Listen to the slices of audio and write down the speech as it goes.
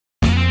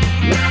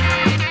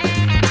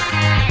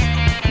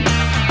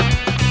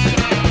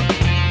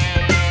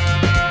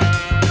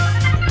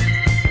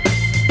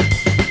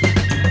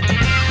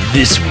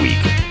This week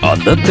on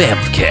the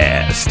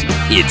Bamfcast,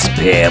 it's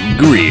Pam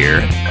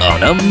Grier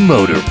on a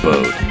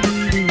motorboat.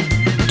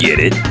 Get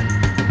it?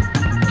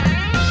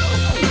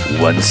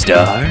 1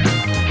 star?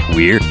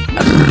 We're...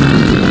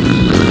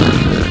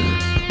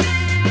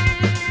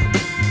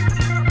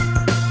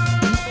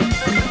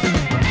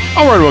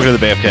 All right, welcome to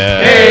the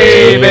Bamfcast.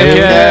 Hey,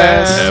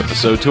 Bamfcast.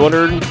 Episode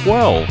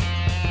 212.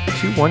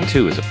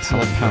 212 is a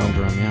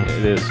Palindrome, yeah.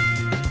 It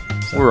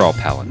is. We're all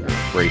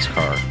palindrome. Race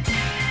car.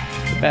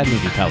 Bad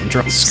movie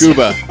palindrome.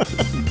 Scuba.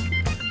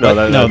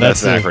 No,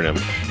 that's an the-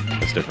 acronym.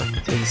 That's different.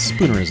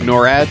 Spoonerism.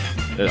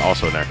 NORAD.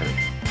 Also an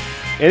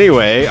acronym.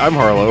 Anyway, I'm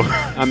Harlow.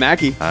 I'm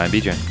Mackie. I'm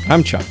BJ.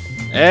 I'm Chuck.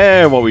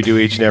 And what we do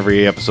each and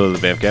every episode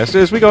of the Bamfcast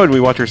is we go and we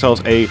watch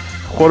ourselves a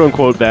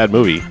quote-unquote bad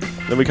movie.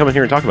 Then we come in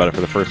here and talk about it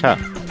for the first half.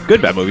 Good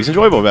bad movies,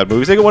 enjoyable bad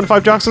movies. They get 1 to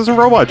 5 jocks and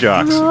robot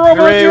jocks.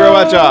 Hooray,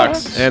 Robot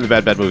Jocks. And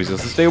the bad movies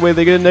is to stay away.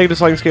 They get a negative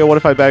sliding scale 1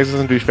 to 5 bags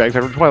and douchebags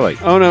after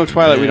Twilight. Oh no,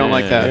 Twilight, we don't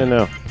like Yeah, that.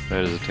 no.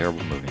 That is a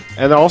terrible movie.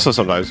 And then also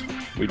sometimes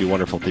we do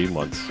wonderful theme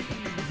ones.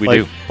 We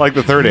like, do. Like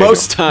the third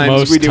Most times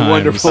Most we do times.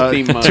 wonderful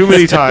theme months. Too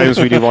many times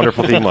we do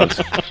wonderful theme months.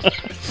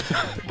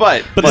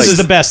 But But Like, this is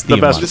the best the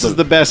theme best- one. this is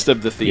the best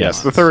of the themes.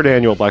 Yes, the third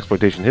annual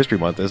Blaxploitation History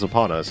Month is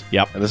upon us.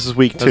 Yep. And this is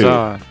week 2.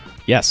 Huzzah.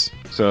 Yes.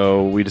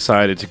 So we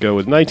decided to go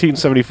with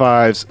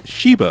 1975's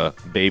Sheba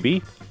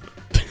Baby,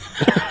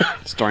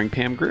 Starring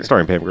Pam Grier.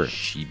 starring Pam Grier.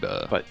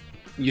 Sheba. But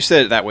you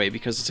said it that way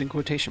because it's in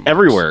quotation marks.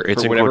 Everywhere,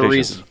 it's for in whatever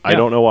quotations. reason. I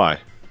don't know why.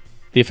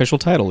 The official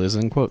title is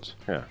in quotes.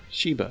 Yeah.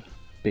 Sheba,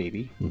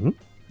 baby.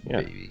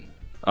 Yeah. Baby.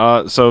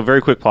 So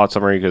very quick plot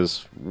summary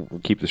because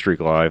we'll keep the streak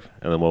alive,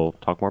 and then we'll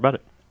talk more about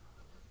it.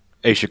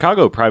 A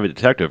Chicago private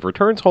detective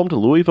returns home to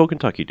Louisville,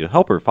 Kentucky to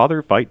help her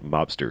father fight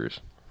mobsters.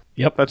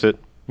 Yep. That's it.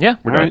 Yeah,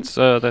 We're done.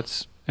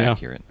 that's Yeah.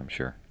 accurate, I'm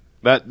sure.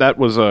 That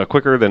was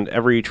quicker than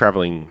every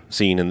traveling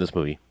scene in this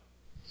movie.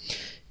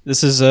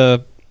 This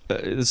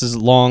is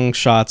long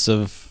shots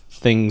of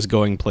things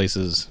going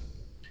places.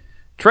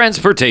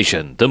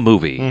 Transportation, the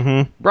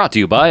movie. Brought to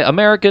you by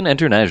American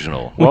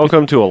International.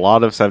 Welcome to a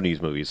lot of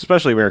 70s movies,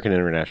 especially American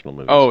International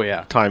movies. Oh,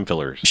 yeah. Time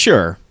fillers.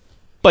 Sure.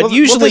 But Well,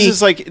 usually, this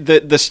is like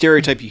the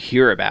stereotype you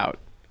hear about.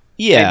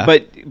 yeah.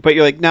 But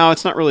you're like, no,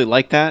 it's not really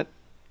like that.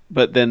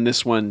 But then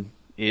this one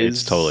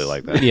is It's totally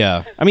like that.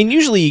 yeah. I mean,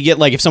 usually you get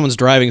like if someone's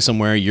driving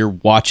somewhere, you're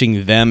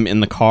watching them in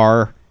the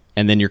car,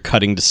 and then you're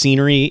cutting to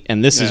scenery,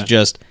 and this is Yeah.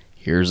 just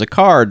here's a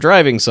car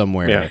driving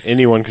somewhere. Yeah,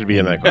 anyone could be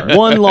in that car.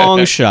 One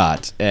long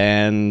shot,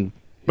 and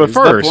But Is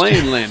the first,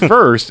 plane landing?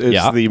 first is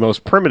Yeah. the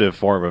most primitive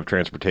form of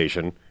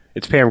transportation.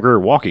 It's Pam Grier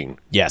walking.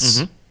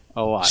 yes,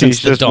 a lot. since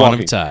She's the just dawn walking.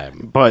 of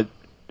time. But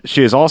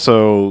she has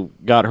also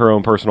got her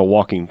own personal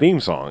walking theme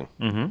song,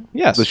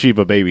 Yes. the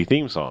Sheba Baby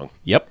theme song.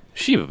 Yep.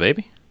 Sheba,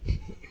 baby.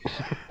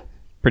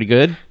 Pretty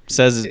good.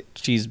 Says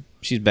she's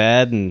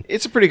bad and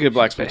It's a pretty good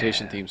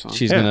blaxploitation theme song.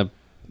 she's Yeah. gonna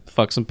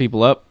fuck some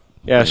people up.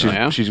 Yeah,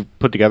 yeah? she's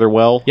put together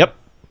well. Yep.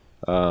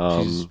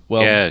 She's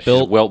well Yeah, she's a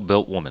built,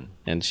 well-built woman.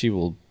 and she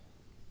will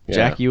Yeah.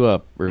 jack you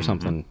up or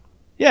something.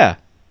 Yeah.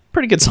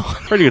 Pretty good song.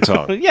 Pretty good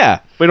song. yeah.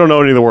 We don't know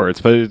any of the words,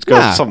 but it goes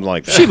Nah. something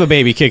like that. Sheba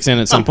Baby kicks in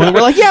at some point.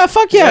 We're like, yeah,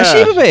 fuck yeah, Yeah.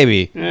 Sheba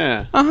Baby.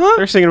 Yeah.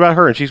 They're singing about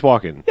her, and she's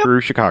walking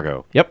through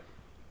Chicago, Yep.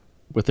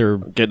 With her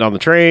getting on the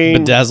train.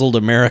 bedazzled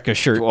America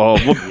shirt. Oh,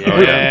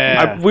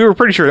 we were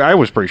pretty sure. I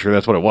was pretty sure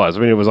that's what it was.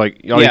 I mean, it was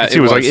like all you Yeah, could see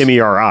it was like was.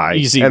 MERI,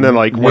 You see and then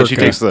like when she Merca.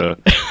 takes the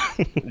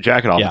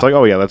jacket off, Yeah. it's like,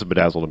 oh yeah, that's a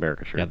bedazzled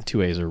America shirt. Yeah, the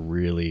two A's are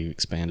really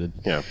expanded.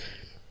 Yeah,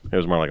 it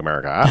was more like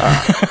America.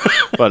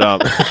 But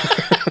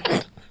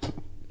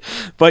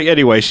but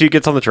anyway, she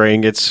gets on the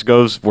train,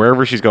 goes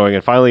wherever she's going,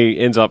 and finally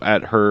ends up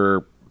at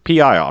her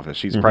PI office.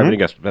 She's a private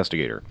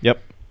investigator.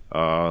 Yep.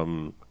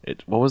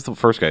 What was the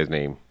first guy's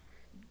name?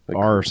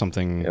 R or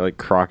something. Yeah, like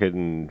Crockett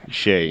and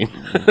Shane.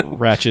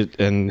 Ratchet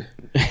and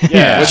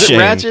Yeah. Was it Shane.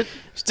 Ratchet?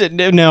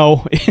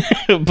 No,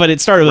 but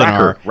it started with an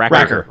R.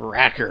 Racker.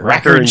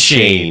 Racker. and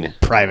Shane.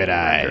 Private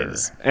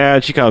Eyes.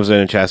 And she comes in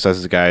and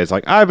chastises the guy. It's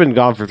like, I've been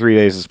gone for 3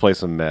 days. This place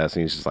is a mess.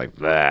 And he's just like,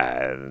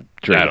 I'm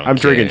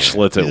drinking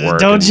Schlitz at work.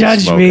 Don't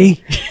judge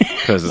me.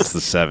 Because it's the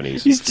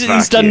 70s.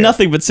 He's done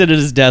nothing but sit at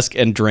his desk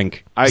and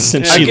drink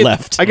since she get,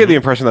 left. I get the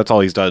impression that's all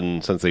he's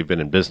done since they've been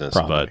in business.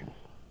 Probably. But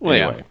Well,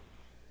 yeah. anyway.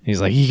 He's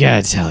like, you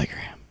got a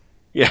telegram.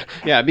 Yeah.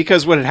 Yeah,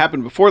 because what had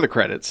happened before the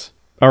credits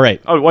All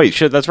right. Oh, wait.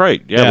 Shit, that's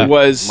right. Yeah. Yeah.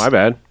 was My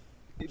bad.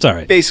 It's all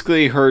right.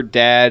 basically her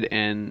dad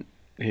and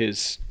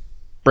his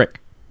Brick.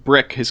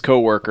 his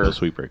coworker, Oh,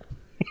 sweet break.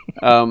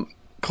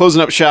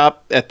 closing up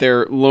shop at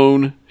their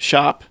loan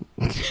shop.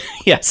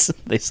 Yes,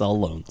 they sell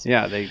loans.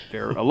 Yeah,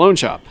 they're a loan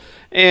shop.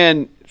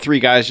 And 3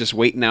 guys just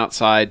waiting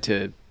outside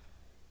to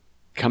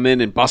come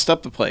in and bust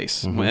up the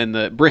place. When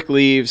the Brick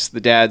leaves, the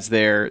dad's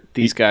there.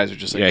 These guys are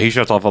just like, Yeah, he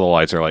shuts off all the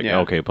lights. They're like, Yeah.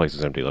 okay, place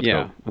is empty. Let's yeah.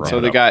 go. And Wrap so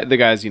it the up.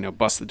 guys,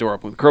 bust the door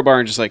open with a crowbar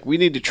and just like, we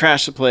need to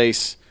trash the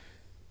place,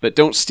 but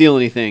don't steal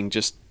anything.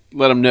 Just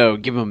let them know.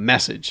 Give them a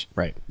message.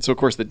 Right. So of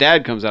course the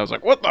dad comes out. I was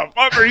like, "What the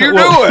fuck are you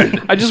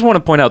doing?" I just want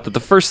to point out that the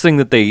first thing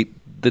that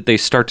they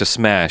start to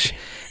smash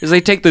is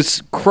they take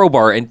this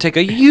crowbar and take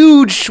a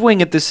huge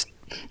swing at this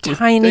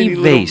tiny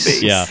little vase.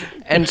 vase. Yeah.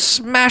 And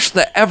smash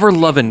the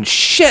ever-loving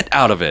shit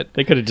out of it.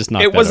 They could have just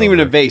knocked It that wasn't even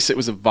a over. vase; it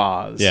was a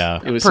vase. Yeah.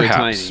 it was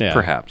Perhaps. so tiny. Yeah.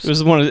 Perhaps. It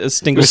was one of a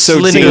single, It was so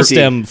single dainty.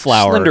 stem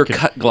flower. Slender Could-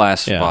 cut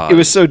glass Yeah. vase. It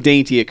was so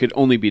dainty it could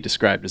only be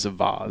described as a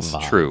vase.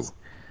 True.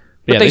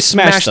 Yeah, But they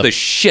smashed the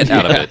shit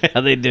out of it.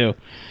 Yeah, they do.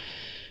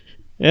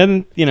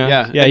 And he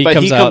but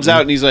comes he out. comes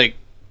out and he's like,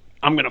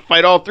 "I'm gonna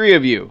fight all three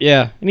of you."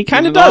 Yeah, and he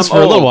kind of Even though does I'm for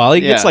a little old. while.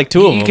 He gets Yeah. like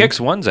two of He them. kicks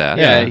one's ass.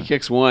 Yeah, he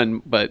kicks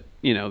one, but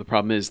the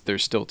problem is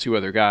there's still two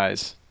other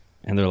guys.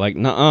 And they're like,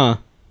 nuh-uh.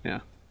 Yeah,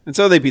 and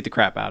so they beat the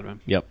crap out of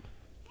him. Yep.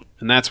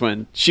 And that's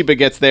when Sheba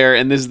gets there,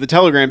 and this is the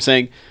telegram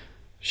saying,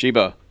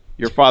 "Sheba,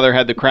 your father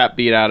had the crap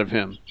beat out of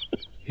him.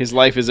 His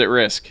life is at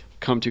risk.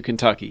 Come to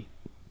Kentucky."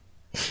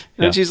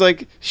 And Yeah. she's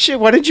like, "Shit,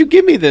 why did you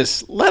give me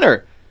this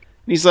letter?"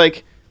 And he's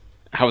like,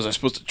 "How was I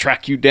supposed to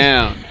track you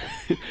down?"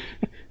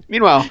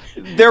 Meanwhile,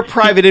 they're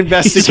private He's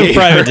investigators. a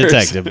private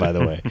detective, by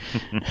the way.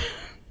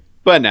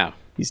 But now,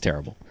 He's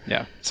terrible.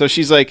 yeah. So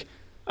she's like,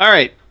 "All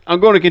right, I'm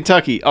going to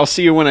Kentucky. I'll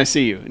see you when I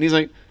see you." And he's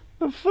like,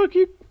 "The fuck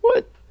you?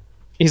 What?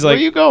 He's Where like,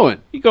 are you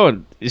going?" you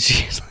going?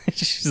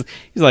 He's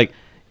like,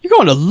 you're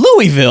going to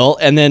Louisville,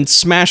 and then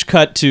smash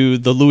cut to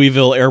the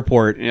Louisville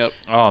airport Yep.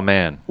 Oh,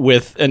 man.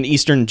 with an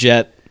Eastern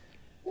jet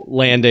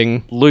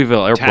landing.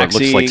 Louisville Airport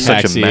looks like such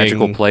a Taxiing.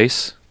 magical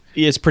place.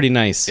 It's pretty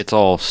nice. It's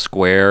all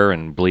square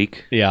and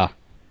bleak. Yeah.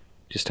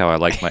 Just how I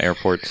like my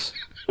airports.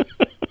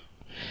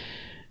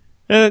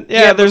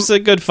 Yeah, there's a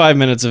good 5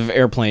 minutes of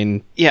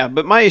airplane. Yeah,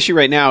 but my issue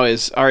right now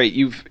is, all right,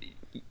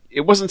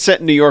 it wasn't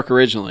set in New York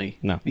originally.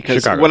 No.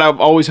 Because Chicago. what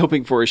I'm always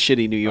hoping for is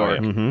shitty New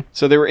York.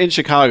 So they were in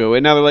Chicago,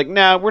 and now they're like,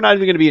 nah, we're not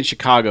even going to be in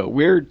Chicago.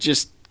 We're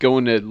just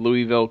going to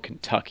Louisville,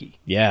 Kentucky.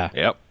 Yeah.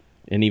 Yep.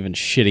 And even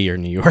shittier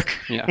New York.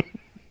 Yeah.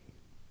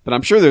 But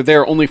I'm sure they're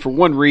there only for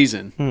one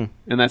reason,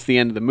 and that's the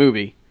end of the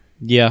movie.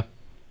 Yeah.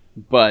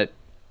 But,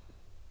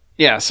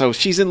 yeah, so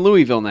she's in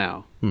Louisville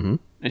now. Mm-hmm.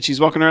 And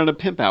she's walking around in a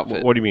pimp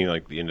outfit. What do you mean,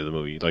 like the end of the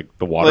movie? Like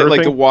the water like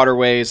thing? the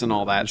waterways and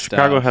all that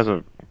Chicago stuff. has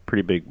a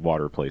pretty big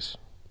water place.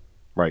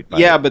 Right. by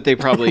Yeah, it. but they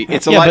probably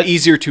it's a Yeah, lot but-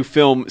 easier to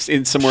film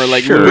in somewhere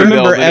like Sure. Louisville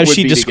Remember, than it as would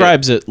she be to get-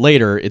 describes it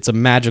later, it's a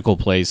magical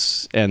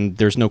place, and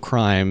there's no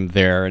crime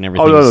there, and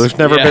everything. Oh, no, there's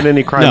never Yeah. been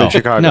any crime no, in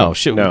Chicago. No,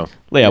 no.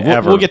 Yeah,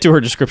 Ever. we'll get to her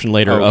description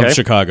later Okay. of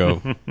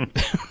Chicago.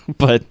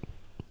 but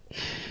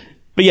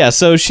yeah,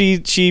 so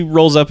she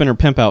rolls up in her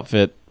pimp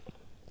outfit.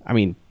 I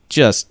mean,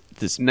 just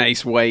this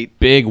nice white.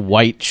 big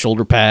white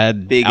shoulder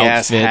pad, Big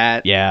ass outfit.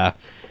 hat. Yeah,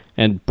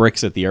 and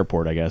Brick's at the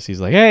airport. I guess he's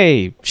like,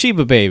 "Hey,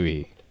 Sheba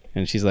baby,"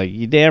 and she's like,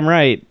 "You damn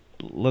right.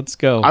 Let's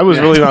go." I was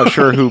really not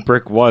sure who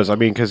Brick was. I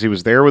mean, because he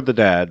was there with the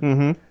dad.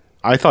 Mm-hmm.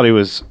 I thought he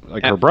was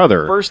like her At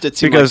brother. first it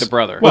seemed like the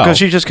brother. Well, Well- because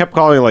she just kept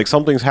calling like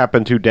something's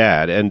happened to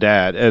dad, and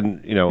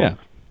Yeah.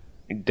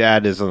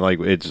 dad isn't like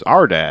it's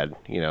our dad,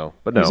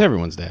 But no, He's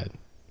everyone's dad.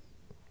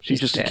 she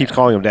just keeps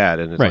calling him dad,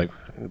 and it's Right. like,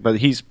 but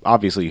he's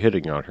obviously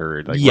hitting on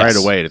her like Yes.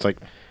 right away. And it's like,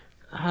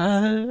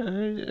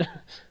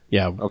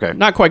 Yeah. Okay.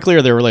 Not quite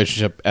clear their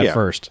relationship at Yeah.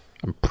 first.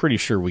 I'm pretty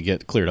sure we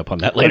get cleared up on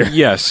that later.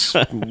 yes,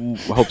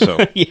 hope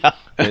so. Yeah.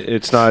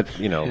 It's not,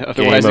 Otherwise,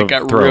 Game it of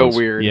got Thrones. real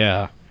weird.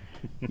 Yeah.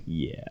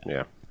 Yeah.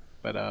 Yeah.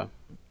 But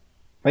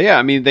yeah,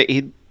 I mean,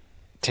 he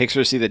takes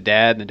her to see the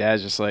dad, and the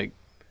dad's just like,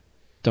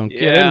 Don't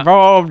get Yeah.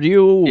 involved,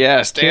 you.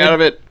 "Yeah, stay kid." out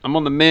of it. I'm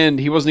on the mend.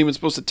 He wasn't even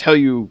supposed to tell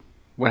you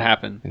what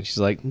happened." And she's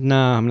like,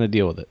 "Nah, I'm gonna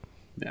deal with it."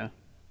 Yeah,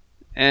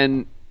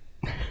 and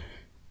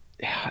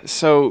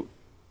so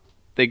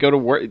they go to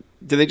work.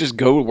 Do they just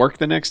go to work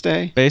the next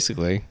day?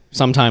 Basically,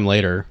 sometime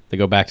later, they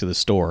go back to the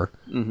store,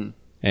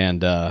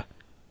 and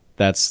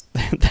that's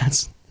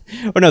that's.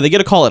 Oh no, they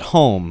get a call at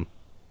home.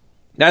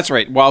 That's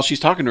right. While she's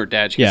talking to her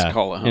dad, she gets Yeah, a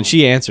call at home. and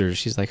she answers.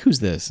 She's like, "Who's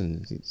this?"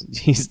 And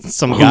he's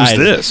some Who's guy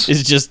this?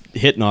 is just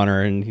hitting on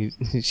her, and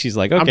she's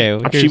like, "Okay, I'm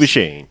here's- Sheba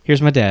Shane.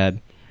 Here's my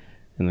dad."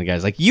 And the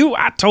guy's like,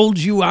 I told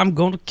you I'm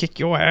going to kick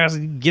your ass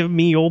and give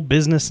me your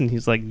business. And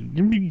he's like,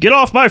 get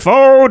off my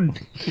phone.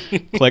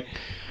 Click.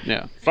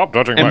 yeah. Stop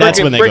touching And That's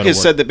Brick, when they Brick go to has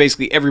work. said that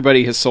basically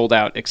everybody has sold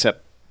out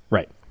except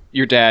Right.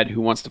 your dad,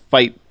 who wants to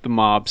fight the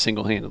mob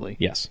single-handedly.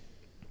 Yes.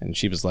 And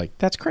she was like,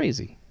 that's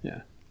crazy.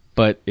 Yeah.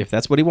 But if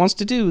that's what he wants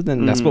to do,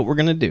 then that's what we're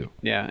going to do.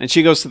 Yeah, and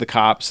she goes to the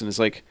cops and is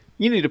like,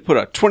 "You need to put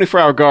a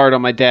 24-hour guard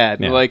on my dad."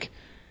 And Yeah. they're like,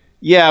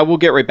 "Yeah, we'll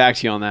get right back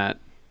to you on that."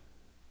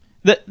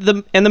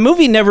 The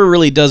movie never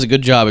really does a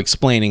good job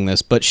explaining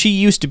this, but she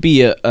used to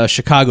be a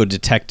Chicago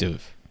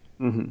detective.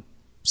 Mm-hmm.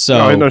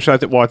 So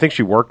No, I think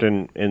she worked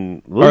in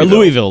Louisville. or a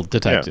Louisville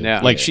detective. Yeah.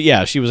 Like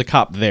she was a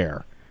cop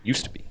there.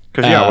 Used to be.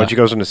 Because when she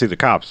goes in to see the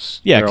cops,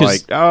 Yeah, they're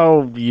 'cause- like,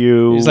 "Oh,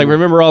 you." He's like,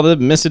 remember all the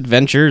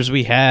misadventures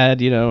we had,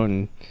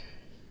 and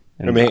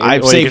I mean,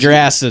 I've well, saved you your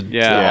can- ass a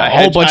I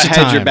whole bunch of I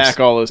times. had your back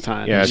all those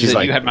times. Yeah, She she's said,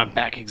 like- "You had my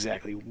back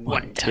exactly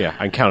one time." Yeah,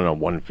 I counted on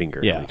one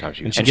finger. Yeah. How many times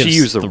you And And gives she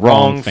used the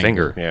wrong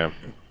finger. Yeah.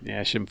 Yeah,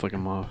 I shouldn't flick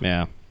him off.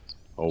 Yeah.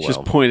 Oh well.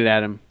 Just pointed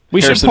at him.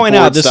 We Harrison should point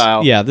Ford out this.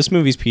 style. Yeah, this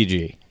movie's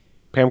PG.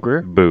 Pam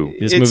Grier. Boo.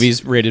 This It's-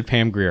 movie's rated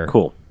Pam Grier.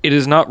 Cool. It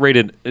is not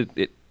rated.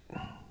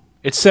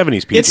 It's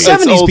 70s PG. It's It's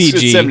 70s old- PG.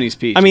 it's 70s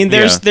PG. I mean,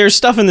 there's Yeah. there's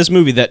stuff in this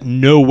movie that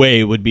no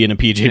way would be in a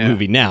PG Yeah.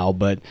 movie now,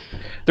 but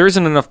There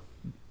isn't enough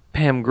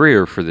Pam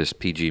Grier for this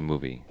PG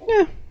movie.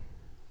 Yeah.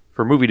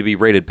 For a movie to be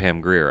rated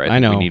Pam Grier, I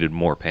think know. we needed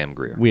more Pam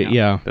Grier.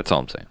 Yeah. That's all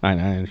I'm saying. I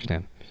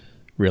understand.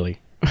 Really.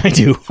 I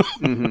do.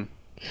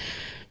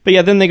 But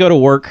yeah, then they go to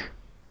work,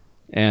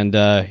 and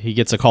he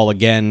gets a call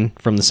again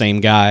from the same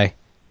guy. And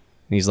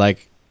he's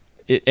like,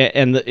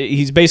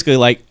 he's basically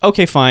like,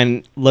 okay,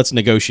 fine, let's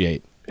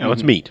negotiate. Yeah,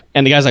 let's meet.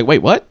 And the guy's like, wait,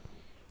 what?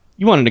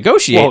 You want to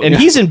negotiate? Well, and yeah,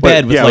 he's in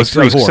bed with I like was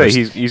 3 gonna whores.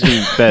 say, he's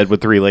in bed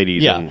with 3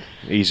 ladies, Yeah. and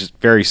he's just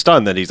very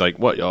stunned that he's like,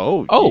 "What?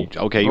 Oh,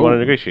 okay, you want to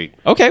negotiate?"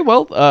 Okay,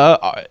 well,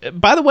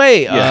 by the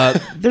way,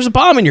 there's a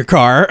bomb in your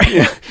car.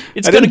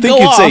 It's I going to didn't go think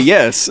you'd off say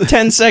yes.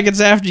 10 seconds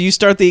after you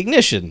start the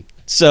ignition.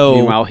 So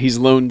Meanwhile, he's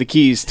loaned the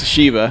keys to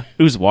Sheba.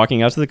 who's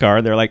walking out to the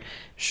car? They're like,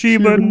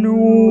 Sheba,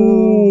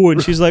 no.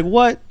 And she's like,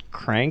 what?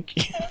 Crank.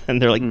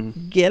 And they're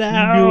like, get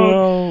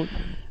out.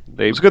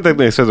 It was a good thing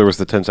they said there was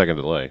the 10-second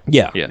delay.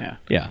 Yeah. Yeah.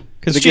 Yeah.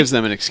 Because it gives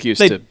them an excuse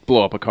they- to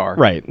blow up a car.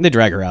 Right. They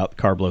drag her out.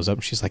 The car blows up.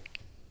 And she's like,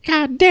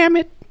 God damn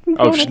it.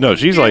 Oh no,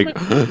 she's like,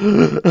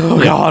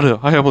 "Oh God,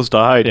 I almost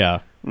died." Yeah.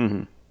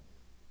 Mm-hmm.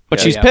 But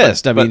Yeah, she's yeah,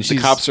 pissed. But I mean, the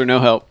she's. cops are no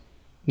help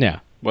Yeah.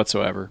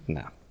 whatsoever.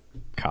 No.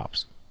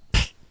 Cops.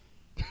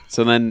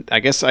 So then I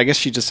guess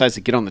she decides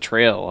to get on the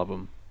trail of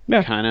them.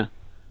 Yeah. Kind of.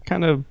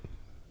 Kind of.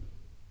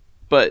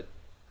 But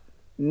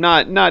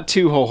not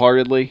too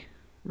wholeheartedly,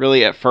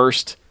 really, at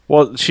first.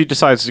 Well, she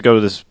decides to go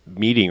to this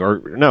meeting, or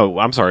no,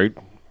 I'm sorry.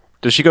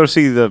 Does she go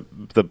see the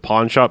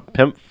pawn shop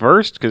pimp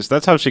first? Because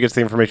that's how she gets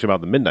the information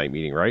about the midnight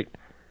meeting, right?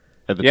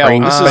 At the Yeah,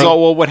 train. well, this is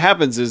all. Well, what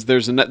happens is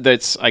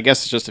that's. I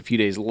guess it's just a few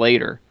days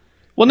later.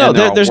 Well, no, And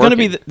they're all there's going to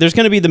be working. there's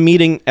going to be the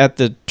meeting at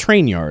the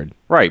train yard.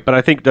 Right, but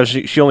I think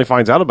she only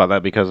finds out about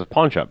that because of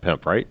pawn shop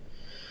pimp, right?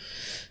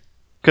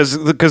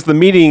 Because the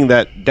meeting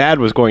that Dad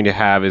was going to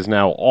have is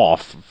now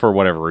off for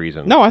whatever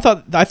reason. No, I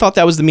thought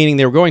that was the meeting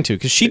they were going to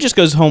because she just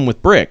goes home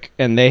with Brick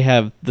and they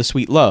have the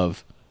sweet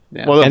love.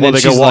 Yeah. Well, And they then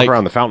go she's walk like-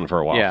 around the fountain for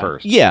a while Yeah.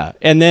 first. Yeah,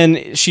 and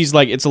then she's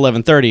like, "It's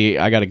 11:30.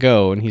 I got to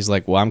go," and he's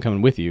like, "Well, I'm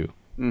coming with you."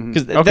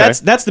 Because Okay.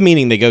 that's the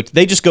meeting they go to.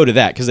 They just go to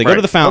that because they go Right.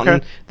 to the fountain,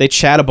 Okay. they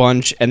chat a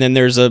bunch, and then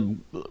there's a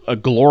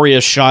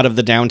glorious shot of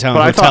the downtown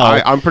But I hotel.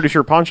 thought I'm pretty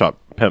sure pawn shop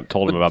pimp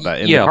told him about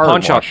that. In Yeah, the car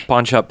wash.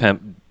 pawn shop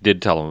pimp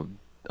did tell him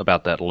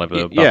about that.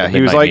 About Yeah, the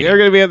he was midnight like, meeting. "They're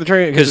going to be at the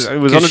train," because it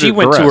was under she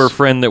went to duress. her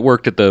friend that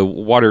worked at the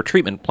water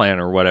treatment plant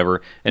or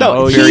whatever. And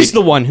no, very- he's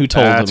the one who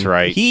told him. That's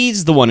right.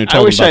 He's the one who I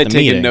told him wish about I had the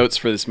taken meeting. notes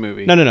for this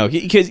movie. No,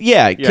 because you're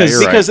right.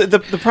 Because the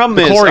problem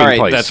is, chlorine all right,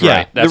 place. That's Yeah.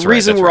 right. That's the right,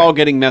 reason that's we're right. all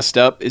getting messed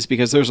up is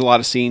because there's a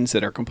lot of scenes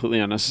that are completely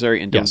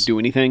unnecessary and don't Yes. do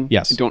anything.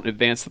 Yes. And don't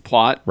advance the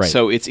plot. Right.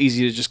 So it's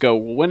easy to just go,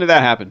 well, when did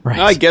that happen? Right.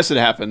 I guess it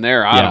happened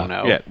there. I Yeah. don't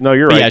know. Yeah, no,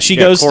 you're But right. yeah, she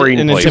goes chlorine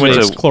and place.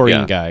 intimidates So- chlorine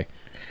yeah. guy.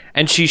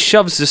 And she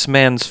shoves this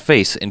man's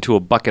face into a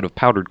bucket of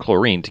powdered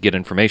chlorine to get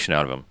information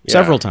out of him.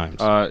 Several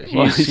times.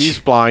 He's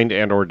blind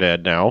and or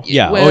dead now.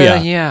 Yeah. Well, Oh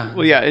yeah. yeah.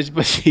 Well, yeah,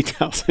 but she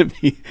tells him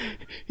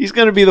he's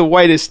going to be the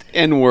whitest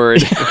N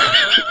word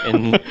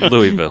In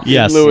Louisville.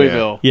 Yes. in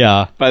Louisville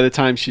Yeah. by the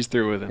time she's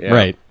through with him. Yeah.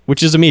 Right.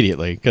 Which is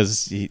immediately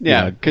because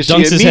Yeah, because she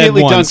dunks his head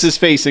immediately once. dunks his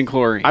face in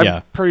chlorine. I'm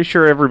Yeah. pretty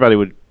sure everybody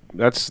would.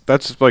 That's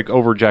like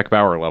over Jack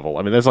Bauer level.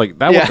 I mean, that's like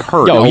that Yeah. would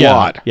hurt Oh a yeah.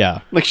 lot. Yeah.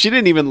 Like, she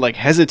didn't even,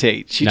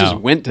 hesitate. She No. just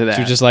went to that.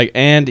 She was just like,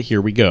 and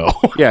here we go.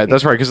 Yeah,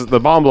 that's right. Because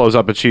the bomb blows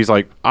up, and she's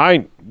like,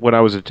 when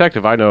I was a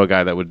detective, I know a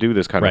guy that would do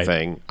this kind Right. of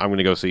thing. I'm going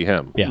to go see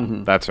him. Yeah.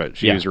 Mhm. That's right.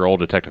 She Yeah. used her old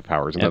detective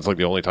powers, and that's like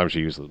the only time she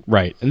used them.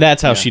 Right. And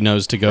that's how she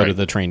knows to go to Right.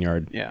 the train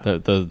yard. Yeah.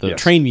 The Yes.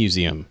 train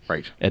museum.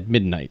 Right. At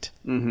midnight.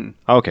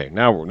 Okay,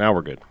 now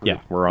we're good. Yeah.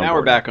 we're on. now we're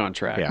board back on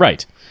track. Yeah.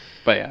 Right.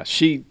 But yeah,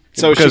 she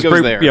Because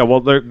goes there. Yeah,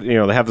 well, they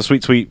have the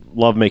sweet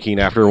love making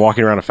after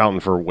walking around a fountain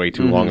for way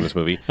too long in this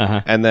movie,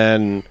 and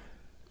then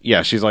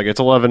she's like, it's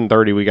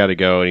 11:30, we got to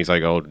go, and he's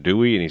like, oh, do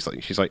we?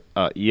 And she's like,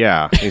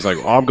 yeah. And he's like,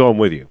 oh, I'm going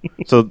with you.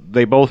 So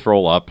they both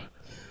roll up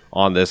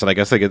on this, and I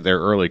guess they get there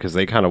early because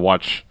they kind of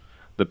watch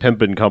the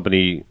Pimpin'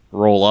 Company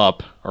roll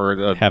up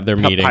or Have their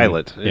meeting.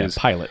 Pilot. Yeah. Is,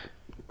 Pilot.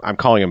 I'm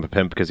calling him a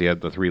pimp because he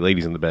had the 3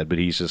 ladies in the bed, but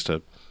he's just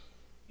a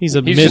He's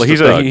a He's mid- just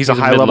he's a a thug. he's a He's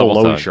a high level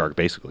mid-level loan thug. shark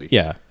basically.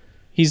 yeah.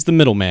 He's the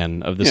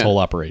middleman of this Yeah. whole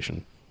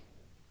operation.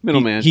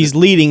 Middleman. He's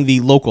leading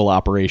the local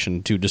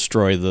operation to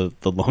destroy the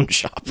loan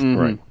shop.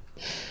 Right.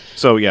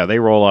 So yeah, they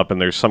roll up and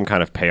there's some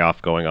kind of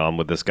payoff going on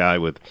with this guy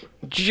with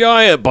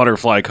giant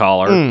butterfly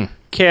collar.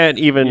 Can't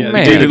even the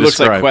Man. dude begin who to looks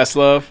like describe.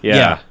 Questlove.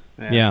 Yeah.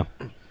 Yeah.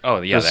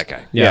 Oh, yeah, that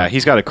guy. Yeah, Yeah.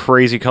 he's got a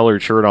crazy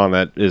colored shirt on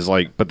that is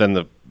like, but then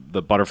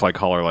the butterfly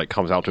collar like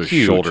comes out to his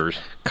Huge. shoulders.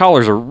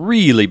 Collars are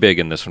really big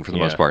in this one for the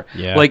most part.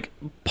 Yeah. Like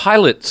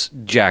Pilot's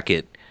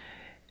jacket,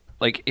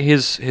 like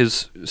his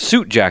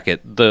suit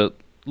jacket, the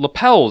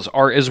lapels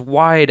are as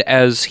wide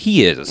as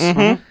he is.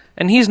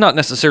 And he's not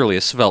necessarily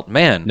a svelte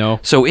man. No.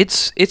 So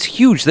it's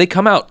huge. They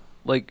come out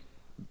like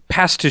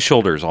past his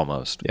shoulders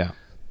almost. Yeah.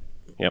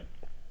 Yep.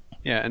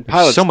 Yeah, and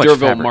Pilot's so much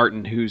Derville fabric.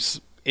 Martin,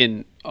 who's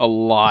in a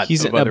lot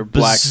He's of in a other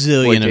black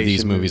bazillion of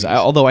these exploitation movies.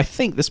 Although I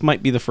think this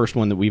might be the first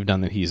one that we've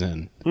done that he's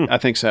in. I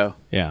think so.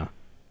 Yeah.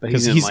 But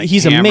Because he's in, like,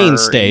 he's a Hammer,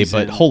 mainstay, he's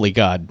but in holy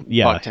God.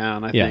 Yeah.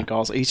 Bucktown, I Yeah. think.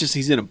 Also,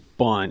 he's in a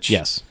bunch.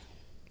 Yes.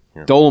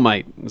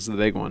 Dolomite is the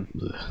big one.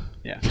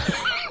 Yeah.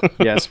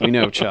 Yes, we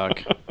know,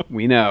 Chuck.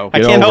 We know. I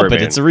Get can't over help it, it.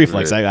 man. It's a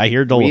reflex. I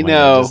hear Dolomite. We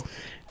know. I just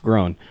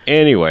groan.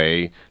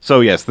 Anyway,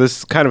 so yes,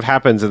 this kind of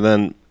happens, and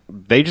then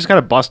they just kind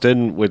of bust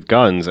in with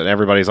guns, and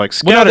everybody's like,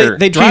 Well, "Scatter!" no,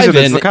 they drive Jesus,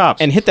 it's in the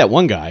cops. and hit that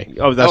one guy.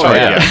 oh, that's Oh, right.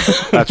 yeah. Yeah,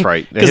 that's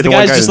right. They Because hit the one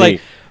guy's guy in just the like,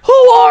 knee. "Who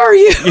are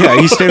you?"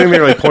 Yeah, he's standing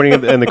there like pointing,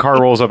 and the car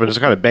rolls up and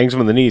just kind of bangs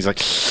him in the knees, like,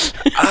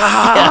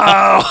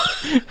 "Ow!"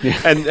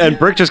 and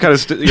Brick just kind of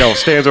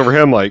stands over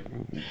him like,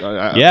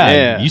 Yeah,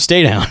 Yeah. you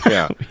stay down.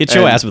 Yeah. Hit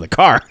your And- ass with a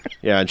car.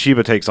 yeah. And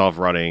Sheba takes off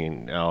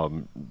running.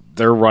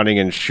 They're running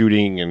and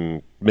shooting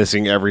and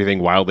missing everything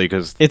wildly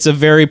because It's a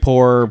very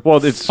poor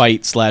it's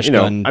fight /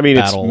 gun I mean,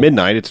 battle. it's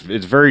midnight. It's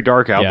very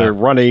dark out. Yeah. They're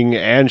running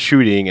and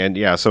shooting, and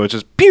yeah, so it's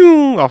just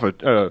pew off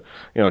of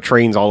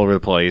trains all over the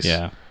place.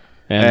 Yeah.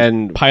 And-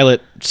 And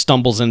Pilot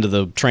stumbles into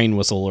the train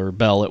whistle or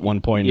bell at one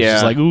point. And Yeah.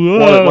 It's just like,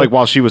 Well, like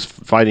while she was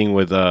fighting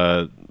with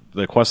the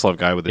Questlove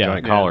guy with the Yeah.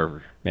 giant Yeah.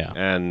 collar. Yeah.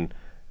 And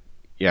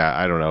yeah,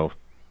 I don't know.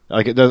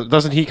 Like,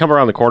 doesn't he come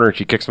around the corner and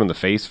she kicks him in the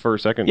face for a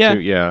second? yeah,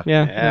 Too? Yeah.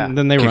 yeah, Yeah. And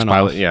then they Kicks run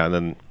Pilot, off. yeah, and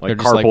then They're like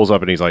just car like- pulls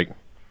up and he's like,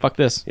 Fuck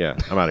this. "Yeah,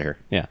 I'm out of here."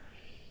 Yeah.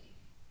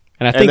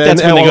 And I think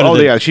that's when and, they go to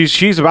the... yeah,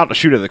 she's about to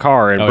shoot at the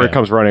car, and Oh, Brick yeah.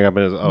 comes running up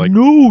and is like,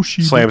 No,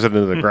 she... slams it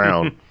into the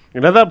ground.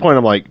 And at that point,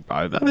 I'm like,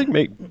 I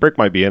think Brick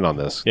might be in on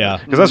this. Yeah.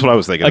 because that's what I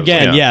was thinking.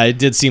 Again, yeah, it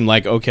did seem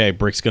like, okay,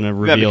 Brick's going to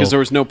Yeah, reveal... because there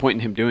was no point in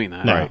him doing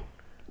that. No. Right.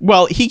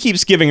 Well, he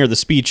keeps giving her the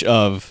speech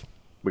of...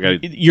 we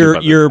got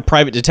Your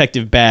private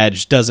detective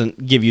badge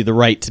doesn't give you the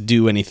right to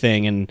do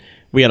anything, and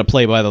we got to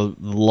play by the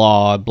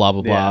law, blah,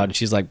 blah, blah. Yeah. And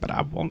she's like, but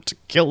I want to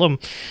kill him.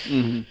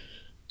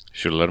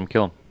 Should have let him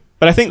kill him.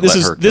 But I think Let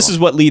her this kill is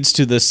what leads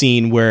to the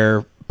scene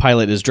where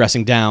Pilot is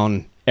dressing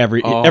down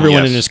everyone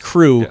yes. in his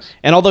crew. Yes.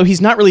 And although he's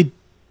not really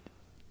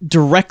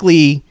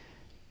directly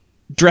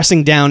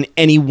dressing down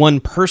any one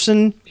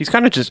person, He's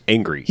kind of just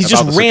angry. he's about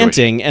just the situation.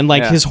 ranting, and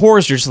like Yeah. his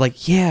horrors are just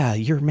like, yeah,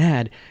 you're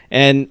mad.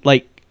 And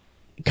like,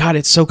 God,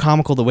 it's so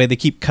comical the way they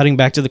keep cutting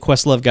back to the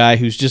Questlove guy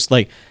who's just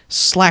like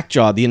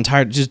slack-jawed the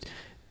entire... just.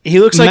 He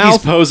looks like he's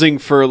Mouth- posing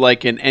for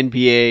like an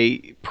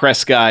NBA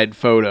press guide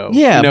photo.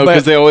 Yeah, you know, but-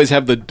 because they always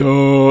have the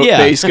duh Yeah.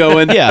 face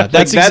going. Yeah,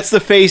 that's that's the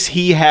face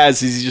he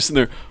has. He's just in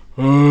there.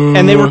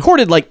 And they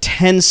recorded like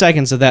 10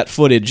 seconds of that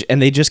footage,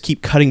 and they just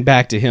keep cutting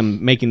back to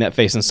him making that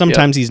face. And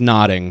sometimes he's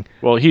nodding.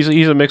 Well, he's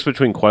a mix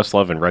between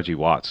Questlove and Reggie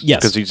Watts.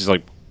 Yes. because he's just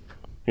like,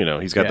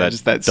 he's got Yeah, that,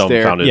 just that stare.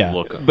 dumbfounded Yeah.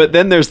 look. But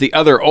then there's the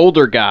other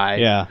older guy.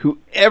 Yeah. Who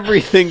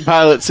everything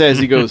Pilot says,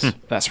 he goes,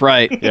 "That's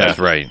right." Yeah. That's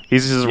right.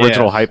 He's his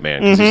original Yeah. hype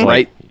man. 'Cause he's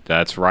like, Right.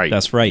 That's right.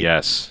 That's right.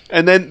 Yes.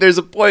 And then there's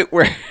a point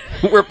where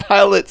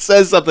Pilot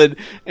says something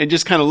and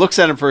just kind of looks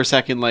at him for a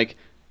second, like,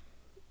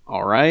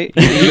 "All right."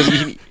 And he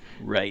goes,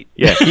 right.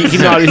 Yeah. He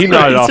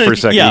nodded off for a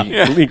second.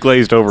 Yeah. He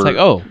glazed over. It's like,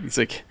 oh, He's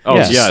like, Oh,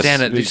 Yeah. yes.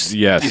 Stand at Yes. these-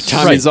 Yes.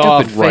 time is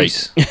off.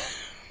 Right.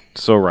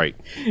 So right.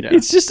 Yeah.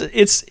 it's just,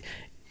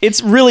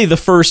 it's really the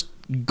first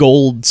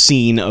gold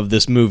scene of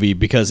this movie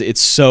because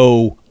it's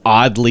so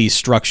oddly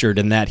structured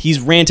in that he's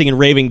ranting and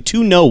raving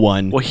to no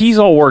one. Well, he's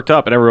all worked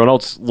up, and everyone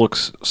else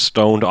looks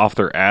stoned off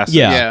their asses.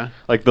 Yeah. Yeah.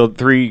 Like the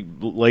three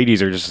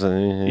ladies are just,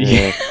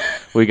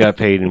 we got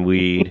paid in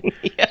weed.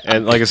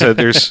 And like I said,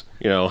 there's,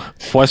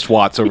 West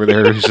Watts over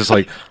there who's just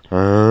like,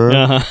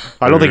 Uh-huh.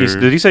 I don't think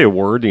did he say a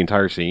word the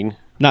entire scene?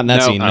 Not in that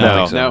No, scene. I No. don't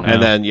think so. No.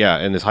 And then,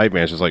 and this hype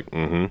man's just like,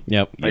 Yep.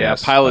 Yeah,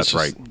 Yes, Pilot's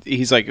that's just,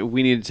 he's like,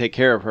 we need to take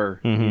care of her.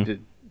 We need to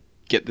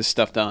get this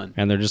stuff done.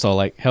 And they're just all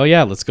like, hell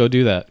yeah, let's go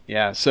do that.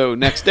 Yeah, so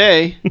next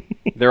day,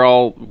 they're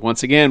all,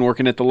 once again,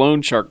 working at the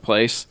loan shark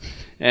place.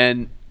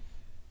 And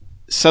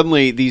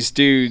suddenly these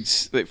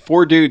dudes,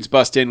 4 dudes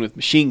bust in with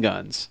machine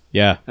guns.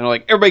 Yeah. And are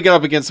like, everybody get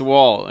up against the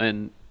wall.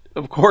 And,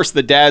 of course,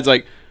 the dad's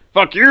like,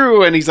 fuck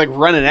you. And he's like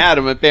running at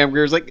him. And Pam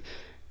Grier's like,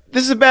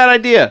 this is a bad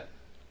idea.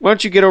 Why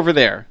don't you get over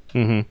there?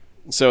 Mm-hmm.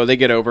 So they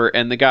get over,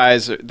 and the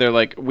guys, they're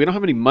like, we don't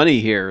have any money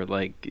here.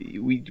 Like,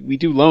 we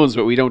do loans,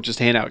 but we don't just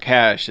hand out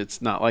cash.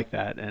 It's not like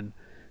that. And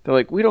they're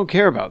like, we don't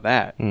care about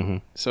that. Mm-hmm.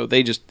 So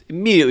they just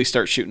immediately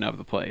start shooting up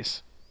the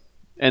place.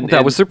 And That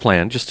and- was their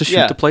plan, just to shoot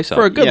Yeah, the place up.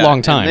 for a good long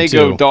and time, they too.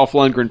 go Dolph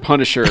Lundgren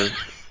Punisher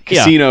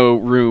casino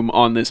room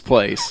on this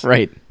place.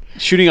 Right.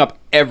 Shooting up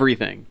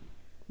everything.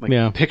 Like,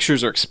 Yeah.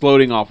 pictures are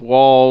exploding off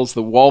walls.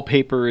 The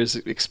wallpaper is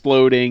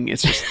exploding.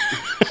 It's just...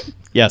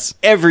 Yes.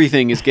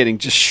 everything is getting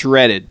just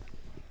shredded.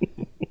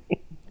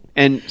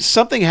 And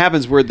something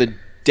happens where the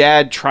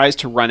dad tries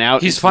to run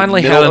out. He's into the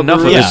finally middle had the enough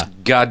of room. this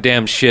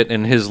goddamn shit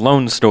in his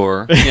loan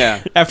store.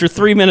 Yeah. After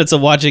 3 minutes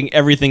of watching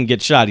everything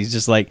get shot, he's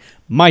just like,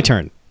 my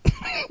turn.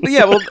 But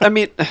yeah, well, I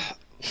mean,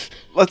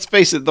 let's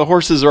face it, the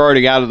horses are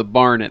already out of the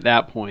barn at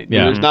that point.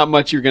 Yeah. There's not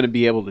much you're going to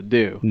be able to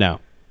do. No.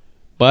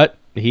 But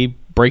he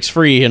breaks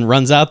free and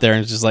runs out there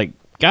and is just like,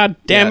 God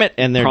damn Yeah, it.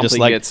 And they're just promptly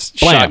like, gets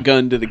blam.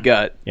 shotgun to the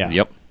gut, Yeah.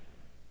 Yep.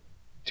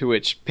 to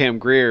which Pam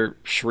Grier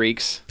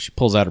shrieks. She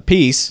pulls out her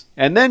piece.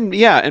 And then,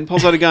 and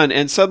pulls out a gun.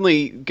 And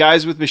suddenly,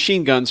 guys with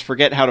machine guns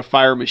forget how to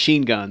fire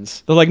machine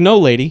guns. They're like, no,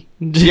 lady.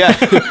 Yeah.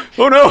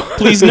 Oh, no.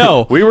 Please,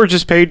 no. We were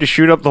just paid to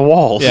shoot up the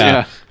walls. Yeah.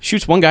 Yeah.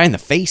 Shoots one guy in the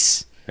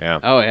face. Yeah.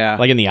 Oh yeah.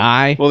 like in the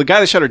eye. well, the guy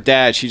that shot her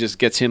dad, she just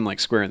gets him like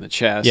square in the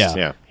chest. Yeah.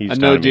 Yeah. He's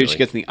Another down dude, she immediately.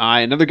 gets in the eye.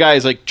 Another guy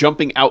is like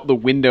jumping out the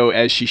window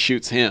as she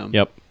shoots him.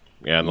 Yep.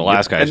 Yeah, and the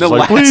last guy And is the just like,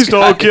 last please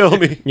guy- don't kill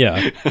me. Yeah,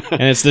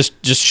 and it's this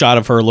just shot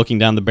of her looking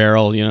down the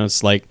barrel. You know,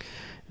 it's like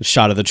a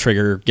shot of the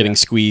trigger getting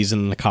squeezed,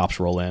 and then the cops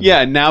roll in.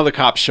 Yeah, and now the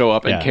cops show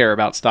up and Yeah. care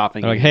about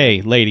stopping. They're like, him.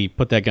 "Hey, lady,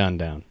 put that gun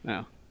down."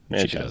 No.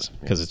 Yeah, She does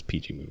because it's a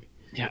PG movie.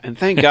 Yeah, and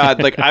thank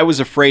God. Like I was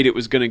afraid it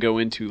was going to go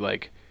into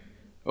like,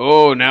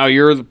 oh, now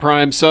you're the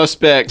prime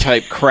suspect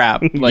type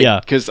crap. Like, Yeah.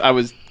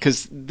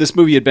 because this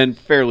movie had been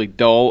fairly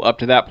dull up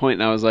to that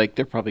point, and I was like,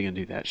 they're probably going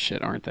to do that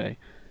shit, aren't they?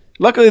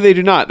 Luckily, they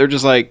do not. They're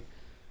just like,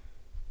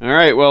 all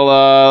right,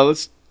 well,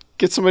 let's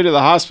get somebody to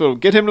the hospital,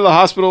 get him to the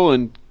hospital,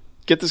 and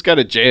get this guy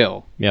to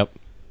jail. Yep.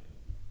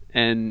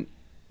 And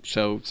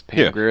so it's Pam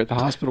Yeah. Grier at the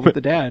hospital with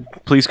the dad.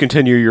 Please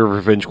continue your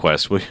revenge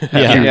quest. Will you Yeah,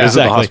 visit the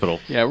exactly. hospital?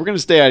 Yeah, we're going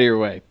to stay out of your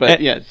way. But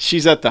And- yeah,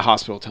 she's at the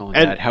hospital telling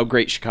And- dad how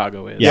great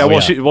Chicago is. Yeah, Oh,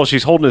 well, yeah.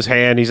 she's holding his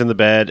hand. He's in the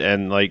bed,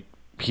 and like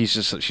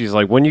she's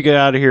like, when you get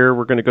out of here,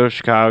 we're gonna go to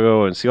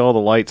Chicago and see all the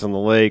lights on the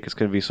lake. It's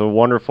gonna be so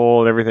wonderful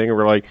and everything. And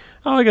we're like,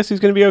 oh, I guess he's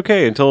gonna be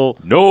okay until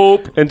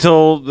Nope.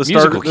 the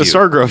Musical cue.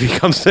 Stargrove he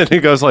comes in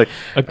and goes like,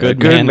 A good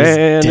man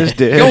is is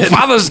dead. Your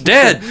father's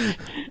dead.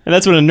 And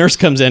that's when a nurse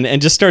comes in and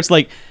just starts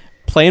like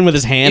playing with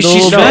his hand a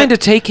She's little trying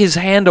bit. to take his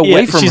hand away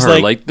Yeah, from she's her.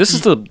 like- Like, this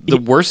is the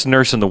worst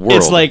nurse in the world.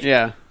 It's like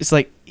Yeah. it's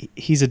like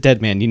he's a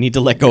dead man. You need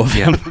to let go of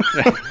him.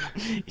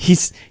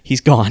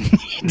 he's gone.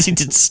 You need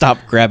to stop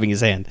grabbing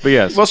his hand. But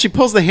yes, Well, she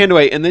pulls the hand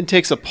away and then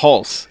takes a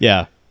pulse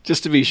Yeah.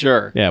 just to be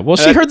sure. Yeah, well,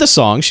 she heard the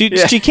song. She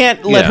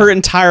can't let Yeah. her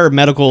entire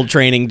medical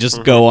training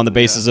just go on the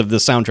basis of the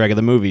soundtrack of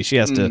the movie. She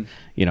has to,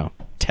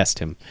 test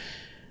him.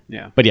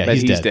 Yeah. But yeah,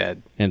 he's dead.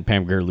 dead. And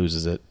Pam Grier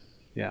loses it.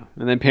 Yeah.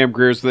 And then Pam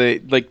Grier's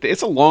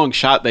it's a long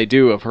shot they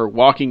do of her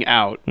walking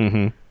out,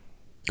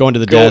 Going to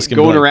the desk and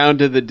going like, around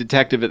to the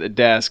detective at the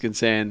desk and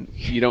saying,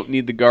 "You don't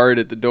need the guard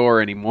at the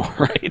door anymore."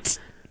 Right.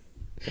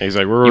 he's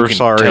like, You we're can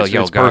sorry, tell it's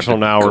your God personal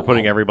to now. We're go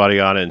putting home." everybody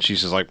on it, and she's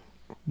just like,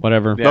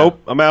 Whatever. Yeah.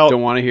 nope, I'm out.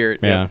 Don't want to hear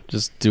it. Yeah,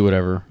 just do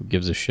whatever. Who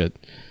gives a shit?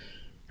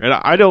 And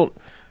I don't.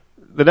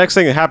 The next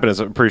thing that happened is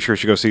I'm pretty sure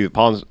she goes see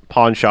the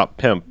pawn shop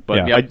pimp,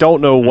 but Yeah. I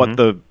don't know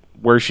what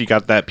where she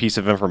got that piece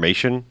of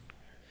information.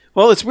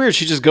 Well, it's weird.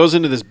 She just goes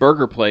into this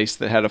burger place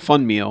that had a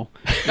fun meal.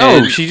 oh,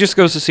 and- she just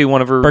goes to see one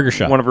of her Burger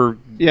shop. one of her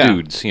Yeah.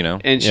 dudes. You know,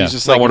 and she's Yeah.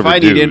 just Not like, one if of her I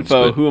need dudes,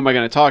 info, but- who am I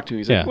going to talk to?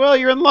 He's like, Yeah. well,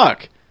 you're in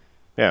luck.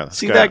 Yeah,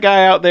 See that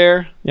guy out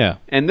there? Yeah.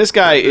 And this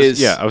guy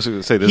is. Yeah, I was going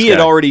to say this. He guy. had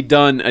already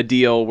done a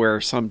deal where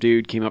some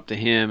dude came up to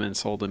him and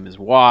sold him his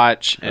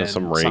watch and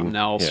some ring. something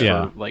else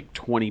Yeah. for like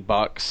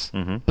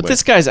 $20. But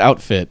this guy's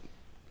outfit,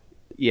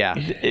 Yeah.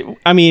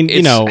 I mean,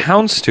 it's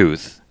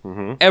houndstooth.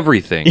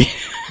 Everything,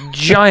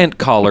 giant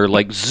collar,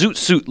 like zoot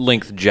suit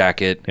length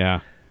jacket,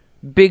 yeah.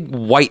 big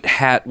white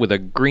hat with a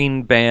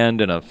green band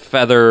and a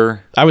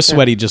feather. I was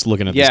sweaty just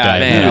looking at this Yeah, guy. in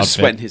man. that he was outfit.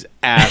 sweating his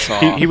ass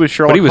off. He was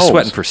Sherlock But he was Holmes.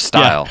 sweating for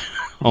style.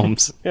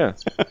 Holmes. Yeah,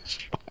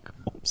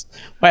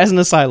 Why hasn't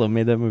Asylum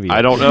made that movie yet?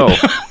 I don't know.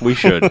 We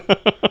should.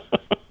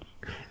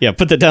 Yeah,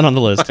 put that down on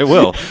the list. I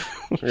will.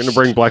 We're going to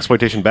bring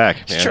blaxploitation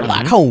back, man.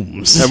 Sherlock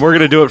Holmes. And we're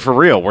going to do it for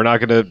real. We're not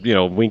going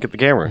to, wink at the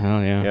camera.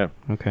 Oh, yeah.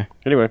 Yeah. Okay.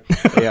 Anyway.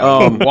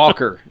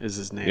 Walker is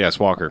his name. Yes,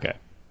 Walker. Okay.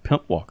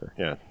 Pimp Walker.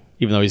 Yeah.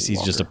 Even though he's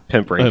just a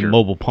Pimp a Ranger.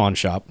 mobile pawn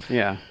shop.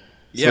 Yeah.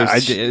 Yeah,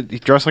 So he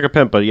dressed like a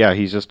pimp, but yeah,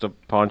 he's just a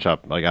pawn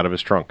shop, like out of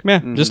his trunk. Yeah,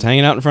 just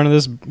hanging out in front of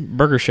this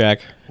burger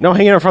shack. No,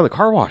 hanging out in front of the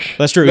car wash.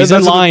 That's true. He's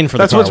in line for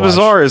the That's car what's wash.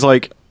 bizarre is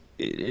like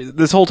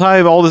this whole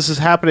time all this is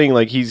happening.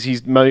 Like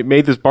he's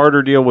made this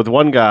barter deal with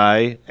one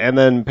guy, and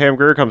then Pam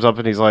Grier comes up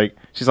and she's like,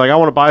 I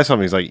want to buy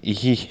something. He's like,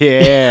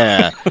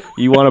 yeah,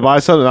 you want to buy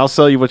something? I'll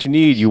sell you what you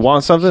need. You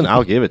want something?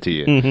 I'll give it to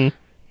you.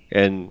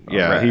 And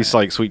yeah, Alright. he's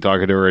like sweet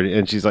talking to her,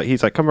 and he's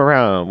like, come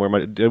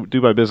around, do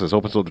my business.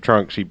 Opens up the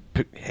trunk. She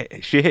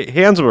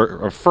hands him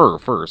a fur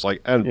first,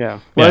 like, and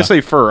Yeah. when I Yeah.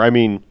 say fur, I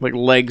mean Like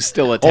legs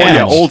still oh attached.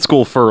 yeah, old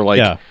school fur, like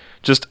Yeah.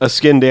 just a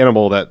skinned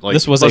animal that like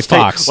This was a let's take-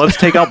 fox. let's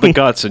take out the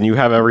guts and you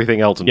have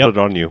everything else and Yep. put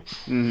it on you.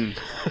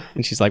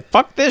 And she's like,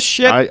 fuck this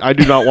shit. I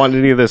do not want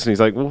any of this. And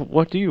he's like, well,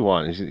 what do you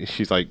want? And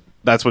she's like,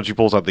 that's when she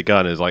pulls out the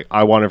gun. Is like,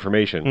 I want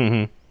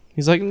information.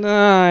 He's like,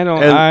 nah, I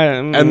don't.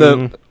 And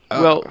the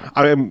Well,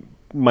 I'm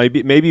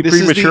maybe This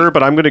is premature, the-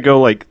 but I'm going to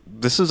go like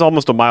this is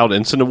almost a mild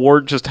instant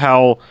award. Just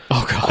how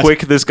Oh, God.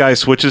 quick this guy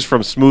switches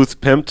from smooth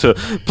pimp to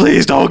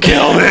please don't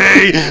kill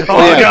me.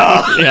 Oh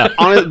god.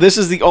 yeah. this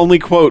is the only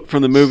quote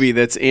from the movie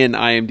that's in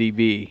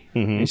IMDb.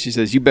 And she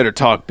says, "You better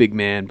talk, big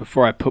man,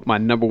 before I put my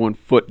number one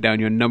foot down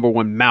your number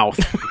one mouth."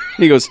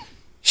 He goes,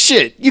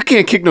 "Shit, you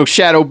can't kick no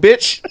shadow,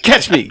 bitch.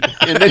 Catch me!"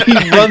 And then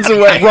he runs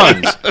away.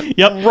 Runs,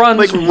 Yep. runs,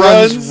 Like, runs,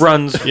 runs.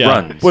 runs, Yeah.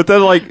 runs. But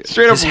then like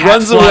Straight up His hat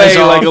runs flies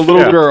away like off. a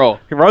little Yeah. girl.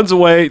 He runs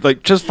away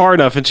like just far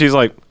enough, and she's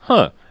like,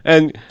 "Huh,"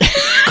 and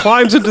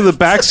climbs into the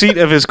back seat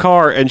of his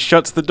car and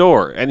shuts the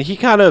door. And he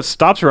kind of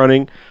stops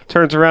running,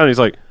 turns around, and he's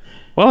like,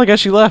 Well, I guess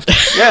she left.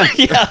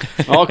 Yeah.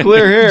 All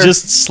clear here.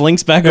 Just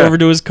slinks back over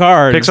to his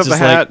car. and Picks it's up the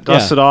just hat, like,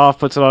 dusts it off,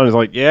 puts it on. He's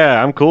like,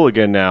 "Yeah, I'm cool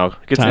again now."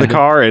 Gets in Time the to-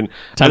 car, and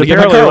time to get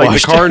my apparently, car like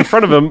washed. the car in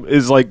front of him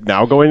is like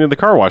now going to the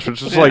car wash,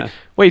 which is like,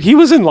 wait, he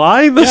was in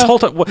line this whole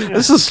time.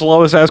 This is the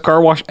slowest ass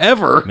car wash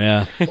ever.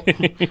 Yeah.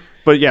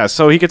 But yeah,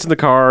 so he gets in the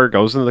car,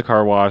 goes into the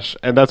car wash,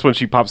 and that's when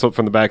she pops up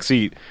from the back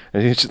seat,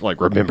 and he's just like,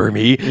 "Remember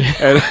me?"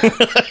 And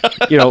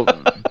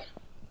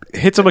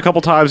hits him a couple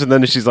times, and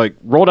then she's like,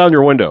 "Roll down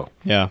your window."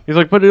 Yeah. He's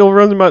like, "But it'll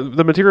ruin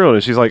the material,"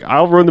 and she's like,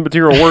 "I'll ruin the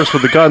material worse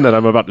with the gun that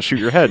I'm about to shoot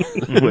your head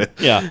with."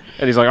 Yeah.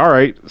 And he's like, "All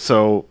right."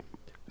 So,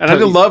 And I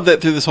love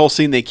that through this whole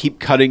scene they keep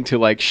cutting to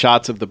like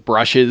shots of the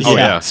brushes Oh,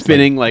 yeah.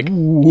 spinning like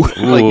Ooh, they're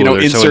so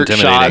insert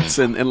intimidating. shots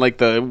and like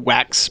the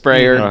wax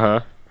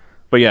sprayer.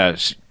 but yeah,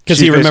 Because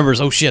he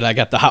remembers, oh shit, I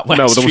got the hot wax.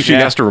 No, she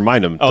treatment. has to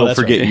remind him. Oh, Don't that's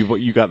forget right.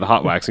 you got the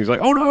hot wax. And he's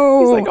like, "Oh no!"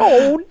 He's like,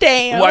 Oh,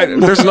 damn. Why?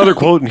 There's another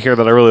quote in here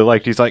that I really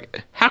liked. He's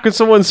like, "How can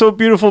someone so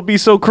beautiful be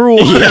so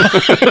cruel?"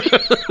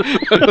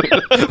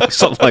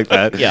 Something like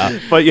that. Yeah.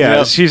 But yeah,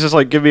 Yep. she's just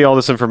like, "Give me all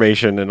this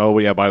information, and oh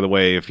yeah, by the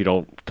way, if you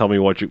don't tell me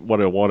what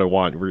I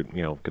want, we're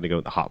gonna go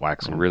with the hot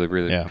wax." I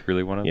really Yeah.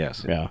 want to.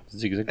 Yes. Yeah.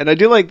 Zig-zag. And I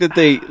do like that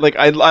they like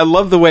I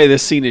love the way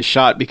this scene is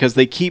shot because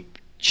they keep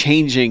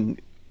changing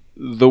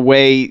the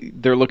way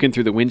they're looking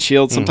through the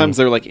windshield. Sometimes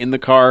they're like in the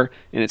car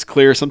and it's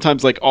clear.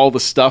 Sometimes like all the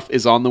stuff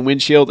is on the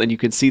windshield and you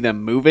can see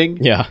them moving.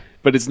 Yeah.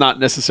 But it's not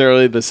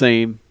necessarily the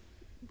same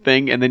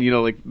thing. And then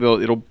like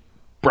it'll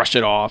brush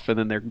it off and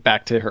then they're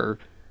back to her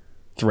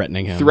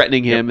Threatening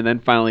him. and then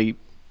finally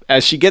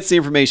as she gets the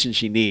information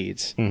she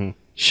needs,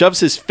 shoves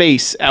his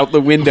face out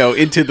the window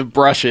into the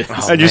brushes.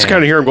 And you just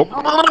kind of hear him go.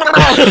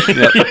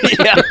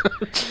 Yeah.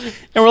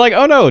 And we're like,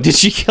 oh no, did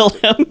she kill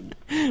him?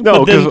 No,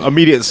 But then- because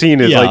immediate scene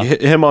is Yeah.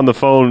 like him on the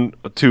phone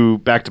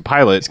back to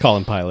Pilot. He's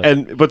calling Pilot.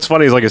 And what's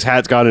funny is like his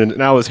hat's gone and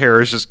now his hair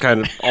is just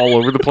kind of all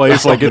over the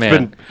place. Like it's man.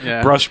 been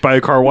Yeah. brushed by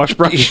a car wash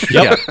brush.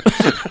 Yeah.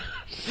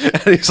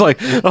 And he's like,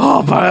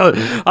 "Oh, Pilot,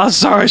 I'm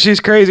sorry,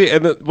 she's crazy."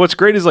 And what's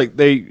great is like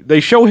they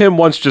show him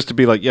once just to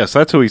be like, "Yes,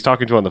 that's who he's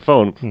talking to on the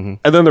phone,"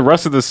 and then the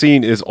rest of the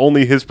scene is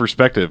only his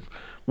perspective,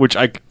 which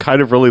I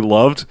kind of really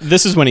loved.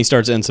 This is when he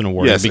starts Ensign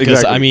Award Yes, because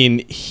exactly. I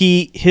mean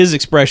his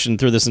expression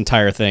through this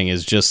entire thing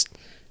is just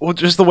Well,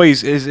 just the way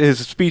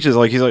his speech is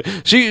like he's like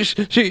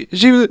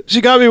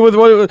she got me with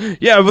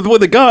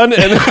a gun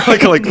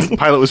and like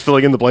Pilot was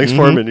filling in the blanks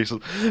for him and he says,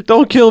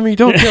 don't kill me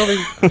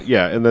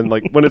yeah, and then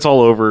like when it's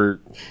all over,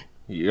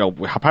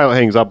 Pilot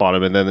hangs up on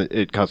him and then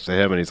it cuts to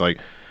him and he's like,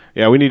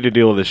 yeah, we need to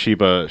deal with this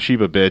Sheba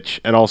bitch,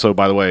 and also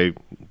by the way,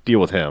 deal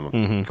with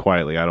him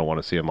quietly. I don't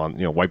want to see him on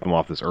wipe him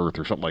off this earth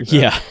or something like that.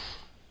 yeah.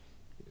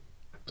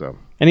 So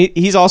And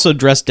he's also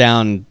dressed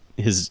down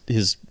his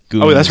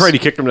goons. oh, that's right. He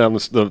kicked him down the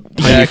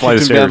tiny Yeah, flight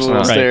of kicked him down stairs. the little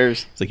Right.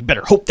 stairs. It's like, you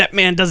better hope that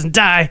man doesn't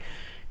die.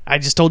 I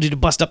just told you to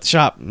bust up the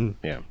shop.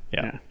 Yeah.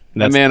 Yeah.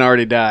 That man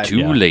already died.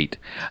 Too late.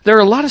 There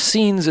are a lot of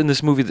scenes in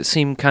this movie that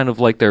seem kind of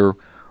like they're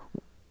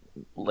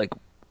like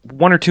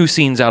one or two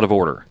scenes out of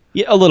order.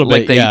 Yeah, a little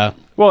Like bit. they- Yeah.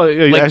 Well,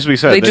 Like, as we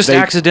said, they just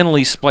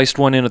accidentally spliced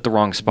one in at the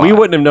wrong spot. we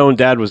wouldn't have known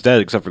Dad was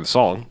dead except for the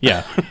song.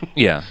 Yeah.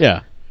 Yeah.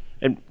 Yeah.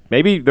 And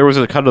maybe there was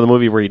a cut of the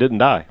movie where he didn't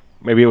die.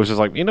 Maybe it was just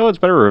like, it's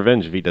better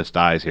revenge if he just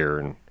dies here.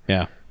 And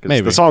Yeah. 'cause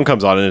Maybe. the song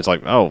comes on and it's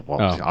like, oh,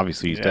 well, Oh.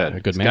 obviously he's A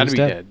dead. good Got man's to be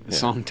dead. dead. The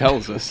song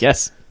tells us.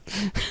 Yes.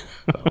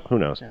 Who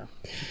knows?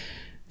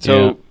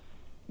 So Yeah.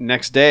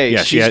 next day,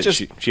 Yeah,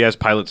 she's she has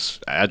Pilot's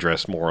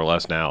address more or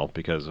less now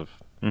because of.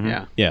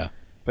 yeah. Yeah.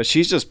 But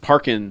she's just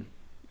parking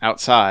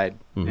outside,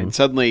 Mm-hmm. and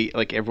suddenly,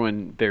 like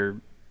everyone, their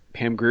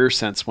Pam Grier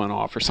sense went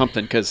off or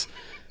something because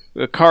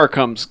the car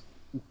comes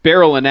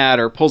barreling at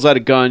her, pulls out a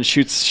gun,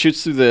 shoots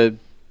through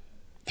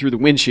the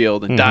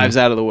windshield, and dives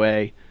out of the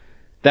way.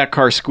 That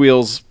car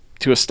squeals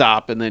to a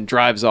stop and then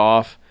drives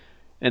off,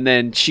 and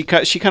then she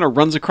kind of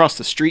runs across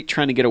the street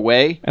trying to get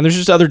away. And there's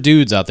just other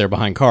dudes out there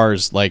behind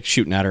cars, like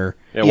shooting at her.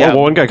 Yeah, Yeah,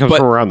 one guy comes but-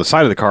 from around the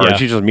side of the car Yeah. and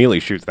she just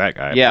immediately shoots that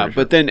guy. I'm Yeah, pretty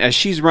sure. but then as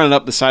she's running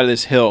up the side of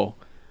this hill,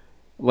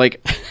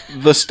 like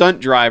the stunt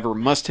driver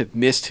must have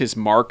missed his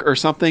mark or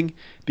something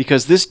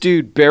because this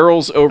dude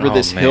barrels over Oh,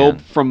 this man. hill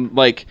from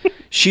like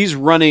she's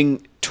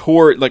running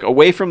toward like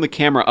away from the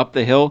camera up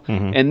the hill,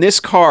 Mm-hmm. and this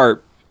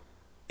car,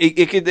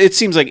 it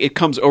seems like it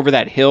comes over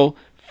that hill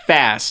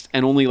fast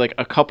and only like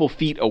a couple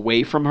feet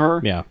away from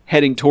her, Yeah.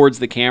 heading towards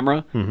the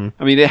camera.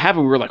 I mean, it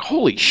happened. We were like,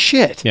 holy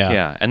shit! Yeah.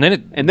 Yeah. And then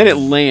it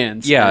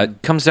lands. yeah, and-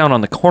 it comes down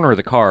on the corner of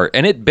the car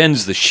and it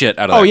bends the shit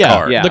out of Oh that yeah.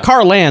 car. Yeah. The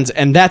car lands,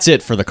 and that's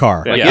it for the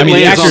car. Yeah. Like, it I mean,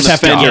 the lands on actors the have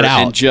to fender get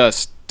out. and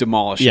just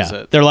demolishes Yeah.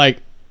 it. They're like,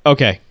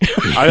 okay.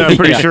 I'm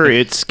pretty sure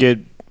it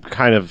skid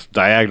kind of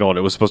diagonal and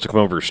it was supposed to come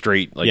over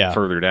straight, like Yeah.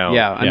 further down.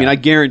 Yeah, I mean, I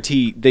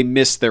guarantee they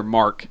missed their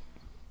mark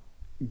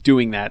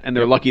doing that, and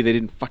they're lucky they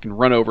didn't fucking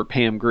run over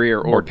Pam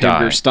Grier or Pam die.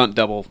 Grier's stunt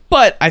double.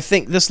 But I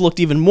think this looked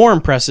even more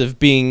impressive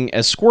being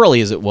as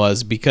squirrely as it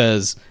was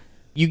because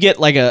you get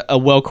like a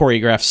well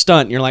choreographed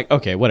stunt and you're like,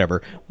 okay,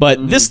 whatever.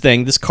 But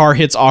this car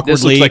hits awkwardly.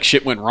 This looks like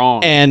shit went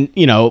wrong. and,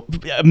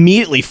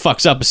 immediately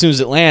fucks up as soon as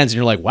it lands. And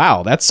you're like,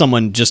 wow, that's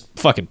someone just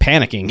fucking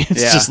panicking.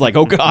 It's Yeah. just like,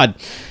 oh God.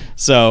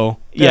 So,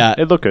 yeah.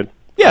 It looked good.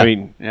 Yeah. I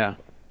mean, yeah,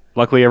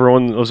 luckily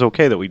everyone was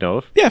okay that we know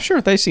of. Yeah,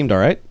 sure. They seemed all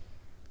right.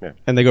 Yeah.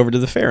 And they go over to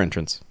the fair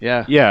entrance.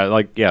 Yeah.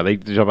 They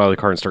jump out of the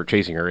car and start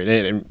chasing her.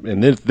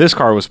 And this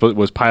car was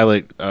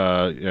Pilot,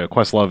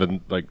 Questlove,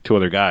 and like two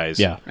other guys.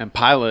 Yeah. And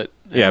Pilot.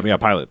 Yeah,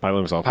 Pilot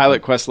himself.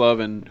 Pilot,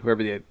 Questlove, and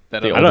whoever the I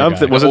older don't know,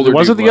 guy. was older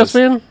it dude the Yes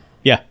Man?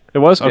 Yeah. It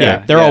was? Okay.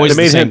 Yeah, they're always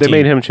they made the same him. They team.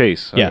 made him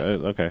chase. Yeah.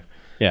 Okay.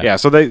 Yeah. Yeah.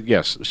 So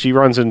she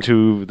runs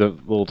into the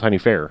little tiny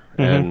fair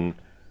and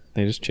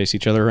They just chase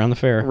each other around the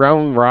fair.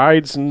 around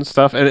rides and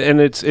stuff, and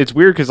it's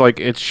weird because like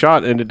it's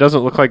shot and it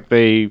doesn't look like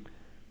they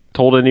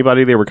told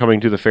anybody they were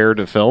coming to the fair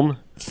to film.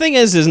 Thing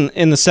is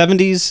in the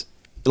 70s,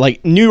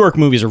 like New York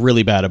movies are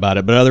really bad about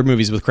it, but other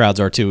movies with crowds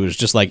are too. It's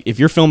just like if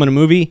you're filming a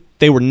movie,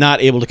 they were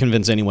not able to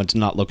convince anyone to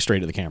not look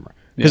straight at the camera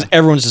because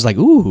everyone's just like,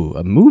 "Ooh,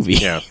 a movie."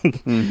 Yeah,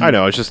 I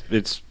know.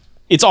 It's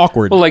It's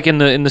awkward. Well, like in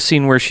the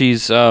scene where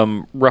she's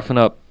roughing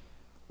up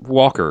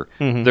Walker,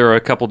 there are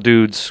a couple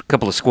dudes,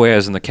 couple of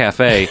squares in the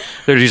cafe.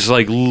 They're just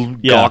like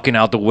gawking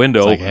out the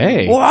window. like,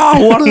 hey. Wow,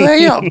 what are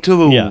they up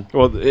to? Yeah.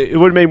 well, it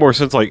would have made more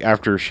sense like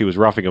after she was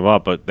roughing him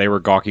up, but they were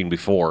gawking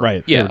before.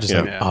 Right. Yeah. They were just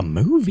like, Yeah. a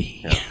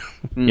movie.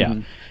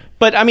 Yeah.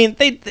 But I mean,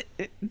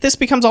 this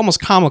becomes almost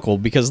comical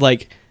because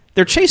like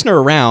they're chasing her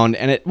around,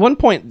 and at one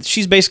point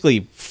she's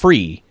basically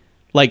free.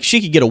 Like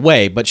she could get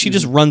away, but she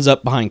just runs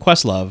up behind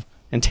Questlove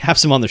and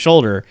taps him on the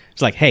shoulder.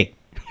 It's like, hey.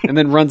 And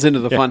then runs into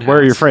the fun house. Where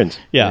are your friends?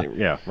 Yeah.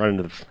 Yeah. Run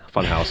into the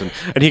fun house, and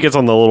he gets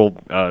on the little,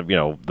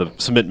 the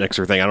cement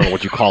mixer thing. I don't know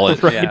what you call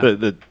it. Right.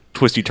 The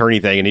twisty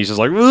turny thing, and he's just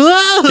like,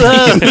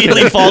 He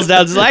immediately falls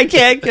down. Says, I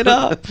can't get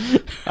up.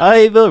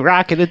 I'm a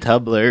rock and a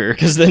tumbler.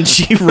 Because then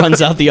she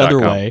runs out the other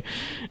 .com. way,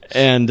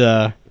 and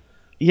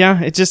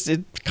it's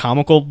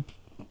comical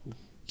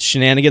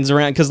shenanigans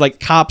around because like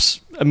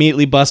cops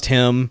immediately bust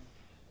him.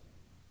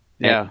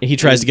 Yeah. And he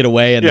tries to get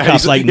away, and the cop's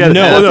he's- like, yeah,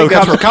 no. well, I no, think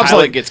that's where cops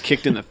Pilot like- gets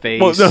kicked in the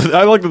face. Well, no,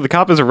 I like that the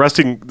cop is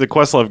arresting the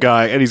Questlove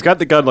guy, and he's got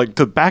the gun like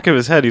to the back of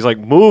his head. He's like,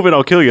 "Move, and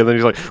I'll kill you." And then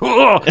he's like,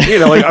 "Oh,"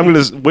 like I'm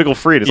gonna wiggle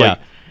free. And it's Yeah.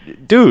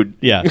 like, dude,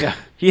 Yeah.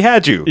 he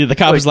had you. The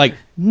cop is like,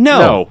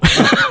 no,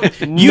 No,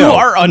 you No.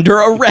 are under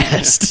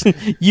arrest.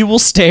 You will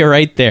stay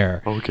right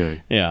there.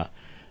 okay. Yeah.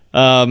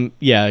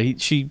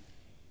 She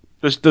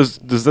Does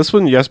this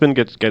one Yes Man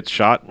get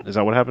shot? Is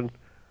that what happened?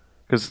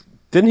 Because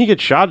didn't he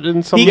get shot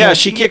in some? Yeah,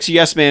 she kicks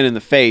Yes Man in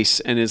the face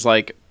and is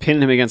like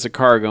pinning him against a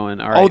car, going,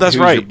 "All right, that's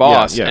who's right. your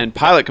boss?" Yeah, yeah. And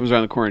Pilot comes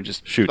around the corner and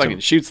just Shoots fucking him.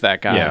 shoots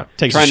that guy. Yeah.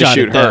 takes trying a shot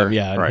to shoot at her. them,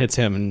 and Right. hits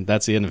him, and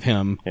that's the end of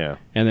him. Yeah.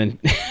 And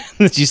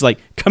then she's like,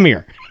 come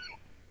here.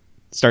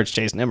 Starts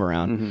chasing him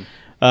around.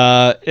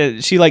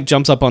 She like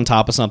jumps up on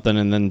top of something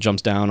and then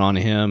jumps down on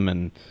him,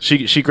 and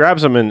She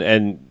grabs him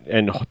and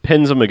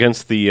pins him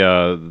against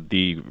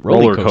the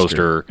roller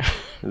coaster,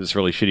 this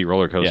really shitty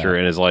roller coaster, Yeah.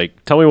 and is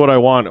like, "Tell me what I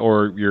want,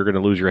 or you're going to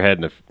lose your head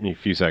in a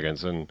few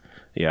seconds." And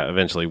yeah,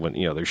 eventually, when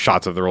there's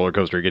shots of the roller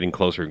coaster getting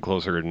closer and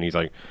closer, and he's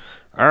like,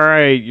 "All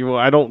right,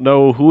 I don't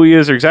know who he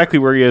is or exactly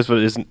where he is, but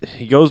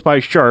he goes by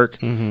Shark,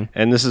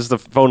 and this is the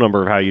phone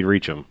number of how you'd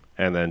reach him."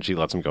 And then she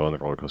lets him go, and the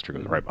roller coaster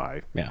goes right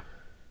by. yeah.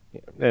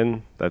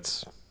 And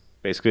that's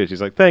basically it.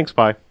 She's like, "Thanks,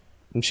 bye."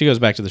 And she goes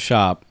back to the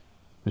shop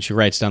and she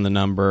writes down the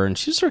number, and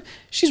she's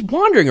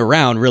wandering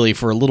around really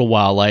for a little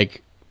while,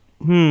 like,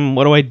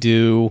 what do I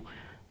do?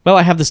 Well,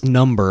 I have this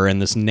number and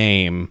this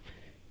name.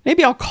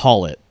 Maybe I'll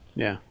call it.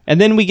 Yeah.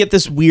 And then we get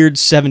this weird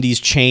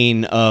 70s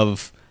chain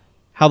of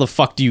how the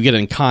fuck do you get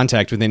in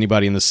contact with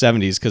anybody in the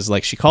 70s? Because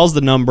like she calls the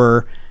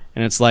number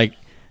and it's like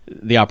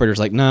the operator's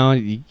like, no,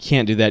 you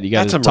can't do that. You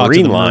got That's to a talk to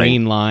marine the line.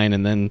 marine line,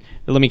 and then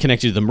let me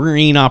connect you to the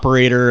marine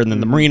operator, and then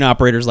the marine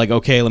operator's like,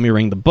 okay, let me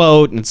ring the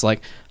boat, and it's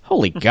like,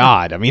 holy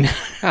God, I mean,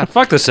 God,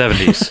 fuck the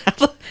 70s.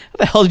 how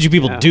the hell did you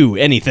people do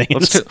anything?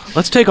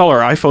 Let's take all our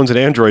iPhones and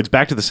Androids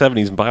back to the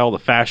 70s and buy all the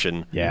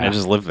fashion Yeah. and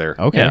just live there.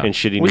 Okay. In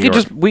shitty we New could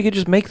York. we could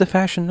just make the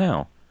fashion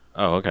now.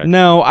 Oh, okay.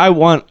 No, I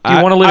want. Do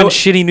you want to live in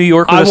shitty New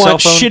York with I a cell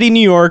want phone? shitty New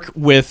York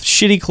with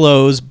shitty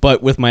clothes,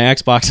 but with my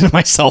Xbox and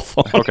my cell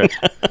phone. Okay.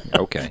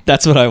 Okay.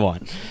 That's what I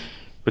want.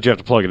 But you have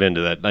to plug it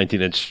into that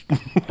 19-inch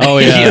Oh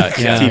yeah, Yeah,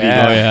 yeah, TV.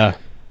 Oh yeah.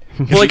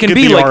 Well, it can Get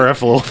be the like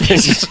RF little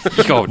things.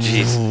 oh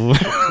jeez.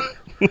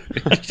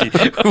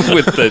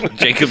 With the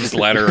Jacob's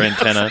ladder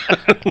antenna.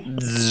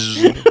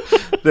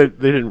 they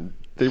didn't.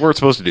 They weren't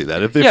supposed to do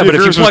that. If Yeah, but if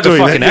you yours was plug a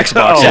doing fucking that-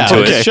 Xbox Oh, Yeah, into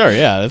okay, it, sure,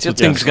 yeah. That's that what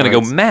thing's gonna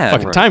go mad.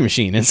 fucking time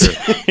machine. It's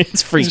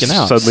it's freaking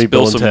out. Suddenly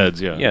Bill and some,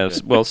 Ted's. Yeah.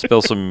 well,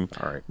 spill some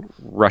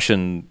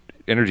Russian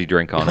energy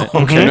drink on it.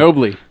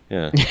 Chernobyl.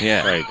 Yeah.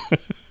 Yeah. Right.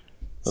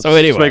 So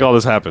anyway, Let's make all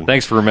this happen.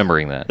 Thanks for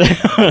remembering that.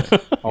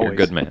 You're a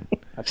good man.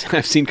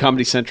 I've seen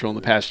Comedy Central in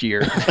the past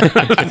year.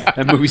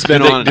 That movie's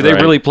been on. Did they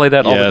really play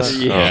that all Yes.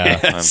 the time? Yeah.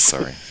 Oh, I'm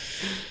sorry.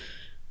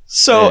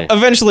 so Hey.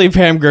 eventually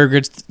Pam Grier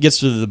gets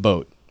to the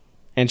boat,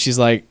 and she's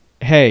like,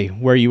 "Hey,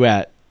 where you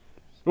at?"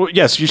 Well,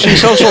 yes, she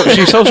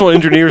social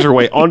engineers her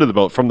way onto the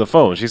boat from the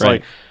phone. She's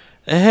Right. like,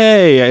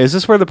 "Hey, is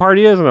this where the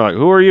party is?" And they're like,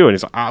 "Who are you?" And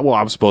he's like, "Well,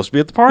 I'm supposed to be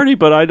at the party,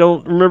 but I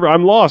don't remember.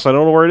 I'm lost. I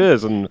don't know where it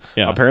is." And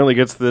Yeah. apparently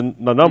gets the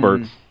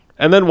number,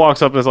 and then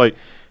walks up and is like,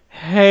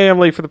 "Hey, I'm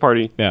late for the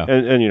party." Yeah.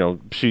 And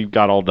she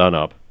got all done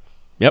up.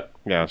 Yep.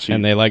 Yeah, she,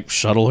 and they like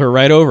shuttle her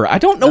right over. I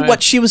don't know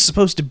what she was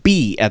supposed to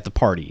be at the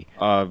party.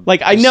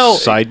 Like I know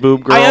side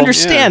boob girl. I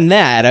understand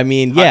that. I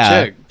mean,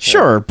 chick.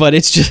 sure, but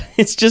it's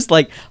just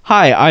like,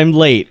 hi, I'm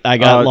late. I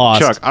got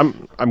lost. Chuck,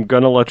 I'm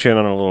gonna let you in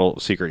on a little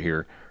secret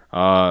here.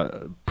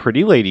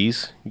 Pretty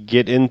ladies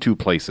get into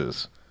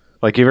places.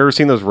 Like, have you ever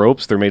seen those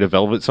ropes? They're made of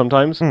velvet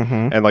sometimes,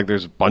 and like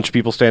there's a bunch of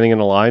people standing in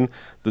a line.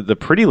 The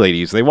pretty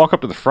ladies, they walk up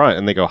to the front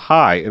and they go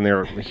hi, and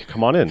they're like,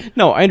 come on in.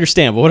 No, I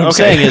understand, but what I'm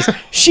saying is,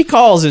 she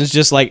calls and is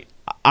just like,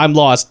 I'm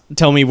lost.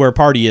 Tell me where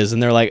party is,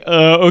 and they're like,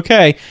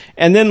 okay.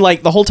 And then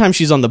like the whole time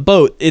she's on the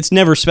boat, it's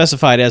never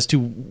specified as to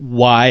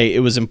why it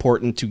was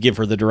important to give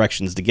her the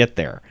directions to get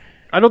there.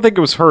 I don't think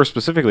it was her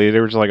specifically. They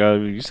were just like,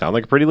 you sound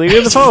like a pretty lady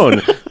on the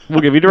phone.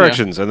 We'll give you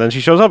directions. And then she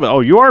shows up.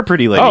 Oh, you are a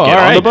pretty lady. Oh, Get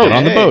all on right. the boat. Get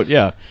on the boat,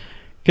 yeah.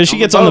 Because she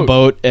gets on the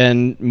boat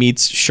and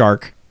meets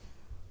Shark.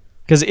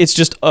 Because it's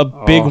just a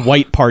big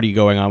white party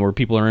going on where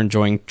people are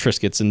enjoying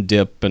Triscuits and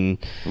dip and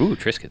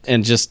Triscuits.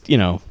 and just, you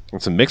know,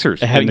 And some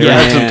mixers. Have- They yeah.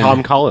 had some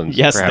Tom Collins.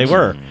 Yes, they perhaps.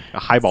 were. A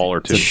highball or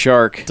two. The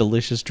shark.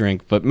 delicious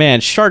drink. But man,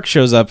 Shark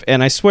shows up,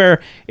 and I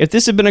swear, if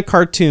this had been a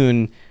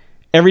cartoon,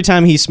 every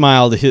time he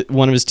smiled,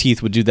 one of his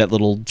teeth would do that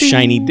little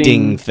shiny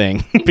ding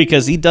thing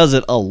because he does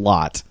it a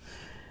lot.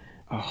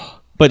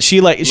 But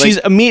she's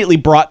immediately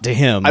brought to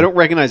him. I don't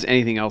recognize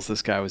anything else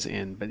this guy was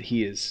in, but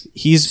he's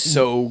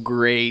so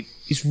great.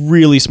 He's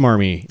really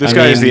smarmy. This I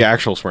guy mean, is the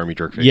actual Swarmy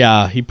Jerkface.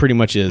 Yeah, he pretty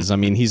much is. I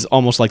mean, he's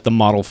almost like the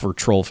model for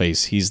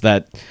Trollface. He's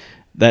that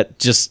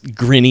just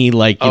grinny,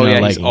 like, you know,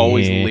 like, he's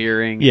always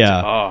leering.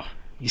 Yeah. Oh,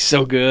 he's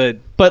so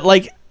good. But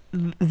like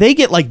they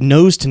get like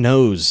nose to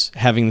nose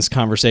having this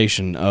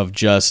conversation of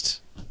just,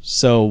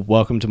 so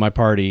welcome to my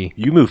party.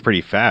 You move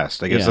pretty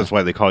fast. I guess Yeah. that's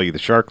why they call you the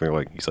shark. They're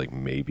like, he's like,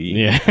 maybe.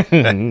 Yeah.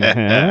 And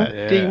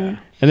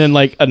then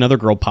like another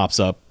girl pops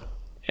up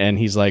and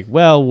he's like,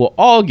 well, we'll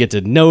all get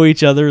to know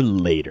each other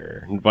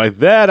later. And by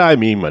that, I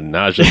mean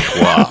menage a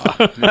trois.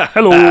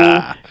 Hello.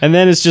 And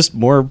then it's just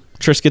more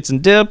Triscuits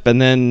and dip,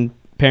 and then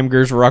Pam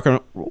Grier's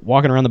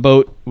walking around the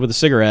boat with a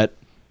cigarette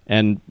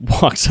and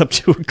walks up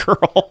to a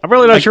girl. I'm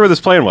really not sure what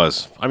this plan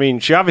was. I mean,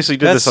 she obviously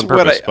did this on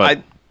purpose,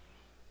 but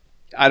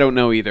I don't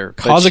know either.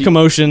 But Cause a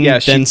commotion, yeah,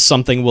 then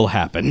something will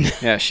happen.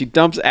 Yeah, she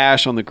dumps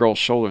ash on the girl's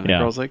shoulder, and Yeah.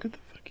 the girl's like, "What the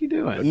fuck are you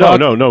doing?"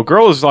 no.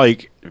 Girl is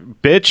like,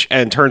 bitch,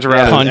 and turns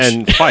around Punch.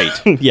 and fight.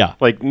 Yeah.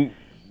 Like,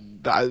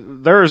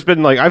 there's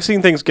been, like, I've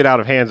seen things get out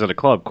of hands at a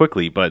club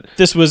quickly, but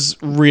This was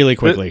really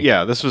quickly.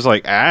 yeah, this was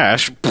like,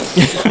 Ash.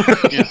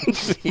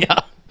 Yeah.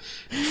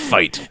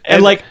 Fight.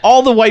 And like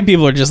all the white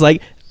people are just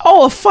like,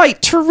 oh, a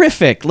fight,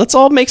 terrific. Let's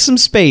all make some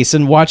space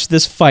and watch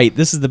this fight.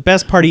 This is the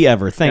best party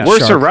ever. Thanks, We're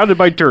Shark. surrounded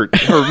by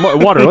dirt or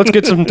water. Let's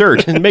get some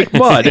dirt and make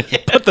mud.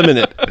 Put them in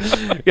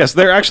it. Yes,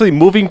 they're actually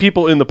moving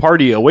people in the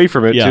party away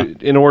from it Yeah.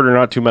 in order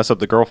not to mess up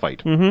the girl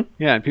fight. Mm-hmm.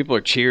 Yeah, and people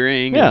are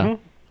cheering. Yeah.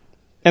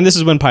 And this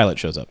is when Pilot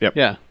shows up. Yep.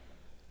 Yeah.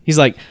 He's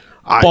like,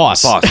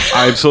 boss.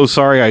 I'm so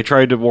sorry. I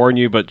tried to warn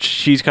you, but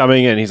she's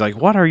coming. And he's like,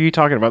 what are you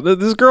talking about?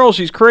 This girl,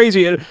 she's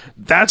crazy. And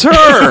that's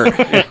her.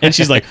 And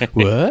she's like,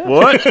 what?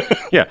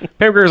 What? Yeah.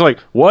 Pam Grier's like,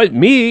 what?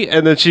 Me?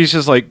 And then she's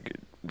just like,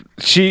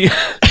 she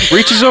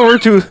reaches over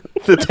to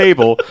the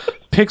table,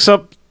 picks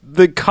up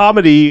the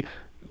comedy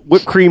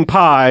whipped cream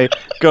pie,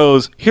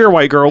 goes, here,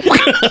 white girl,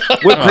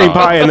 whipped cream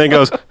pie, and then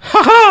goes,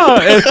 ha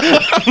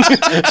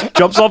ha, and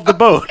jumps off the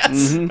boat. I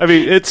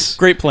mean, it's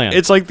Great plan.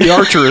 It's like the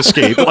Archer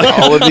escape. Like,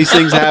 All of these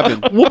things happen.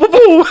 whoop, whoop,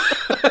 whoop.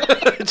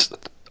 It's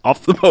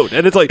off the boat.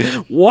 And it's like,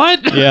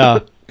 what? Yeah.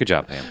 Good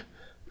job, Pam.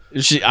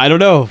 I don't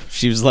know.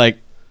 She was like,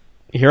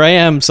 here I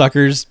am,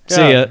 suckers.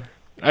 See ya.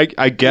 I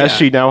guess Yeah.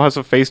 she now has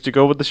a face to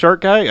go with the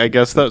shark guy. I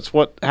guess that's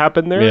what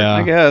happened there. Yeah.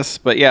 I guess.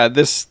 But yeah,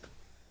 this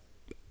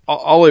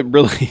all it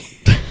really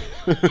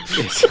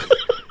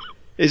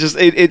it's just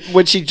it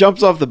when she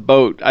jumps off the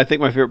boat, I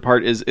think my favorite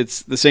part is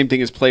it's the same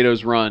thing as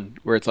Plato's Run,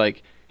 where it's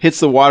like hits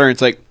the water and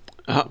it's like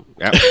Yep,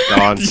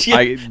 gone. Yeah,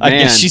 I man.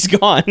 guess she's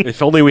gone.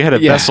 If only we had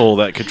a Yeah. vessel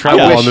that could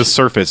travel I wish- on this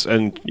surface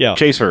and Yeah.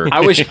 chase her.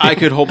 I wish I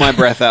could hold my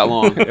breath that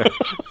long.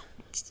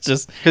 It's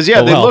just Because yeah,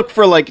 oh, they well. look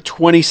for like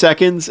 20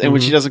 seconds, and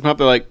when she doesn't come up,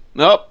 they're like,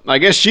 "Nope, I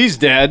guess she's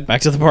dead."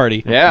 back to the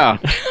party. Yeah,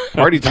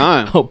 party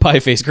time. Oh, pie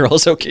face girl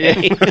is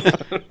okay.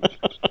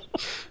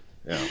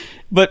 Yeah.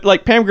 But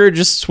like Pam Grier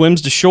just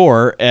swims to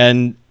shore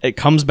and it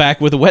comes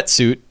back with a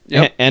wetsuit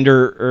Yep. and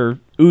her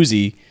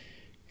Uzi.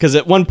 Because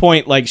at one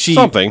point, like she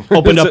Something.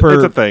 opened It's up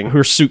a thing.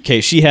 her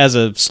suitcase. She has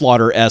a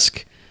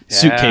Slaughter-esque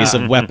suitcase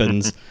of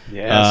weapons.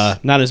 Yes.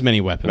 Not as many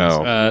weapons.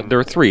 No. There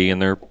are three,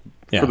 and they're,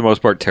 Yeah. for the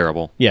most part,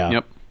 terrible. Yeah.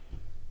 Yep.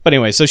 But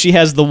anyway, so she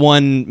has the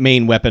one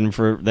main weapon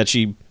for that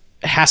she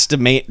has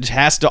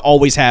to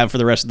always have for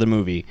the rest of the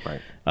movie.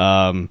 Right.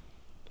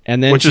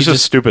 And then Which she is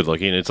just stupid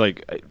looking. It's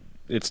like,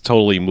 it's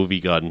totally movie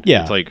gun.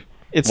 Yeah. It's like,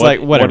 It's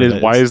like, whatever it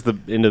is. Why is the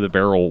end of the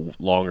barrel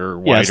longer,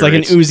 wider? yeah, it's like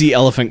an Uzi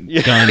elephant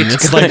gun.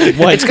 It's like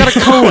what? It's got a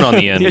cone on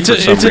the end. It's, for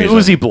some it's an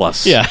reason. Uzi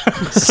Plus. yeah.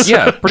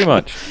 Yeah, pretty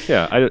much.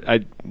 Yeah, I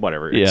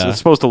whatever. It's, Yeah. it's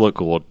supposed to look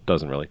cool. It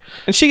doesn't really.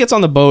 And she gets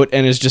on the boat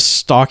and is just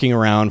stalking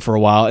around for a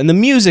while. And the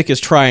music is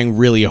trying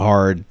really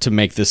hard to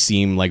make this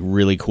seem like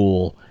really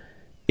cool.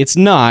 It's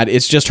not.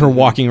 It's just her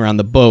walking around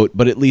the boat,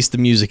 but at least the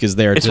music is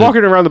there. It's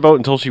walking around the boat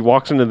until she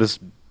walks into this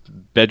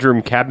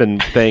bedroom cabin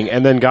thing,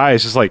 and then Guy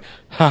is just like,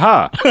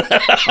 haha,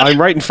 I'm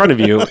right in front of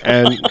you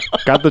and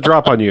got the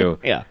drop on you.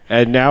 Yeah.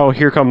 And now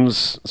here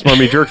comes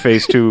Smarmy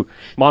Jerkface to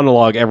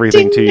monologue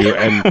everything to you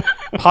and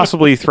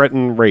possibly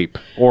threaten rape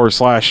or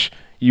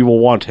 / you will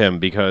want him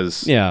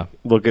because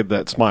look at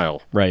that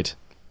smile. Right.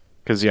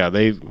 Because,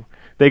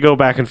 they go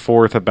back and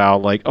forth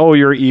about like, oh,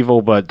 you're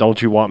evil, but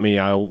don't you want me?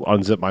 I'll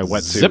unzip my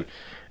wetsuit. Zip.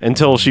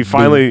 Until she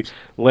finally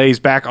lays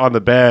back on the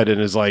bed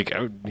and is like,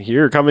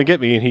 here, come and get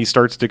me. And he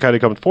starts to kind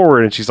of come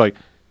forward, and she's like,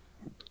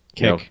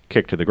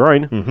 kick to the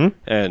groin. Mm-hmm.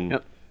 And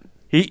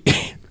he,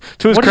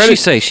 to his What credit, did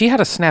she say? She had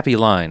a snappy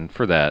line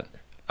for that.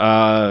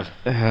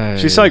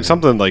 she's like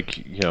something like,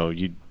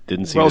 you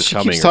didn't see this she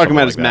coming. keeps or talking something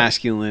about like his that.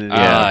 masculinity.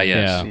 Yes.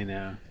 Yeah. You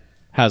know.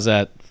 How's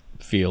that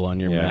feel on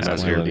your Yeah,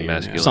 masculinity?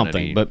 masculinity.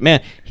 Something. But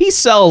man, he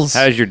sells.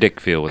 How does your dick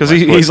feel? Because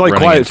he's like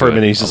quiet for a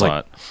minute. He's just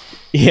like,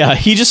 Yeah,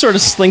 he just sort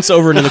of slinks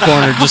over into the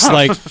corner, just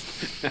like.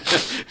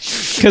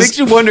 Makes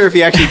you wonder if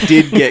he actually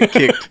did get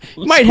kicked.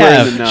 Might square in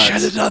have. the nuts. should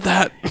have done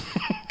that.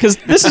 Because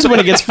this is when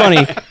it gets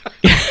funny.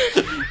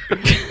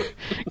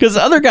 Because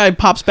the other guy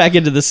pops back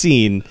into the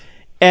scene,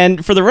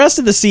 and for the rest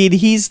of the scene,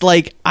 he's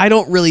like, I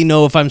don't really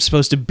know if I'm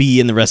supposed to be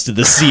in the rest of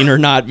the scene or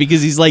not,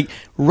 because he's like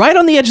right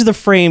on the edge of the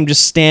frame,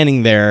 just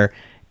standing there,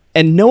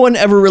 and no one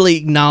ever really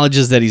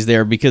acknowledges that he's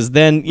there, because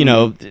then,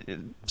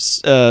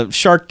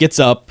 Shark gets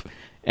up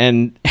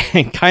and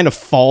kind of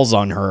falls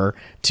on her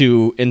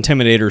to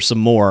intimidate her some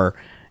more,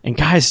 and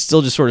Guy's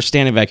still just sort of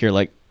standing back here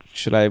like,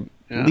 should I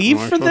leave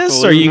am I for supposed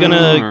this? to Are you leave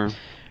now, gonna...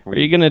 Are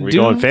you gonna do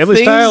going family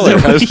things? style,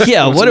 or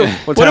Yeah, what are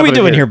we happening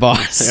doing here? here,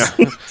 boss?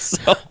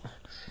 So,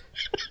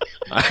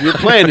 Your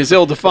plan is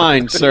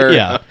ill-defined, sir.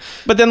 yeah,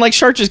 but then like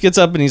Shark just gets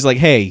up and he's like,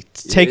 "Hey,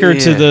 take her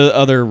to Yeah. the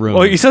other room."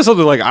 Well, he says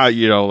something like,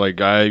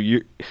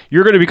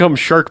 you're going to become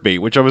shark bait,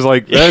 which I was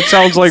like, that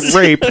sounds like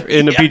rape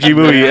in a PG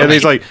movie. And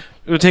he's like,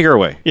 take her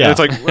away. Yeah. And it's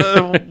like,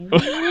 well,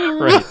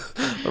 Right.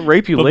 I'll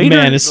rape you But later.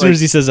 man, as soon Like, as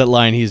he says that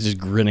line, he's just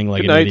grinning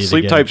like good an night, idiot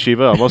sleep again. type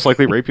Shiva. I'll most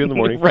likely rape you in the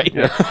morning. Right.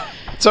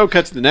 So it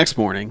cuts to the next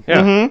morning.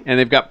 Yeah. And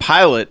they've got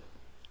Pilot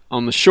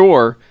on the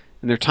shore,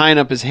 and they're tying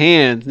up his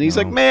hands. And he's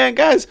like, man,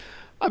 guys,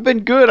 I've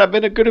been good. I've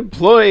been a good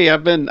employee.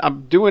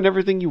 I'm doing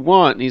everything you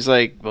want. And he's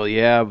like, well,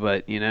 yeah,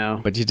 but,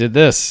 But you did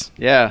this.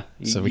 yeah.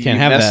 So we you can't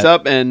have messed that.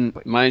 up, and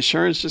my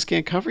insurance just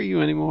can't cover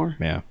you anymore.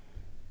 Yeah.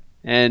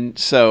 And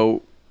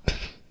so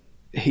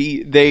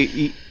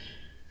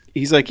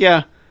he's like,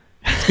 yeah,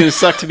 it's going to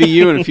suck to be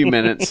you in a few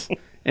minutes.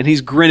 And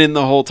he's grinning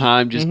the whole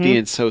time, just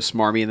being so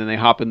smarmy. And then they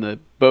hop in the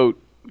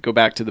boat, go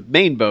back to the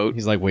main boat.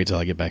 He's like, "Wait till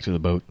I get back to the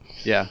boat."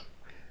 Yeah.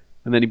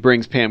 And then he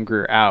brings Pam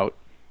Grier out.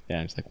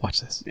 Yeah. He's like,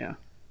 "Watch this." Yeah.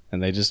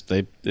 And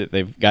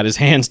they've got his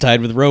hands tied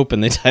with rope,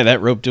 and they tie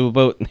that rope to a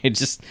boat, and they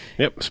just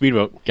Yep,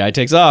 speedboat. guy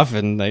takes off,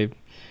 and they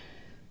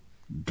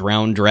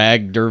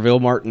drag D'Urville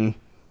Martin.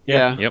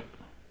 Yeah. Yep.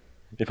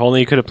 If only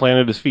he could have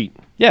planted his feet.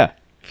 Yeah.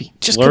 If he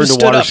just Learn could've to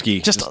stood water up, ski,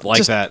 just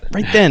like that.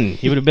 Right then,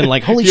 he would have been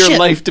like, "Holy Your shit!"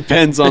 life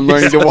depends on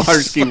learning to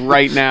water ski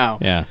right now.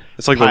 Yeah.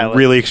 It's like Pilot. the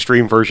really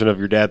extreme version of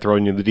your dad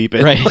throwing you in the deep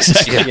end. Right.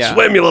 Exactly. Yeah.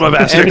 Swim, you little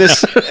bastard.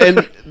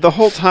 And the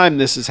whole time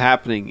this is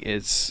happening,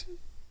 it's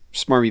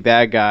smarmy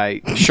bad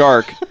guy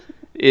Shark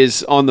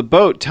is on the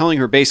boat telling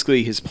her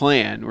basically his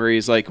plan, where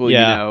he's like, well,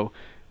 Yeah.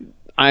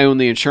 I own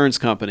the insurance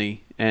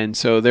company, and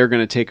so they're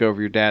going to take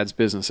over your dad's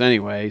business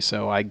anyway,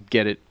 so I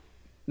get it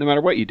no matter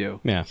what you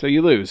do. Yeah. So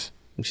you lose.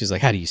 And she's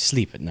like, "How do you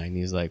sleep at night?" And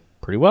he's like,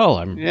 "Pretty well.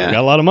 I Yeah. got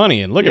a lot of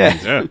money, and look at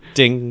me." Yeah.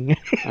 Ding.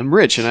 I'm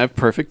rich and I have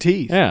perfect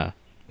teeth. Yeah.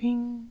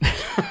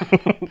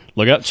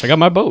 Check out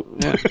my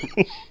boat.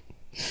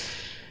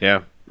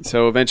 Yeah.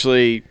 So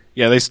eventually,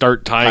 Yeah, they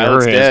start tying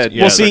Pilot's her dead. hands.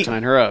 Yeah, Well, they're see,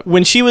 tying her up.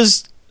 When she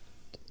was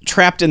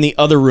trapped in the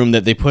other room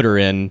that they put her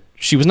in,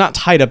 she was not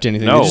tied up to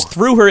anything. No. They just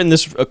threw her in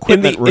this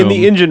equipment room. in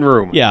the engine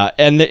room. Yeah,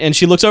 and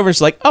she looks over and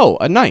she's like, "Oh,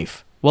 a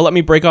knife. Well, let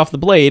me break off the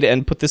blade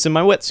and put this in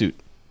my wetsuit."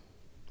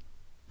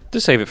 To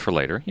save it for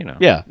later,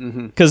 Yeah,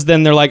 because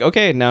then they're like,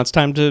 "Okay, now it's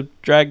time to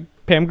drag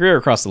Pam Grier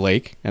across the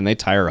lake," and they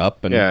tie her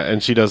up, and Yeah,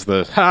 and she does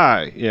the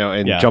hi,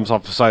 and Yeah. jumps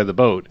off the side of the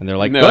boat. and they're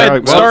like, No, "Go ahead,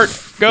 like, well,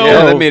 start, go."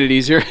 yeah, that made it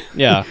easier.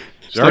 Yeah.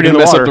 She's already in Gonna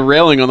the mess water. up the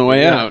railing on the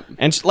way out.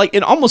 And she, like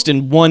almost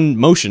in one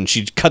motion,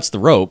 she cuts the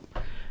rope,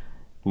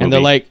 and they're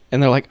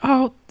Movie. like,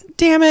 "Oh,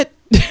 damn it!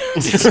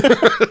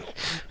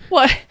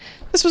 What?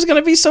 This was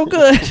gonna be so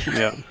good.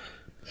 Yeah.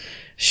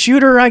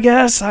 Shoot her, I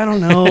guess. I don't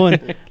know.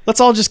 And let's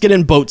all just get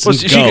in boats Well,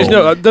 and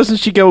go." doesn't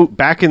she go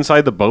back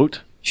inside the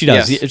boat? She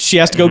does. Yes. She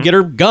has to go get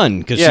her gun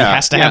because she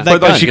has to have that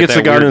but like gun. she gets the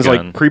that gun weird and is like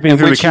gun. creeping And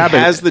through when the she cabin.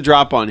 has the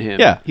drop on him,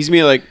 Yeah. he's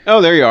me like,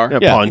 oh, there you are.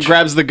 Yeah, punch. And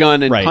grabs the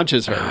gun and Right.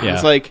 punches her. Yeah.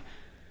 It's like,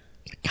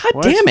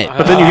 God damn it!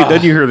 But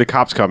then you hear the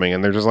cops coming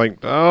and they're just like,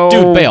 oh,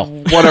 Dude, bail.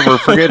 whatever,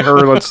 forget her,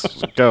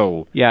 let's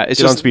go. yeah,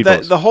 it's Get on just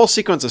speedboats. the whole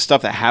sequence of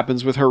stuff that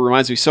happens with her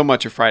reminds me so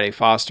much of Friday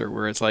Foster,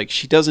 where it's like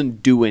she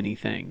doesn't do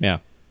anything. Yeah.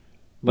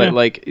 But Yeah.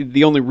 like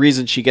the only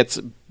reason she gets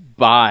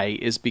by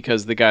is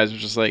because the guys are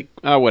just like,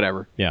 oh,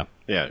 whatever. Yeah.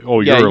 Yeah. Oh,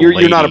 yeah, you're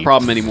you're not a lady.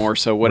 problem anymore.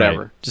 So whatever.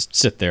 Right. Just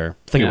sit there,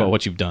 think Yeah. about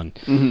what you've done.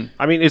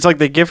 I mean, it's like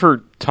they give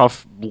her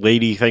tough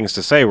lady things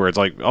to say, where it's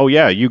like, "Oh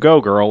yeah, you go,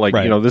 girl." Like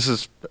Right. this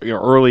is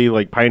early,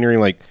 like pioneering,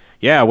 like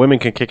yeah, women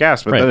can kick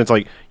ass, but Right. then it's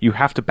like you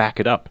have to back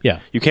it up.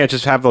 Yeah. You can't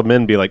just have the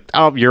men be like,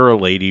 "Oh, you're a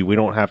lady. We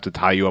don't have to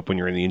tie you up when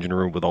you're in the engine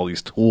room with all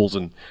these tools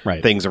and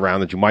Right. things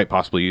around that you might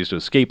possibly use to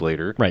escape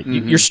later." Right.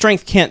 Your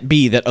strength can't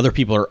be that other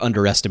people are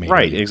underestimating.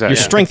 Right, you. exactly.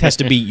 Your strength has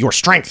to be your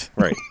strength.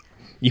 Right.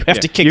 You have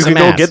to kick You some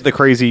can go ass. get the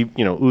crazy,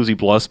 Uzi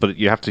Blust, but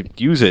you have to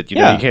use it. You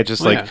know, Yeah. you can't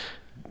just Yeah.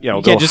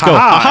 go, can't just go,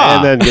 "Ha-ha," "Ha-ha."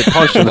 and then get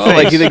punched in the Well,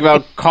 face. like you think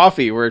about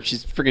Coffee, where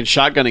she's freaking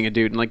shotgunning a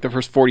dude in like the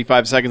first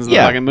 45 seconds of the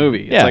Yeah. fucking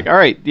movie. It's Yeah. like, all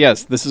right,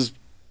 yes, this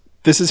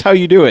is how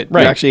you do it.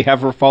 Right. You actually have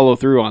her follow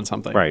through on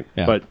something. Right.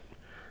 Yeah. But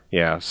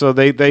yeah, so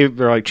they're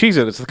like, cheese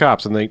it, it's the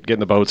cops, and they get in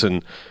the boats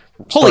and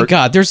Holy start-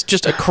 God! There's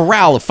just a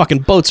corral of fucking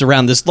boats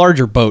around this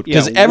larger boat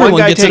because Yeah, everyone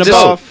one guy gets in a takes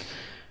boat. off.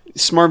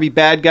 Smarmy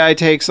bad guy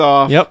takes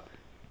off. Yep.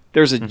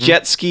 There's a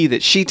jet ski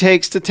that she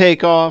takes to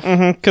take off.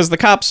 Because the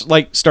cops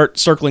start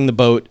circling the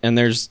boat, and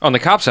there's Oh, and the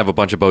cops have a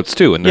bunch of boats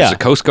too, and there's Yeah.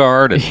 the Coast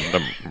Guard and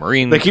the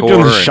Marine They keep Corps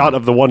doing the and- shot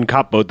of the one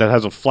cop boat that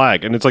has a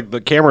flag, and it's like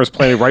the camera is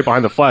planted right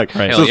behind the flag.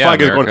 Right. So Hell the yeah,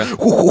 flag America. is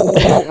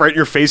going right in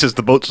your face as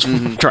the boat's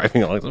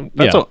driving along.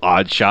 That's Yeah. an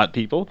odd shot,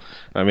 people.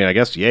 I mean, I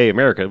guess yay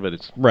America, but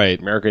it's Right.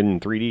 America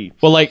in 3D.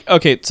 well,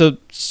 okay, so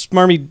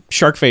Smarmy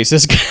Sharkface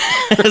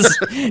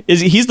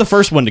he's the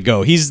first one to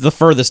go. He's the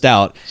furthest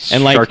out,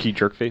 and Sharky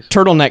jerkface.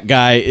 Turtleneck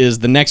guy is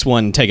the next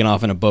one taken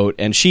off in a boat,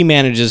 and she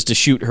manages to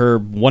shoot her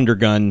wonder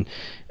gun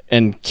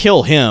and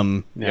kill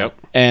him. Yep.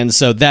 And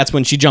so that's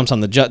when she jumps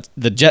on the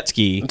jet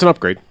ski. It's an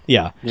upgrade.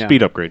 Yeah. Yeah.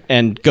 Speed upgrade.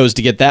 And goes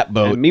to get that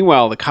boat. And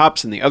meanwhile, the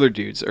cops and the other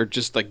dudes are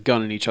just like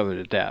gunning each other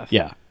to death.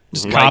 Yeah.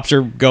 Just cops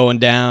are going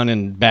down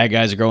and bad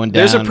guys are going down.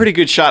 There's a pretty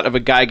good shot of a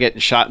guy getting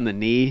shot in the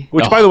knee.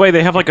 Which, by the way,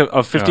 they have like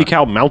a 50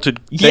 cal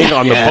mounted thing Yeah.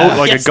 on the Yeah. boat,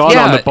 like Yes. a gun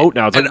on the boat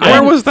now. It's like, And where I-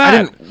 was I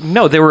that? didn't,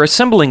 no, they were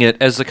assembling it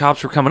as the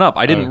cops were coming up.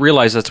 I didn't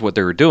realize that's what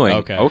they were doing.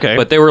 Okay.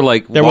 But they were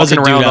like There was walking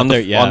a dude around out on the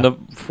there, yeah. on the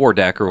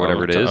foredeck or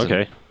whatever it is.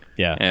 Okay.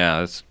 Yeah. Yeah,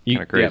 that's You-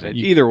 kind of Yeah, crazy. but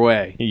either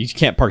way. You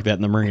can't park that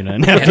in the marina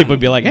and have people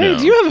be like, "Hey,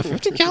 do you have a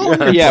 50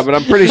 caliber?" Yeah, but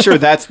I'm pretty sure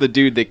that's the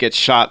dude that gets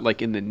shot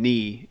like in the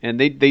knee, and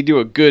they do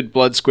a good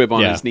blood squib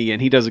on Yeah. his knee,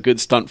 and he does a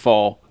good stunt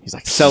fall. He's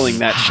like, selling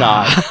that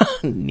shot.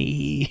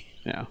 knee.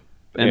 Yeah,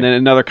 and then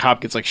another cop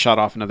gets like shot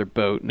off another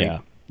boat, and Yeah.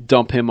 they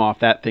dump him off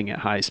that thing at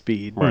high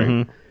speed.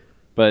 Right,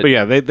 but But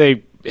yeah,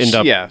 they end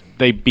up, Yeah.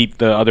 they beat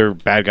the other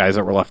bad guys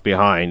that were left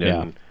behind. And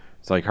Yeah.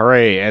 it's like,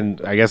 hooray.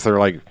 And I guess they're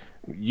like,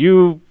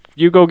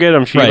 you go get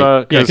him, Shiva.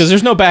 Right. Yeah, because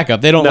there's no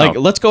backup. They don't No.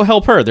 let's go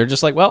help her. They're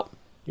just like, well,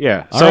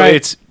 Yeah. All So right.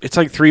 it's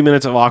like 3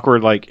 minutes of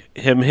awkward, like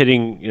him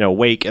hitting,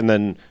 Wake, and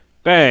then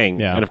bang,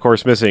 Yeah. and of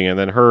course missing, and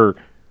then her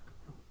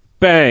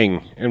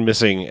bang and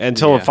missing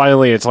until Yeah.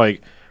 finally it's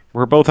like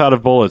we're both out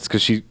of bullets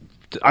because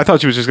I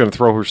thought she was just going to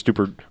throw her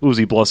stupid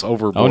Uzi Blus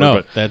overboard. oh no,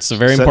 but that's a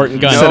very set-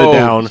 important gun. Set it No.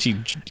 down, She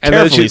and then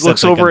carefully she sets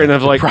looks that over gun and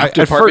I'm like, prop at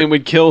department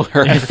would kill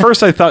her. At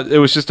first, I thought it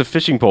was just a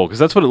fishing pole because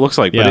that's what it looks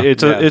like. But Yeah.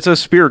 it's a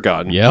spear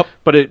gun. Yep.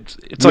 But it's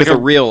With like a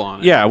reel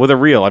on it. Yeah, with a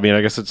reel. I mean,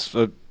 I guess it's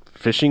a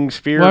fishing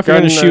spear. Well, if you're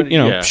gun, going to shoot,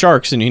 yeah.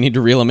 sharks and you need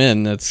to reel them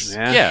in, that's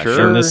Yeah,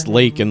 sure. in this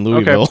lake in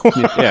Louisville.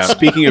 Okay. Yeah.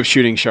 Speaking of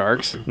shooting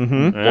sharks, Well,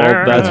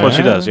 that's what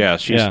she does. Yeah,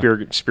 she Yeah.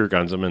 spear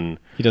guns them, and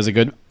He does a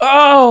good.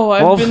 Oh,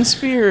 I've Well, been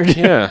speared.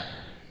 yeah,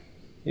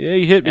 yeah,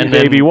 you hit me, And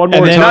then- baby, one more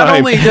and then- time. not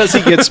only does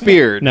he get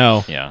speared,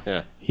 No, Yeah.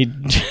 yeah, he.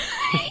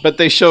 but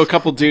they show a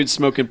couple dudes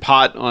smoking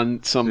pot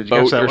on some Did you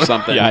catch boat that or one?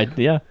 something.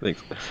 yeah.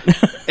 thanks.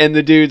 And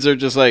the dudes are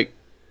just like,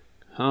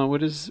 "Huh?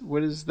 What is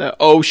that?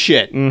 Oh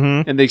shit!"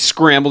 Mm-hmm. And they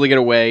scramble to get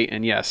away.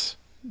 And yes,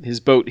 his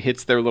boat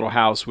hits their little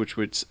house, which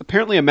was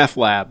apparently a meth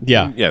lab.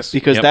 Yeah. Yes,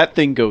 because Yep. that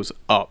thing goes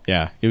up.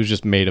 Yeah, it was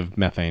just made of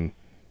methane.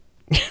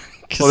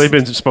 Well, they've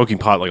been smoking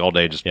pot like all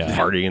day, just Yeah.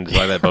 farting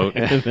inside that boat.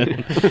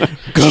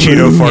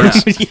 Cheeto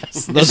farts.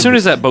 Yes. As soon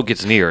as that boat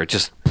gets near, it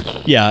just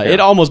Yeah, it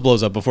almost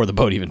blows up before the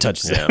boat even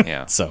touches it.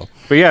 Yeah. So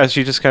But yeah,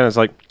 she just kind of is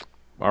like,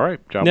 "All right,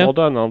 job Yeah. well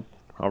done.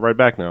 I'll ride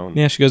back now."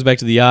 yeah, she goes back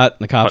to the yacht,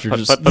 and the cops are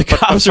just the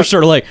cops are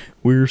sort of like,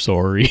 "We're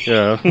sorry,"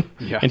 Yeah,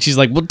 Yeah. and she's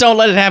like, "Well, don't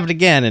let it happen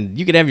again, and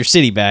you can have your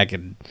city back."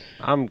 And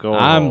I'm going.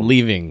 I'm home.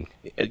 leaving.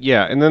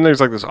 Yeah, and then there's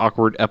like this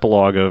awkward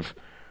epilogue of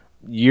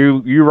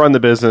you run the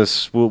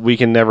business. We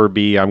can never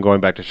be. I'm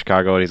going back to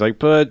Chicago, and he's like,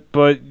 but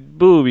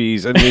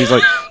boobies, and he's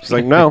like, she's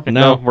like, no,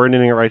 No. we're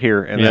ending it right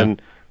here, and Yeah. then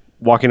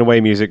walking away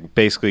music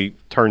basically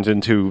turns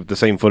into the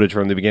same footage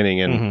from the beginning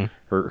and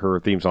her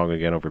theme song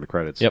again over the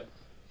credits. Yep.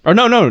 Or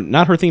no,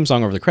 not her theme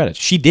song over the credits.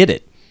 She did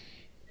it.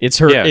 It's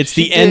her. Yeah, it's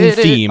she the end did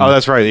it. theme. Oh,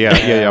 that's right.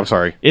 Yeah. I'm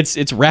sorry.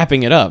 It's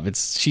wrapping it up.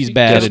 She's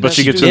bad. Yes, and but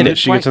she gets did in. it.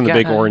 She gets in the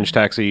big White guy. orange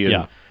taxi.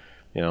 And,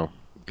 Yeah.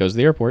 Goes to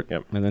the airport.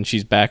 Yep. And then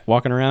she's back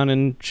walking around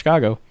in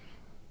Chicago.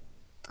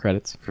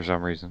 Credits. for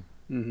some reason.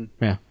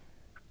 Yeah.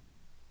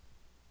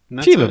 And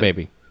that's Shiva it.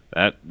 baby.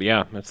 that's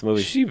the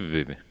movie. She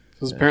baby.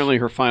 This is apparently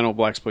her final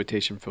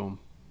blaxploitation film.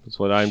 That's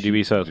what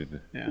IMDb says.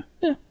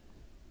 Yeah.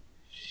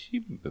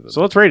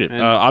 So let's rate it.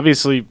 And-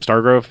 Obviously,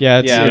 Stargrove. Yeah,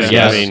 it's, Yeah, it's-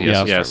 yeah, yes, I mean,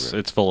 yeah. yes,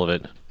 it's full of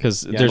it.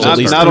 Because Yeah, there's not, at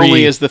least not three.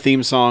 only is the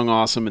theme song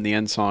awesome and the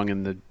end song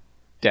and the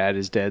Dad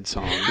is Dead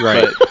song.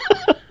 Right.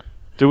 But,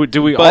 Do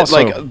we but also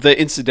like the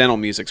incidental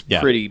music's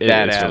pretty it's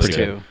badass really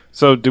too. good.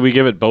 So do we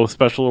give it both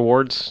special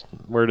awards?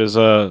 Where does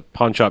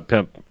Pawn Shop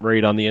Pimp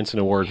rate on the Ensign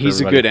Award? for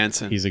He's a everybody? good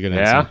ensign. He's a good Yeah.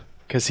 ensign.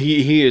 Because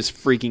he is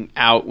freaking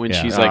out when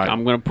Yeah. she's like,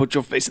 I'm going to put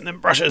your face in them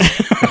brushes.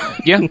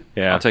 Yeah,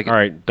 Yeah. I'll take it. All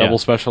right, double Yeah.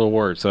 special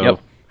award. So Yep.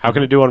 how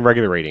can it do on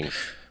regular ratings?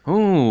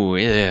 Ooh,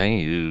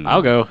 yeah.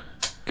 I'll go.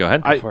 Go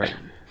ahead.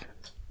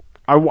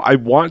 I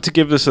want to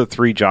give this a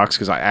 3 jocks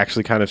because I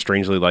actually kind of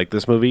strangely like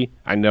this movie.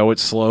 I know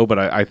it's slow, but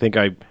I think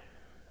I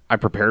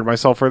prepared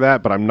myself for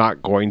that, but I'm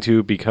not going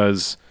to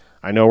because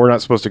I know we're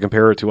not supposed to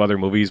compare it to other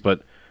movies,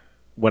 but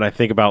when I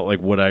think about like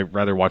would I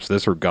rather watch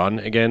this or Gun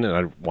again, and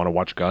I want to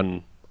watch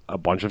Gun a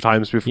bunch of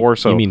times before.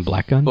 So You mean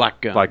Black Gun? Black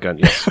Gun. Black Gun,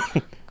 yes,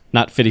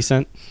 Not 50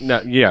 Cent?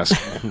 no, yes,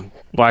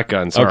 Black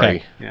Gun. Sorry,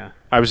 Okay. Yeah.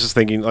 I was just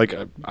thinking like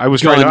I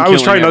was Gun trying. I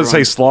was killing trying not to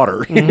say everyone.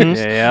 Slaughter,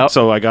 Yeah.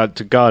 so I got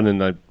to Gun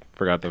and I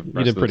forgot the rest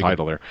did of the pretty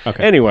title good. there.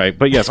 Okay. Anyway,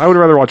 but yes, I would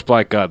rather watch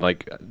Black Gun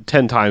like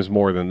 10 times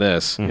more than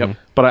this. Yep.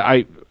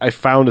 But I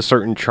found a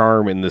certain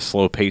charm in the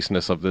slow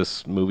pacedness of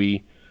this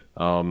movie.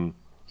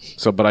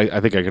 But I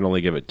think I can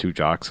only give it 2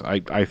 jocks.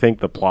 I think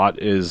the plot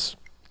is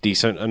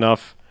decent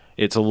enough.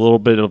 It's a little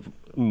bit of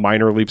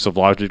minor leaps of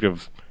logic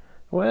of,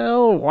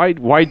 well,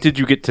 why did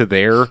you get to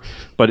there?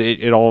 But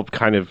it all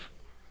kind of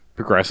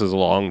progresses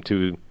along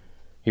to,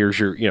 here's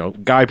your,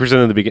 guy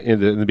presented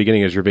in the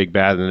beginning as your big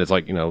bad, and then it's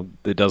like,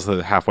 it does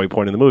the halfway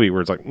point in the movie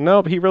where it's like,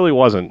 nope, he really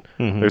wasn't.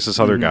 There's this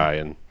other guy,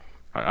 and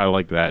I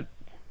like that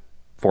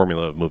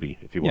formula of movie,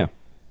 if you will. Yeah.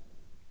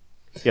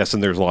 Yes,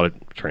 and there's a lot of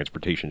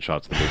transportation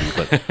shots in the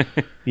movie,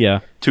 but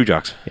Yeah. 2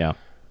 jocks. Yeah.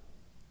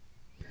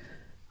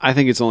 I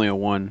think it's only a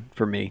 1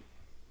 for me.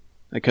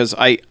 Because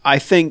I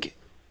think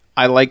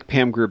I like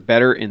Pam Grier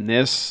better in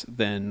this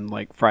than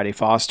like Friday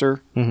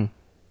Foster. Mm-hmm.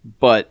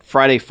 But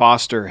Friday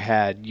Foster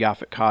had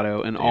Yaphet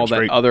Kotto and all that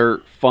straight.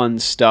 other fun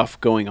stuff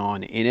going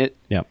on in it.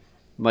 Yeah.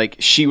 Like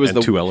she was And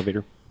the 2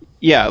 elevator.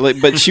 yeah,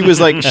 but she was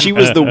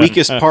the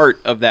weakest part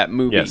of that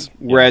movie. Yes.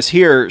 Whereas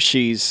here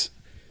she's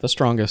The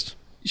strongest.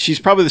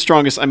 probably the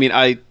strongest. I mean,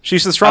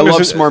 She's the I strongest.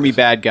 love smarmy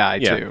bad guy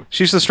Yeah, too.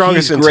 she's the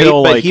strongest He's great,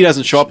 until but like he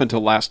doesn't show up until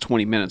the last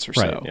 20 minutes or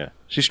Right, so. Yeah,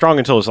 she's strong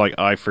until it's like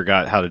I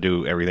forgot how to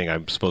do everything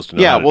I'm supposed to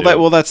know. Yeah, how to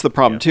well, do. that's the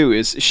problem too.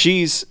 Is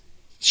she's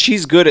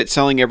good at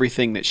selling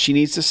everything that she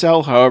needs to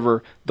sell.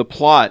 However, the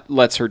plot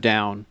lets her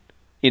down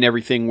in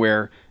everything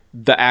where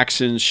the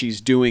actions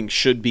she's doing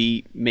should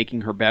be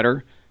making her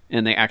better,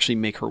 and they actually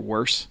make her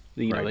worse.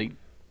 Right.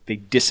 They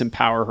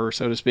disempower her,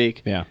 so to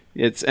speak. Yeah.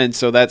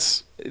 So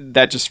that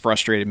just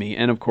frustrated me.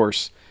 And of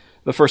course,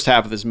 the first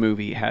half of this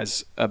movie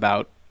has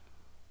about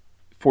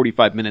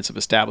 45 minutes of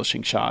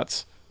establishing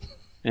shots.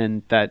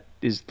 And that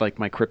is like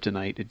my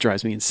kryptonite. It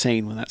drives me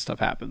insane when that stuff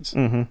happens.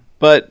 Mm-hmm.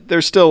 But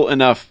there's still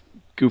enough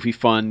goofy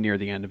fun near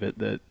the end of it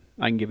that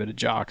I can give it a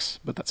jocks,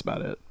 but that's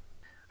about it.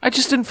 I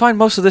just didn't find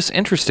most of this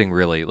interesting,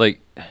 really.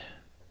 Like,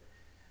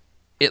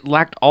 it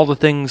lacked all the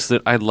things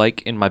that I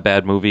like in my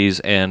bad movies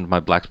and my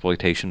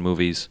blaxploitation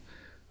movies,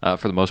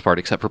 for the most part,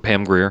 except for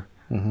Pam Grier.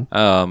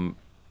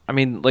 I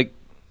mean, like,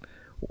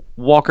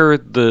 Walker,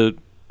 the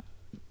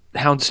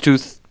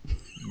Houndstooth,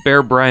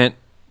 Bear Bryant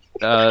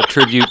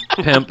tribute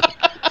pimp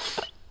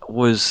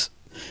was,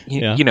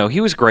 Yeah.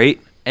 he was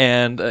great,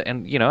 and it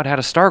had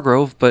a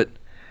Stargrove, but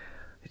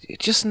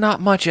just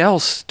not much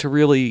else to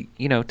really,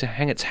 to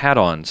hang its hat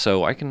on.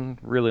 So I can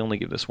really only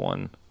give this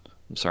 1.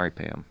 I'm sorry,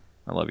 Pam.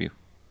 I love you.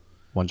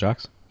 1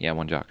 jocks? Yeah,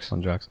 1 jocks.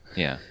 1 jocks.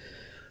 Yeah.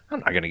 I'm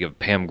not going to give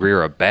Pam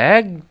Grier a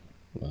bag.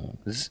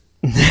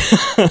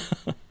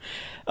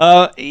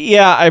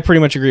 Yeah, I pretty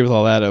much agree with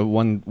all that.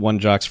 One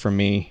jocks from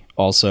me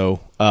also.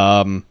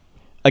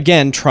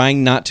 Again,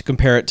 trying not to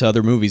compare it to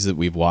other movies that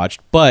we've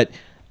watched, but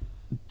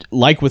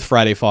like with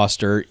Friday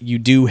Foster, you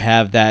do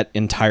have that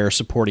entire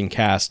supporting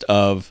cast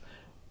of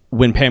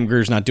when Pam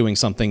Grier's not doing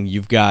something,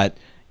 you've got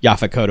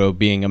Yaphet Kotto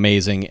being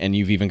amazing, and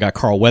you've even got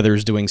Carl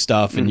Weathers doing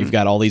stuff, and you've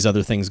got all these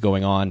other things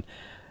going on.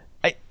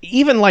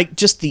 Even like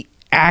just the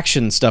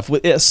action stuff,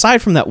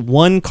 aside from that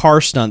one car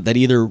stunt that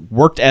either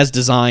worked as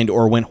designed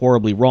or went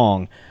horribly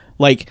wrong,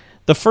 like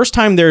the first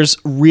time there's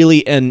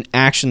really an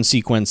action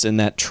sequence in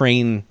that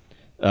train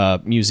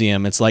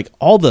museum, it's like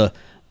all the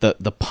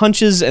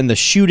punches and the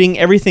shooting,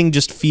 everything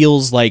just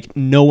feels like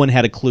no one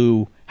had a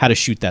clue how to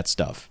shoot that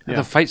stuff.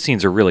 The fight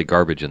scenes are really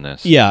garbage in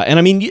this. Yeah, and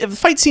I mean, the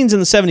fight scenes in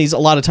the 70s a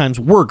lot of times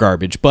were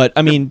garbage, but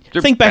I mean,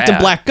 They're think back to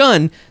bad. Black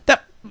Gun,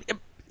 that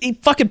he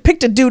fucking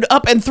picked a dude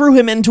up and threw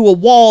him into a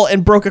wall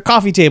and broke a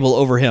coffee table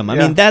over him. I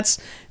mean, that's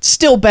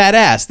still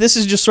badass. This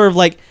is just sort of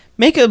like,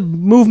 make a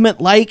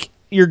movement like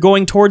you're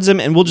going towards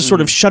him, and we'll just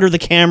sort of shutter the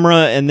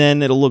camera, and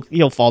then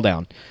he'll fall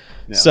down.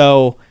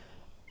 So,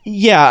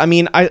 yeah, I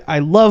mean, I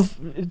love,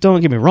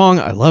 don't get me wrong,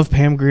 I love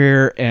Pam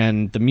Grier,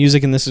 and the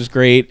music in this is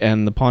great,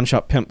 and the pawn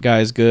shop pimp guy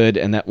is good,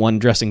 and that one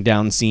dressing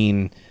down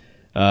scene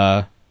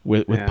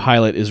with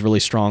Pilot is really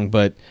strong,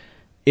 but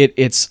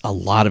it's a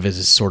lot of it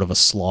is sort of a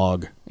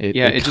slog.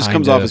 It just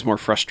comes off as more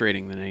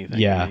frustrating than anything.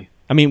 yeah. Really.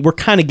 I mean, we're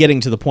kind of getting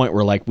to the point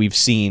where like we've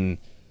seen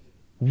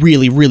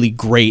really, really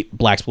great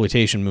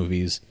blaxploitation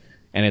movies,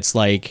 and it's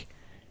like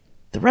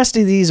the rest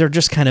of these are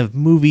just kind of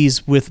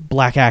movies with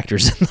black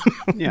actors in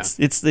them.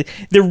 Yeah.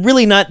 They're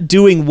really not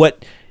doing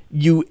what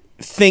you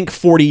think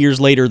 40 years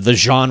later the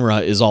genre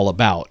is all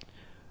about.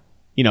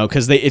 You know,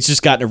 because it's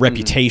just gotten a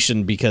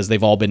reputation because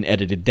they've all been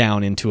edited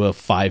down into a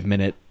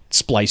 5-minute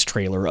splice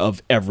trailer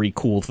of every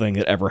cool thing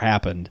that ever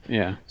happened.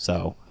 Yeah.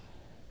 So,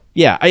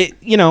 yeah,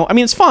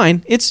 it's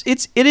fine. It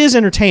is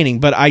entertaining,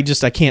 but I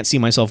can't see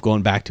myself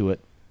going back to it.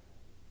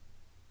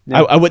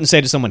 No. I wouldn't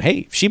say to someone,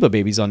 "Hey, Sheba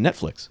Baby's on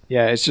Netflix."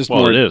 Yeah, it's just Well,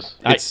 more. it is.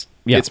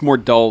 It's more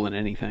dull than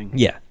anything.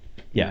 Yeah.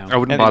 Yeah. I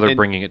wouldn't And- bother and-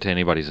 bringing it to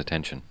anybody's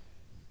attention.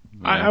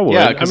 I would.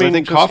 Yeah, because I,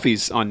 think just-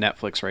 Coffee's on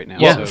Netflix right now.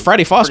 Well, so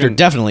Friday Foster friggin-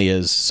 definitely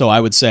is. So I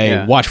would say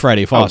Yeah. watch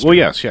Friday Oh, Foster. well,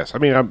 yes. I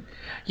mean,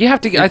 You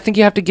have to. I think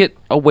you have to get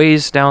a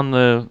ways down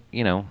the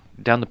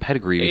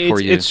pedigree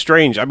before it's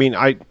strange. I mean,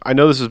 I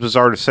know this is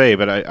bizarre to say,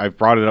 but I've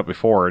brought it up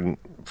before, and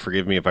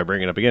forgive me if I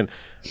bring it up again.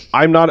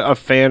 I'm not a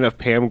fan of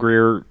Pam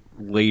Grier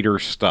later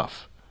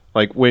stuff.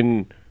 Like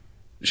when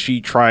she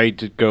tried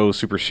to go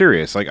super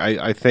serious. Like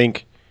I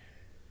think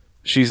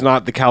she's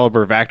not the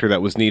caliber of actor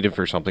that was needed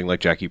for something like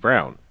Jackie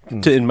Brown,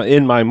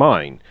 in my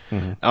mind.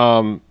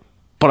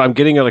 But I'm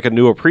getting like a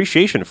new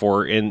appreciation for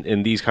her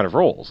in these kind of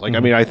roles. Like I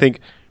mean, I think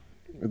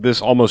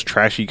this almost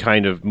trashy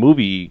kind of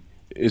movie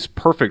is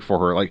perfect for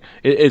her. Like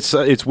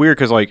it's weird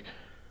because like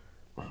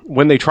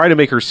when they try to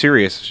make her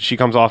serious, she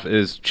comes off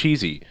as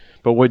cheesy.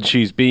 But when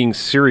she's being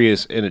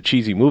serious in a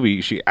cheesy movie,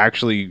 she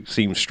actually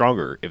seems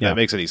stronger. If that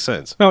makes any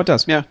sense. No, it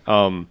does. Yeah.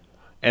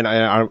 And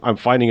I'm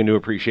finding a new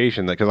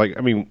appreciation that because like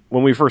I mean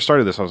when we first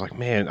started this I was like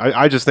man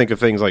I just think of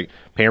things like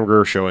Pam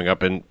Grier showing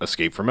up in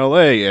Escape from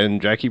L.A. and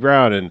Jackie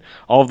Brown and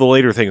all of the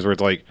later things where it's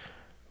like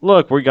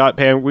look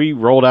we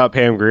rolled out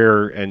Pam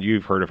Grier and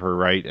you've heard of her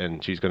right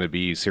and she's going to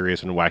be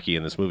serious and wacky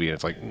in this movie and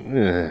it's like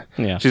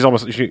Yeah. she's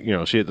almost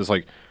she had this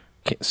like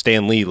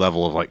Stan Lee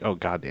level of like oh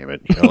god damn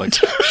it like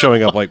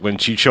showing up like when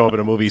she'd show up in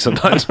a movie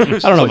sometimes I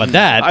don't know about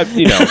that. I'm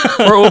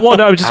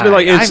just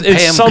like I'm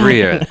Pam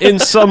Grier. in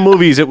some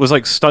movies it was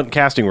like stunt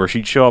casting where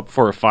she'd show up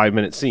for a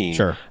 5-minute scene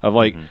Sure. of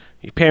like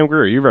Pam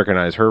Grier, you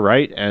recognize her,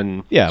 right?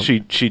 And Yeah. she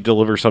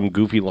delivers some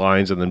goofy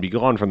lines and then be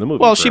gone from the movie.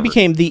 Well, she forever.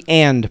 became the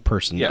and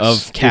person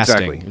Yes, of casting.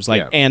 exactly. It was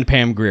like, Yeah. and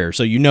Pam Grier.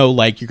 So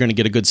like you're going to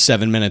get a good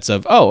 7 minutes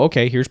of, oh,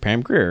 okay, here's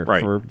Pam Grier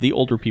Right. for the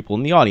older people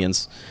in the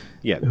audience.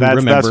 yeah. who That's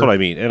remember- what I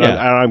mean, and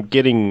Yeah. I'm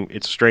getting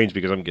it's strange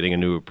because I'm getting a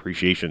new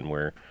appreciation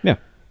where Yeah.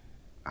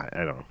 I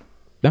don't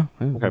know.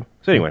 No. Okay,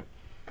 so anyway,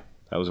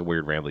 that was a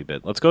weird rambly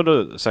bit. Let's go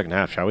to the second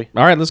half, shall we?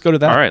 All right, let's go to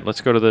that. All right, let's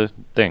go to the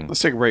thing.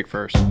 Let's take a break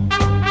first.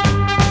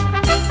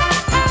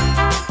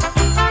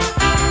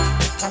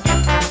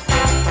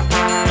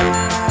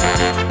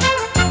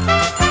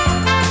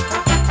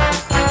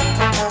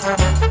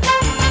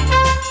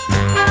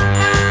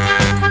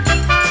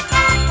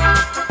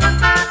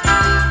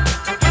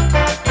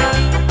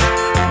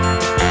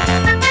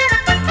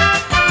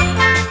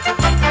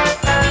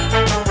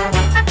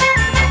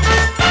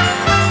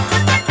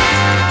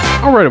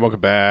 All right, welcome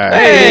back.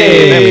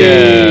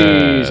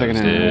 Hey, second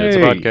half. It's a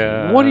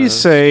podcast. What do you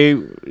say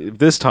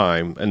this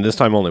time, and this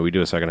time only, we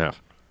do a second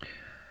half?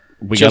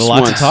 We Just got a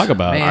lot once. to talk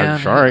about. Man.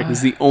 I'm sorry. This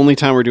is the only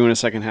time we're doing a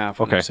second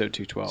half. On Okay. episode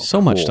 212. So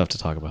much Cool. stuff to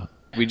talk about.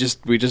 We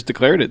just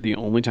declared it the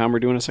only time we're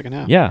doing a second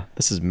half. Yeah,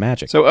 this is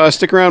magic. So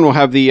stick around. We'll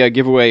have the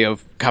giveaway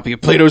of copy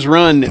of Plato's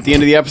Run at the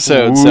end of the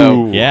episode. So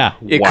Ooh. yeah,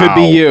 it could be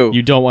Wow. you.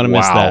 you don't want to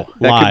miss Wow. that.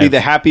 That live. could be the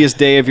happiest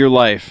day of your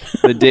life.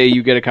 The day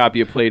you get a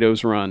copy of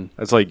Plato's Run.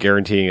 That's like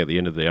guaranteeing at the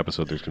end of the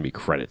episode there's going to be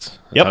credits. That's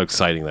Yep. how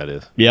exciting that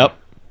is. Yep.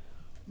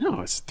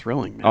 No, it's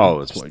thrilling, man. Oh,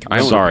 it's like,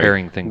 I'm sorry.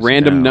 preparing things.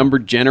 Random now. number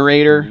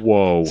generator.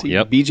 Whoa. See,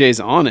 Yep. BJ's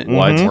on it.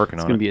 Well, it's Mhm. working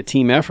It's on going to it. be a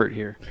team effort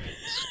here.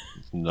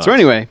 Nuts. So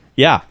anyway,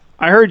 Yeah.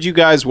 I heard you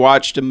guys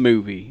watched a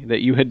movie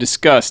that you had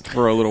discussed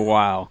for a little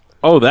while.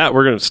 Oh, that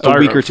we're going to start A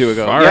week or two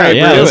ago. All Yeah, right.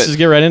 Yeah, do let's it. just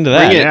get right into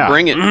that. Bring it, yeah.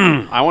 bring it.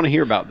 I want to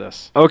hear about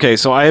this. Okay,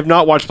 so I have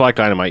not watched Black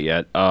Dynamite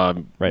yet.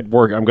 Right. I'm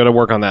going to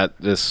work on that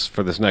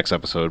for this next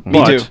episode. Me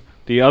but too.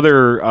 The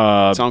other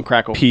It's on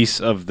Crackle. piece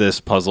of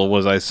this puzzle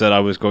was I said I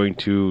was going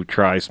to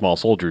try Small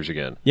Soldiers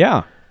again.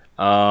 Yeah.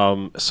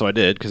 So I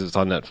did because it's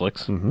on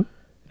Netflix.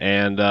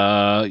 And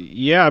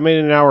yeah, I made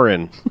it an hour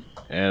in,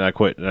 and I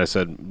quit. And I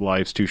said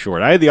life's too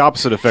short. I had the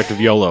opposite effect of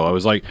YOLO. I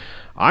was like,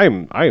 I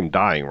am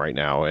dying right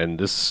now, and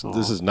this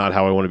is not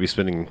how I want to be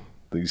spending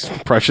these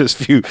precious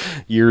few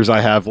years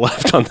I have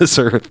left on this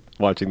earth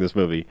watching this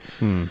movie.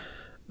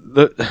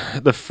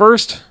 The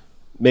first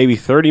maybe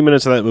 30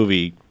 minutes of that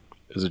movie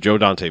is a Joe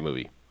Dante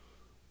movie.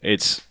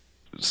 It's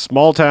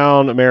small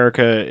town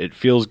America. It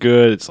feels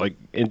good. It's like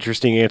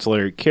interesting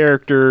ancillary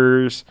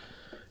characters.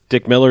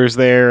 Dick Miller's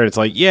there, and it's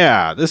like,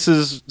 yeah, this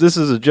is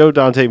a Joe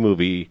Dante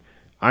movie.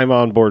 I'm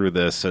on board with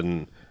this,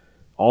 and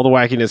all the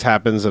wackiness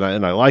happens, and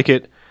I like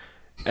it.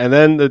 And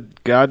then the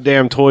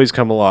goddamn toys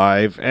come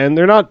alive, and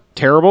they're not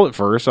terrible at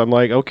first. I'm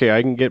like, okay,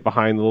 I can get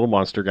behind the little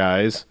monster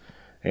guys,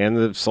 and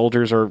the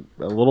soldiers are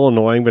a little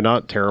annoying, but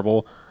not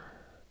terrible.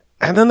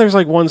 And then there's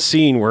like one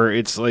scene where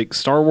it's like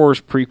Star Wars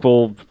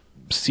prequel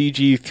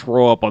CG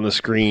throw up on the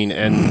screen,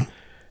 and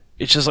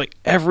it's just like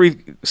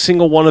every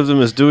single one of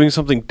them is doing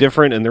something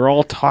different, and they're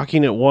all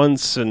talking at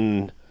once,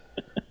 and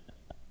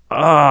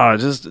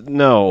just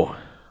no.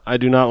 I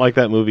do not like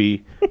that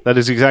movie. That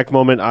is the exact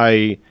moment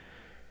I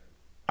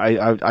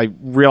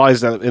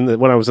realized that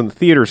when I was in the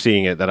theater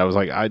seeing it, that I was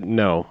like,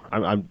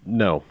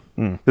 no.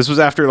 This was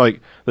after like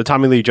the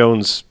Tommy Lee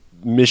Jones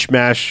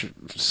mishmash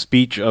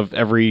speech of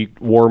every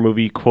war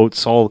movie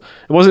quotes. It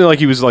wasn't like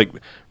he was like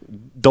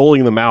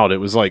doling them out. It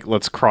was like,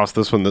 let's cross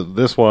this one to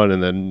this one,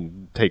 and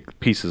then take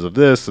pieces of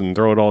this and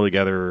throw it all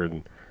together,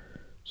 and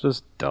it's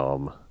just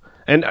dumb.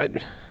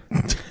 And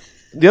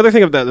the other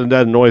thing that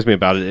annoys me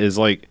about it is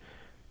like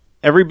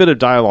every bit of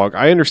dialogue.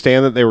 I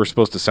understand that they were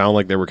supposed to sound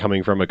like they were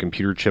coming from a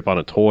computer chip on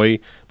a toy,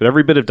 but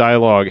every bit of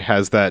dialogue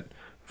has that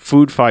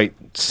food fight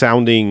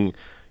sounding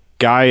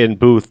guy in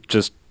booth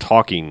just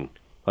talking,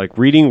 like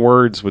reading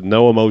words with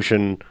no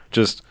emotion.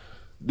 Just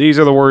these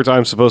are the words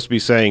I'm supposed to be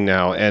saying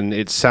now, and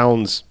it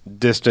sounds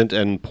distant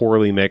and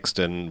poorly mixed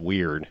and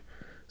weird.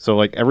 So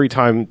like every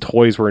time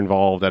toys were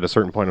involved at a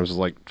certain point, I was just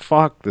like,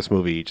 fuck this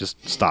movie,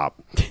 just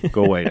stop.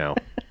 Go away now.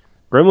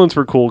 Gremlins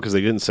were cool because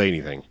they didn't say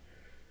anything.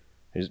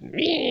 Just,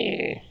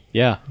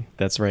 Yeah,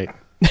 that's right.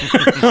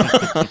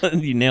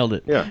 You nailed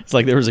it. Yeah. It's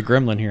like there was a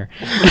gremlin here.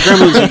 The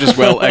Gremlins are just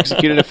well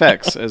executed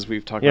effects, as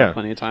we've talked Yeah. about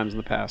plenty of times in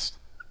the past.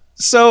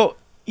 So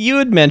you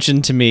had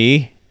mentioned to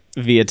me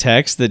via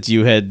text that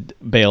you had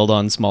bailed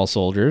on Small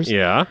Soldiers.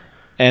 yeah.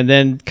 And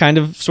then kind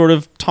of sort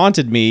of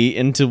taunted me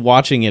into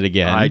watching it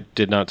again. I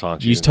did not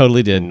taunt you. You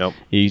totally did. Nope.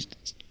 You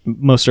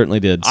most certainly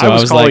did. So I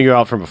was calling like, you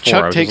out from before.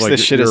 Chuck I was takes just like,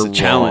 this shit as "You're a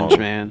challenge, wrong.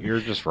 man."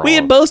 You're just wrong. we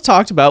had both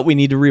talked about we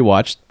need to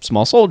rewatch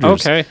Small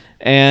Soldiers. Okay.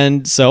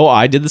 And so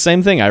I did the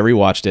same thing. I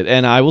rewatched it.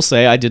 And I will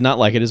say I did not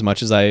like it as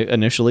much as I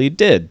initially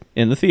did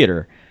in the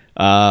theater.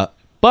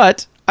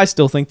 But I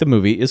still think the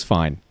movie is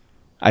fine.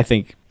 I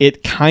think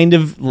it kind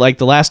of, like,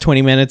 the last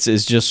 20 minutes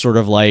is just sort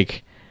of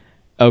like,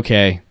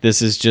 okay,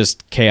 this is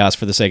just chaos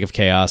for the sake of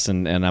chaos,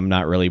 and I'm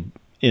not really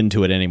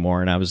into it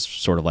anymore, and I was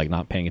sort of like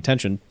not paying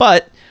attention.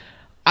 But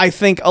I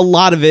think a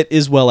lot of it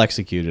is well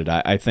executed.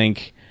 I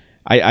think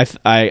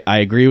I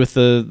agree with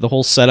the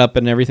whole setup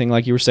and everything,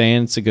 like you were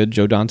saying. It's a good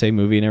Joe Dante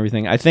movie and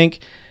everything. I think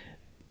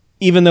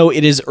even though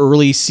it is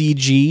early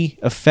CG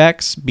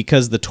effects,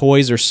 because the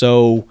toys are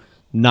so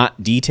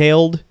not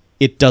detailed,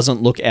 it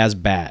doesn't look as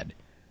bad.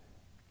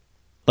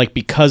 Like,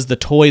 because the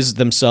toys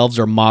themselves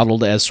are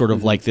modeled as sort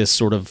of like this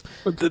sort of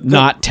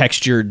not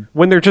textured.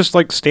 When they're just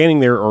like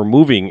standing there or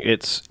moving,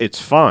 it's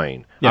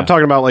fine. Yeah. I'm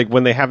talking about like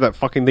when they have that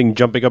fucking thing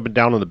jumping up and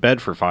down on the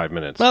bed for 5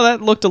 minutes. Well,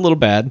 that looked a little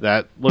bad.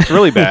 That looks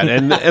really bad.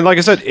 And like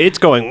I said, it's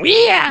going,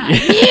 yeah.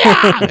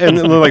 And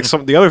then like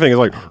the other thing is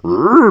like,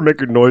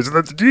 making noise, and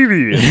that's a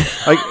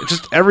TV. Like,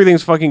 just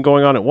everything's fucking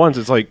going on at once.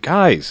 It's like,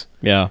 guys,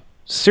 Yeah.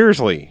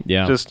 seriously.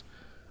 Yeah. Just,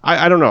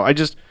 I don't know. I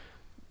just,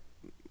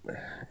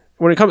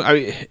 when it comes,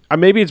 I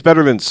maybe it's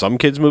better than some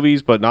kids'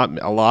 movies, but not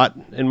a lot,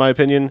 in my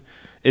opinion.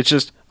 It's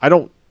just, I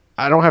don't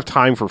have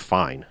time for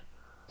fine.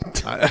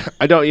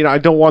 I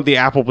don't want the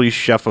Applebee's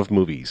chef of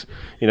movies.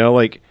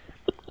 Like,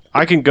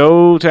 I can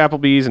go to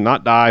Applebee's and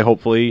not die,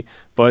 hopefully,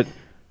 but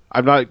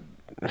I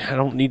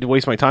don't need to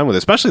waste my time with it,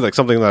 especially like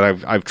something that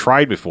I've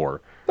tried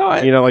before. No,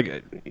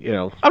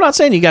 I'm not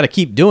saying you got to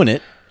keep doing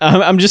it.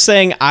 I'm just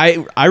saying I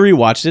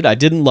rewatched it. I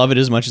didn't love it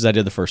as much as I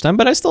did the first time,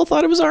 but I still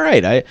thought it was all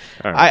right.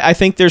 I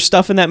think there's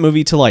stuff in that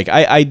movie to like.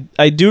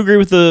 I do agree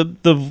with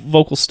the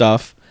vocal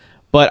stuff,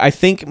 but I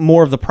think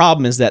more of the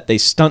problem is that they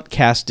stunt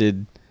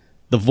casted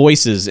the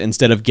voices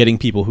instead of getting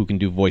people who can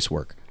do voice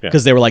work.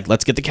 Because they were like,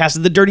 let's get the cast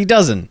of the Dirty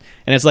Dozen.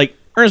 And it's like,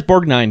 Ernest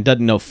Borgnine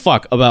doesn't know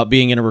fuck about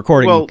being in a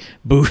recording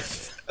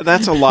booth.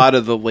 That's a lot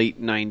of the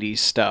late 90s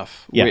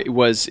stuff. Yeah. It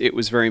was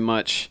very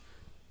much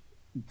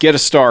get a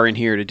star in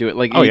here to do it.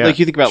 Like, Oh, yeah. like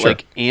you think about Sure.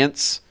 like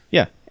Ants,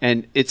 Yeah.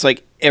 and it's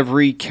like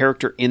every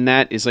character in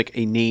that is like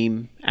a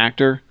name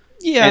actor.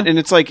 Yeah. And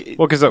it's like,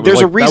 Well, because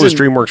there's a reason. that was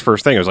DreamWorks'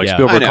 first thing. It was like Yeah. I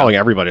Spielberg know. calling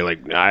everybody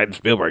like, I'm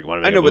Spielberg.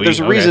 Want to I know, but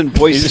there's a reason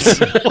voice.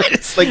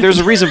 Like, there's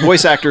a reason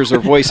voice actors are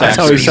voice That's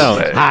how actors. he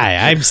sounds.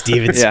 Hi, I'm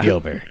Steven Yeah.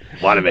 Spielberg.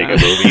 Want to make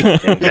a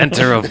movie?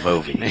 Inventor of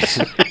movies.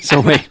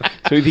 So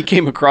he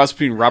became a cross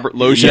between Robert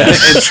Loggia and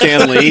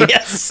Stan Lee.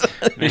 Yes.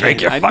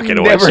 Drink your fucking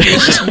Never,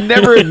 orange.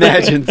 never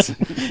imagined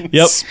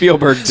Yep.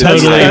 Spielberg did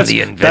Totally.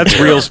 that. That's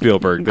real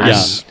Spielberg.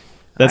 There's-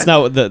 That's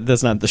not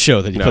the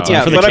show that he puts No. on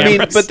Yeah, for the but cameras. I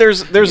mean, but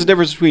there's a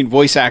difference between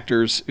voice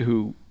actors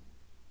who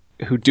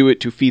do it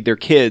to feed their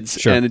kids,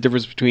 Sure. and a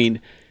difference between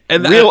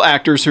And real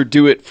actors who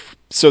do it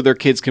so their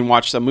kids can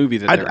watch the movie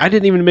that they're I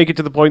didn't even make it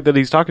to the point that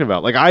he's talking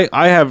about. Like,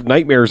 I have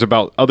nightmares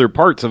about other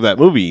parts of that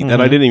movie that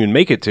I didn't even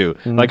make it to.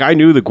 Like, I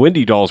knew the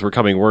Gwendy dolls were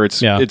coming, where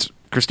it's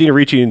Christina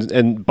Ricci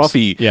and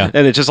Buffy, Yeah.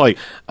 and it's just like,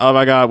 oh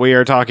my god, we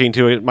are talking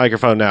to a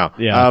microphone now.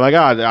 Yeah. Oh my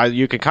god,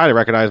 you can kind of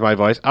recognize my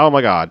voice. Oh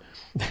my god,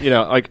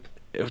 like,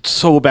 it's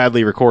so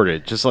badly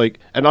recorded. Just like,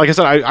 and like I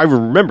said, I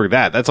remember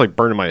that. That's like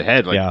burning my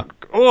head. Like, Yeah.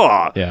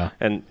 ugh. Yeah.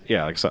 And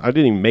yeah, like I said, I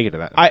didn't even make it to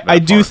that. I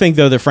that do far. think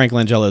though that Frank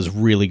Langella is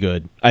really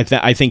good. I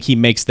think he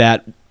makes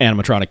that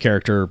animatronic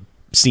character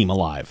seem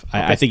alive.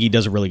 I think he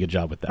does a really good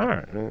job with that. All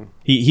right.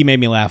 He made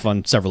me laugh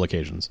on several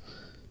occasions.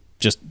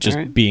 just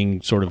Alright.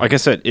 being sort of Like I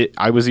said,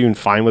 I was even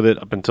fine with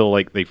it up until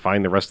like they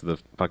find the rest of the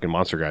fucking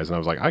monster guys, and I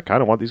was like, I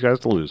kind of want these guys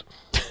to lose.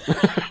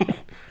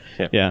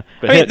 yeah.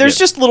 But I mean, there's yeah.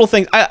 just little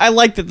things. I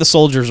like that the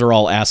soldiers are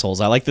all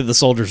assholes. I like that the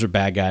soldiers are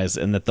bad guys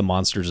and that the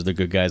monsters are the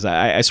good guys.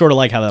 I sort of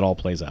like how that all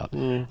plays out.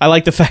 I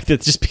like the fact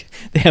that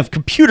they have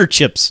computer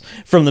chips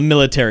from the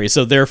military,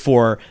 so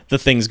therefore the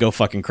things go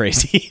fucking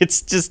crazy.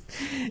 It's just,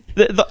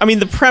 I mean,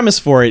 the premise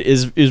for it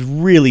is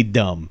really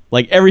dumb.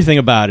 Like everything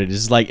about it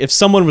is like if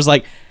someone was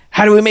like,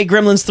 "How do we make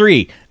Gremlins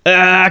 3?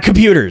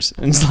 Computers."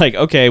 And it's like,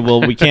 okay, well,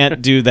 we can't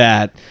do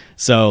that,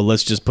 so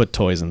let's just put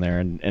toys in there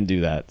and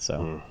do that.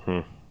 So.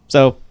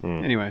 So,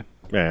 Anyway,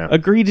 Yeah,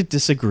 agree to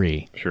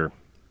disagree. sure.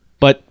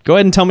 But go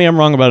ahead and tell me I'm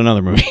wrong about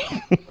another movie.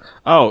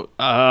 Oh,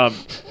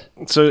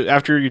 so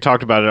after you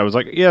talked about it, I was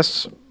like,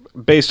 yes,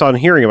 based on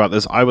hearing about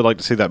this, I would like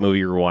to see that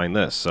movie Rewind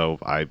This. So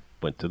I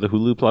went to the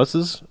Hulu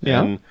Pluses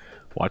Yeah. and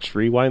watched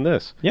Rewind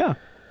This. Yeah.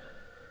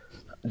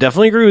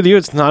 Definitely agree with you.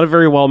 It's not a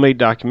very well made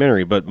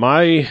documentary, but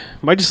my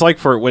dislike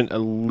for it went a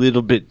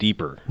little bit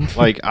deeper.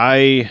 Like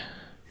I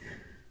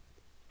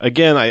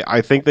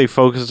think they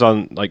focused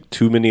on like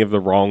too many of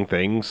the wrong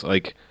things,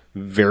 like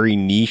very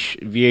niche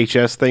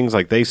VHS things.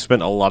 Like they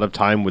spent a lot of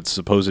time with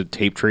supposed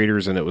tape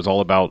traders, and it was all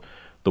about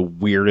the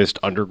weirdest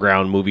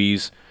underground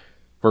movies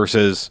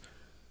versus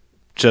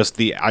just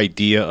the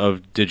idea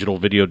of digital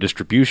video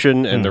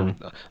distribution. And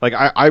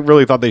I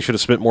really thought they should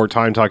have spent more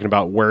time talking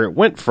about where it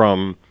went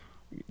from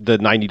the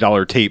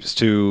 $90 tapes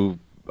to,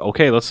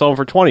 okay, let's sell them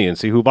for $20 and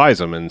see who buys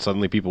them. And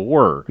suddenly people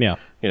were, Yeah.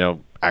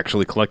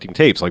 actually collecting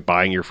tapes, like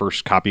buying your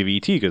first copy of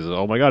ET because,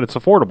 oh my God, it's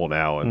affordable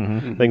now,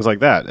 and things like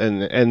that.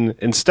 And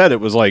instead it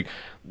was like,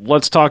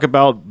 let's talk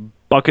about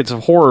Buckets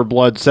of Horror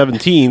Blood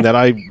 17 that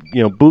I,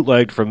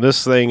 bootlegged from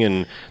this thing,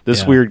 and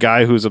this Yeah. weird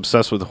guy who's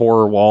obsessed with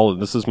horror wall,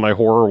 and this is my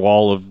horror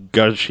wall of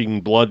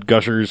gushing blood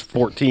gushers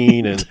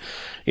 14, and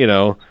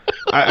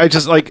I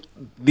just like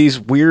these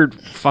weird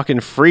fucking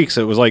freaks.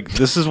 It was like,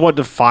 this is what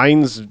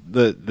defines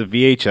the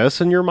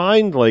VHS in your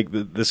mind, like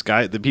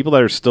the people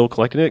that are still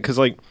collecting it, because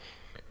like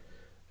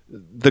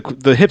the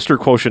hipster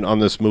quotient on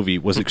this movie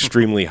was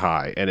extremely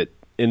high, and it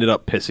ended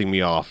up pissing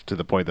me off to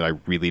the point that I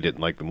really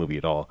didn't like the movie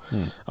at all.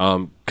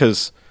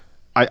 Because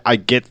I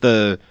get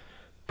the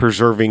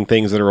preserving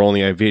things that are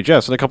only on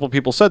VHS, and a couple of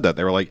people said that.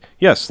 They were like,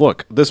 yes,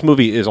 look, this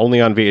movie is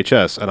only on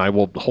VHS, and I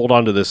will hold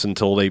on to this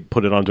until they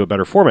put it onto a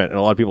better format. And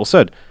a lot of people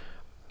said,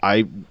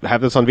 I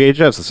have this on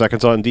VHS. The second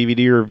it's on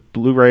DVD or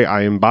Blu-ray,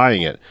 I am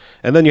buying it.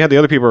 And then you had the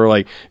other people who are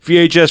like,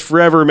 VHS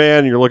forever, man.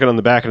 And you're looking on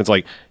the back, and it's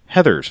like,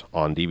 Heathers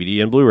on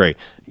DVD and Blu-ray.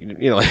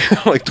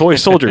 Like Toy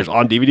Soldiers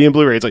on DVD and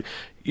Blu-ray. It's like,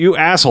 you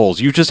assholes,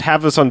 you just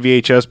have this on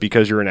VHS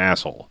because you're an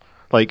asshole.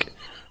 Like,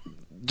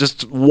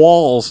 just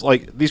walls.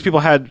 Like, these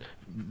people had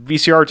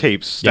VCR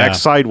tapes stacked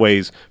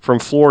sideways from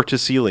floor to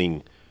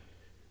ceiling.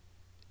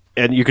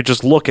 And you could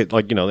just look at,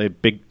 like, they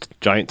had big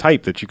giant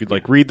type that you could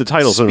like read the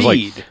titles. And it was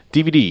like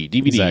DVD,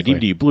 Exactly.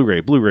 DVD,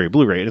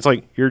 Blu-ray. And it's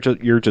like, you're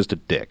just a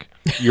dick.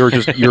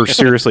 You're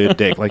seriously a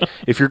dick. Like,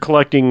 if you're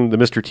collecting the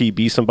Mr. T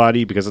Be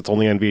Somebody because it's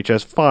only on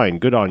VHS, fine,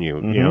 good on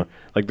you.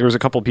 Like there was a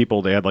couple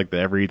people, they had like the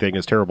Everything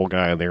is Terrible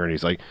guy on there, and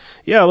he's like,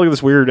 yeah, look at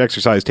this weird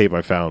exercise tape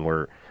I found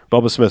where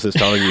Bubba Smith is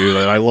telling you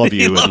that I love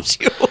you. loves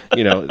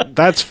and,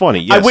 that's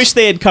funny. Yes. I wish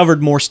they had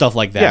covered more stuff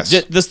like that.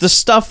 Yes. The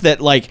stuff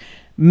that, like,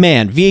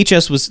 man,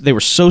 VHS they were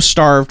so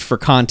starved for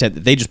content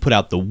that they just put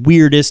out the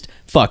weirdest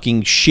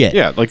fucking shit.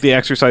 Yeah, like the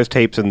exercise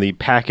tapes and the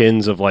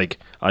pack-ins of, like,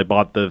 I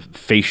bought the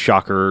Face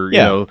Shocker,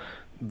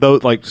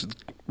 those, like,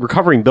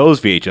 recovering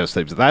those VHS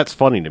tapes, that's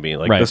funny to me.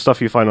 Like, the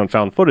stuff you find on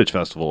Found Footage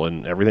Festival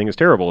and Everything is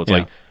Terrible. It's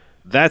like,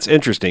 that's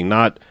interesting,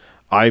 not...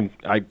 I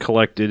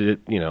collected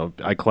it,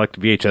 I collect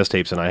VHS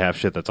tapes and I have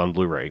shit that's on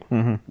Blu-ray.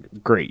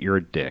 Great, you're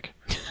a dick.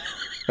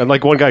 And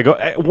like one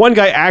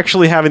guy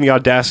actually having the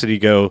audacity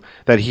go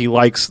that he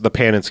likes the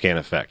pan and scan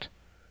effect.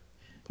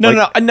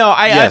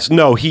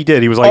 No, he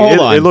did. He was like,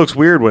 it looks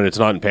weird when it's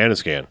not in pan and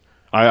scan.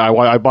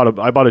 I bought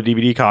a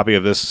DVD copy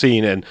of this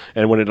scene, and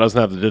when it doesn't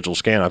have the digital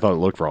scan, I thought it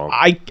looked wrong.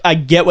 I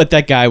get what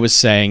that guy was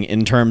saying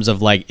in terms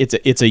of like it's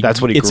a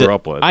that's what he grew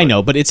up with. I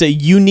know, but it's a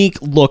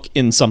unique look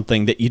in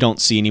something that you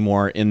don't see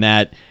anymore. In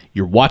that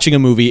you're watching a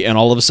movie and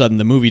all of a sudden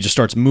the movie just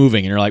starts moving,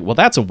 and you're like, well,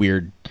 that's a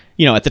weird.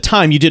 At the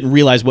time you didn't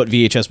realize what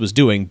VHS was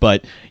doing,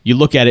 but you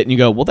look at it and you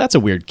go, well, that's a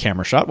weird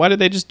camera shot. Why did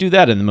they just do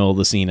that in the middle of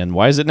the scene? And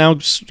why is it now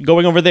just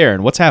going over there?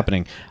 And what's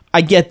happening?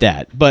 I get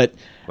that, but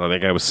I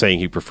think I was saying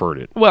he preferred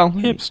it. Well,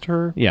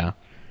 hipster. Yeah.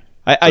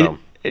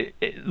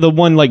 The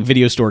one like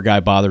video store guy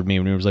bothered me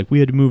when he was like, we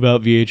had to move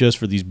out VHS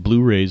for these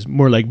Blu-rays,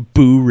 more like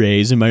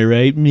Boo-rays, am I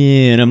right?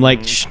 Yeah. And I'm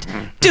like,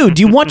 dude,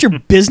 do you want your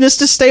business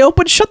to stay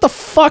open? Shut the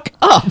fuck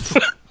up.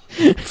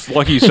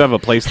 Lucky you still have a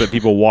place that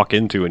people walk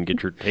into and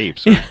get your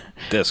tapes or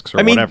discs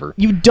or whatever.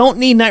 You don't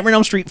need Nightmare on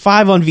Elm Street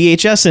 5 on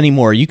VHS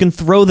anymore. You can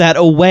throw that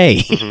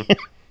away.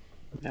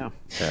 No.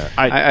 Yeah.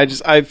 I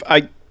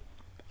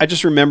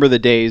just remember the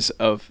days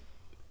of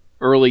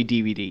early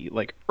DVD,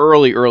 like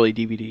early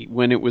DVD,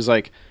 when it was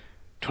like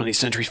 20th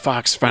Century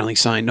Fox finally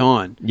signed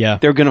on. Yeah.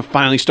 They're going to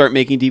finally start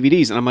making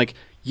DVDs. And I'm like,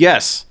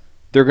 yes,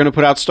 They're going to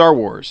put out Star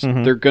Wars.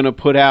 They're going to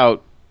put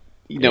out,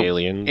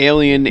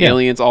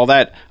 Aliens, all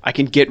that. I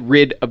can get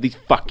rid of the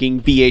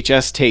fucking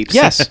VHS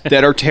tapes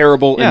that are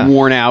terrible and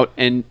worn out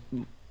and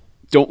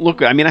don't look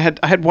good. I mean, I had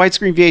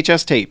widescreen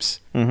VHS tapes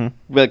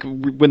like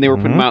when they were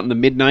putting them out in the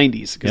mid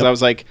 90s because I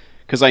was like,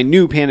 because I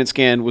knew Pan and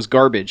Scan was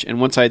garbage,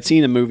 and once I had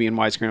seen a movie in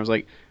widescreen, I was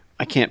like,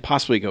 I can't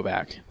possibly go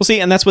back. Well, see,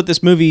 and that's what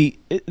this movie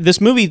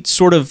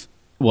sort of,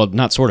 well,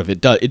 not sort of, it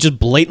does. It just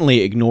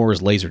blatantly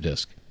ignores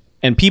Laserdisc.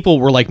 And people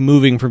were like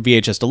moving from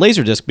VHS to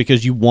Laserdisc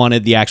because you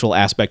wanted the actual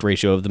aspect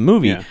ratio of the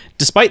movie,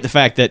 despite the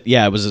fact that,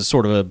 it was a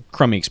sort of a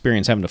crummy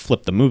experience having to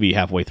flip the movie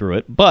halfway through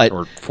it. But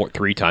or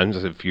 3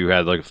 times if you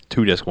had like a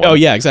 2-disc one. Oh,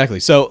 yeah, exactly.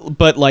 So,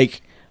 but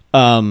like,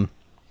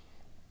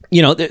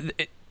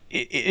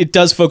 it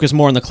does focus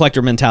more on the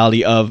collector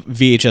mentality of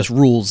VHS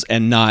rules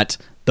and not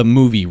the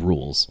movie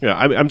rules. Yeah,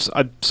 I'm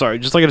sorry.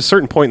 Just like at a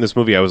certain point in this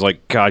movie, I was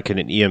like, God, can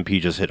an EMP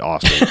just hit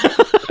Austin?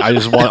 I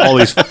just want all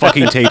these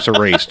fucking tapes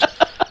erased.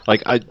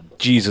 Like,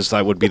 Jesus,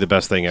 that would be the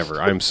best thing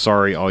ever. I'm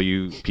sorry, all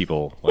you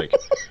people. Like,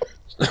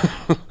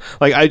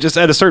 like I just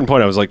at a certain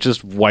point, I was like,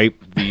 just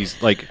wipe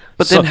these. Like,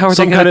 but then how are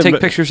they going to take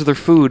pictures of their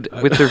food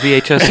with their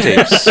VHS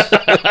tapes?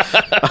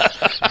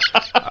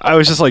 I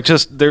was just like,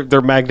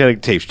 they're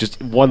magnetic tapes,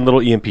 just one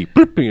little EMP,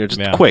 boop,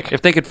 just quick.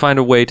 If they could find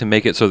a way to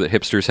make it so that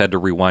hipsters had to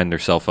rewind their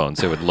cell phones,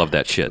 they would love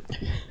that shit.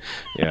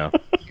 Yeah,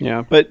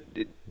 yeah, but.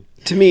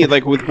 To me,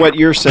 like with what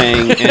you're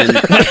saying, and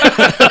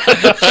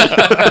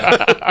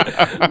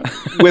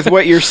with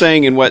what you're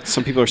saying, and what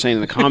some people are saying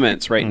in the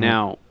comments right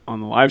now on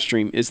the live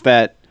stream, is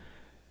that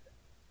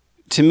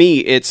to me,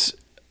 it's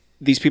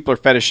these people are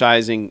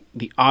fetishizing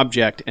the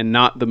object and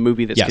not the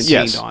movie that's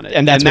contained on it,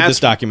 and that's what this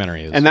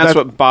documentary is, and that's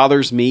what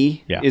bothers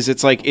me. Yeah. Is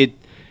it's like it.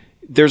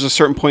 There's a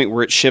certain point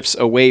where it shifts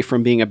away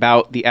from being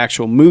about the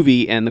actual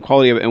movie and the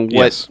quality of it and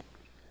what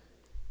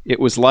it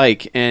was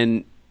like,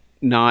 and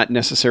not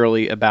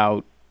necessarily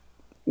about.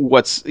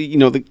 What's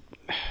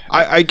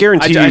I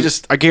guarantee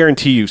I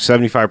guarantee you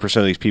 75%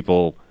 of these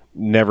people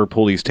never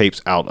pull these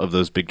tapes out of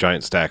those big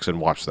giant stacks and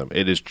watch them.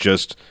 It is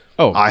just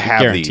I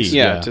have guaranteed.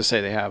 these. To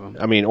say they have them.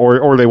 I mean,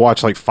 or they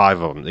watch like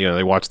 5 of them.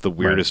 They watch the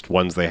weirdest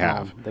ones they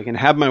have. They can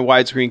have my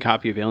widescreen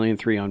copy of Alien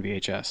 3 on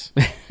VHS.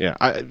 Yeah.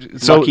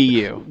 So lucky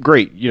you.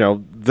 Great.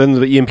 Then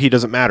the EMP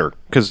doesn't matter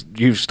because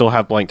you still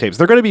have blank tapes.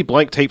 They're going to be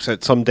blank tapes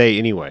at some day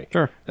anyway.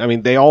 Sure. I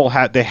mean, they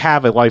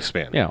have a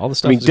lifespan. Yeah. All the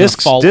stuff is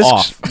discs fall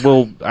off.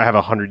 will have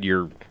a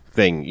 100-year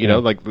thing.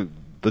 Like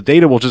the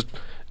data will just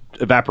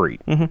evaporate.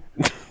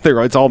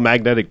 It's all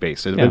magnetic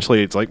based. And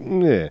eventually, it's like,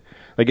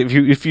 like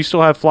if you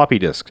still have floppy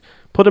disks,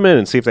 put them in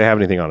and see if they have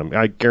anything on them.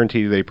 I guarantee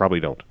you they probably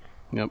don't.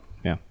 Yep.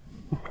 Yeah.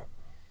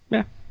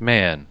 Yeah.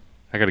 Man,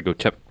 I got to go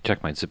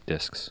check my zip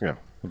disks. Yeah.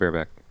 I'll be right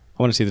back.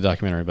 I want to see the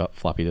documentary about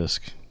floppy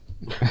disk.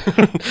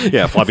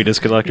 Yeah, floppy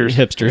disk collectors.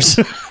 Hipsters.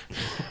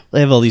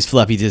 They have all these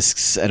floppy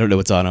disks. I don't know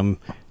what's on them.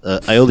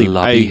 I only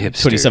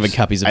hipsters. 27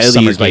 copies of I only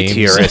Summer use my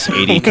Games.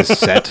 TRS-80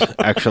 cassette,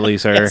 actually,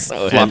 sir.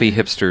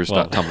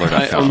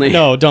 Floppyhipsters.tumblr.com.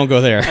 No, don't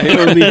go there. I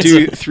only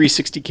do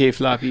 360K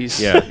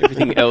floppies. Yeah.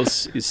 Everything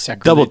else is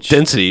sacrilege. Double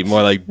density,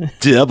 more like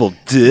double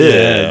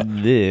dip.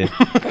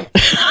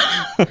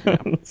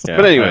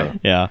 But anyway.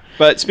 Yeah.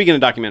 But speaking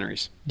of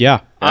documentaries,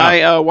 Yeah.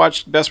 I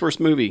watched Best Worst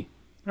Movie,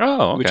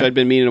 Oh, okay. which I'd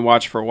been meaning to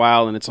watch for a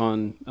while, and it's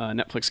on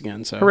Netflix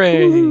again. So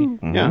Hooray.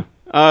 yeah,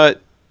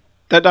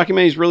 that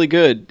documentary is really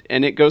good,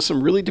 and it goes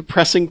some really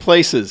depressing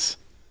places,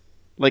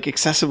 like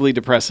excessively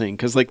depressing.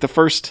 Because like the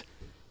first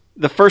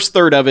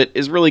third of it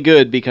is really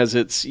good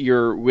because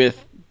you're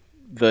with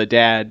the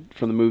dad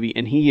from the movie,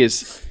 and he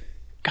is,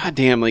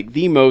 goddamn, like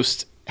the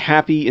most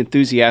happy,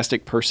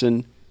 enthusiastic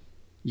person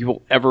you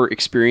will ever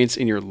experience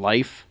in your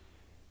life.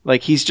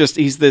 Like he's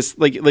this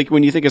like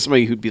when you think of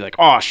somebody who'd be like,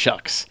 "Oh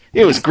shucks,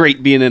 it was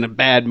great being in a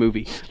bad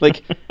movie."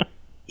 Like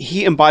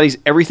he embodies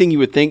everything you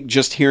would think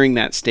just hearing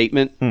that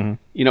statement.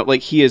 Mm-hmm.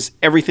 Like he is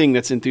everything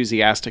that's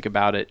enthusiastic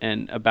about it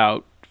and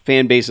about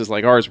fan bases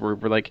like ours where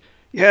we're like,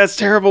 "Yeah, it's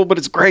terrible, but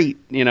it's great,"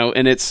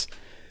 and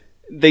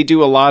they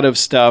do a lot of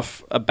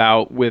stuff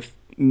about with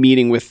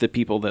meeting with the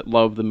people that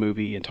love the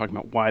movie and talking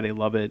about why they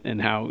love it and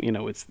how,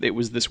 it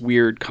was this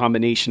weird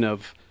combination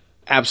of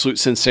absolute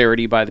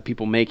sincerity by the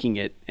people making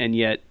it, and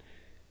yet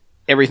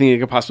everything that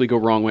could possibly go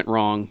wrong went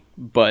wrong,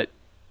 but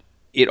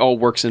it all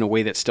works in a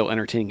way that's still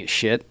entertaining as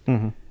shit.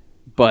 Mm-hmm.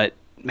 But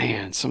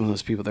man, some of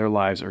those people, their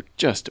lives are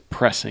just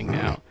depressing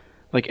now.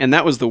 Like, and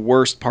that was the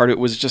worst part. It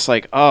was just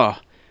like,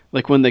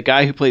 like when the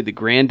guy who played the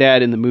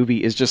granddad in the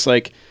movie is just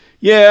like,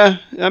 yeah,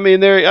 I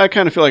mean, I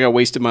kind of feel like I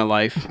wasted my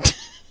life.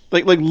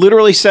 like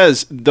literally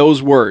says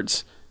those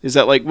words. Is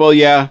that like, well,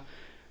 yeah,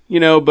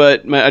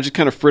 but I just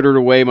kind of frittered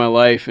away my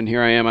life, and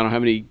here I am. I don't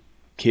have any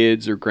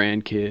kids or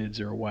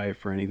grandkids or a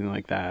wife or anything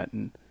like that.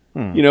 And,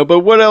 but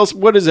what else?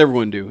 What does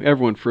everyone do?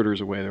 Everyone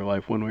fritters away their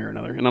life one way or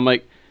another. And I'm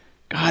like,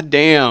 God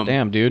damn.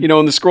 Damn, dude.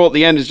 And the scroll at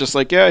the end is just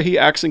like, yeah, he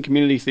acts in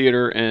community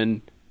theater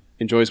and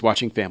enjoys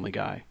watching Family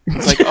Guy.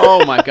 It's like,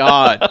 oh my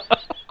God.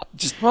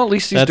 Well, at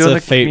least he's That's doing a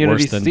the fate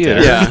community worse than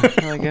theater. death.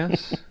 Yeah, I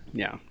guess.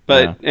 Yeah.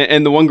 But,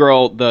 and the one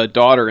girl, the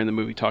daughter in the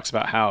movie talks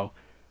about how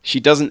She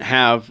doesn't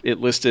have it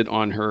listed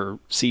on her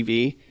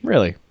CV,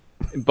 Really?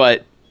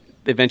 but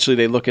eventually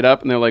they look it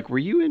up and they're like, "Were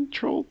you in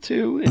Troll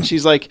 2?" And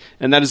she's like,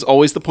 and that is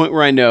always the point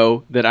where I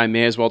know that I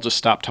may as well just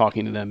stop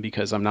talking to them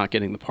because I'm not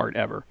getting the part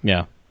ever.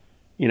 Yeah.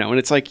 You know, and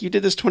it's like, you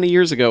did this 20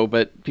 years ago,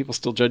 but people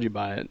still judge you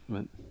by it.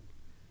 But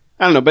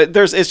I don't know, but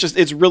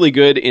it's really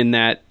good in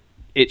that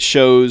it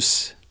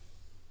shows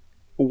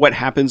what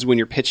happens when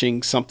you're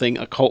pitching something,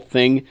 a cult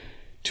thing,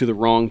 to the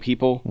wrong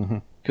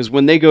people. Because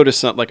when they go to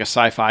some like a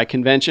sci-fi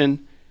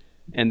convention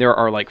and there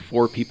are like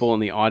 4 people in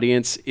the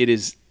audience, it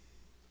is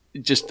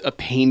just a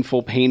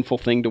painful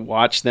thing to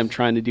watch them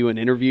trying to do an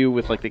interview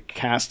with like the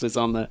cast is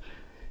on the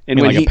and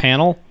You mean when like a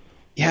panel?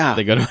 yeah,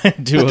 They go to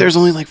do but there's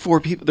only like 4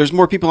 people. There's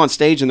more people on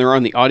stage than there are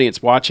in the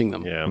audience watching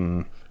them.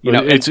 Yeah. You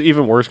know, it's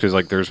even worse because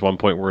like there's one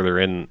point where they're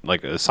in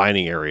like a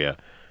signing area,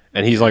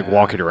 and he's like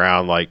walking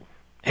around like,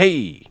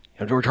 "Hey,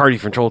 I'm George Hardy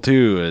from Troll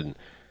 2," and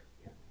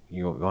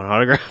you want an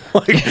autograph?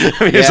 Like,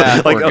 I mean, it's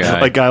Yeah, like poor guy.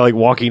 like guy like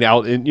walking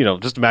out, and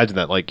just imagine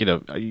that. Like,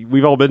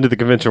 we've all been to the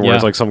convention where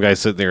it's Yeah. like some guy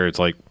sitting there. It's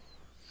like,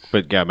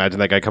 but yeah, imagine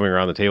that guy coming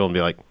around the table and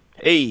be like,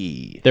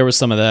 "Hey." There was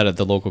some of that at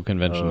the local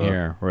convention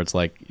here, where it's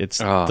like it's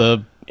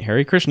the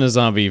Hare Krishna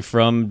zombie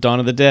from Dawn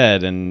of the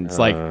Dead, and it's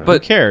like, who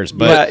But- cares?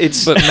 But yeah,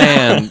 it's But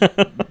man,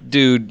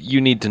 dude,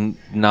 you need to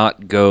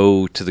not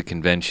go to the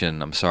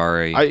convention. I'm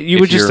sorry. You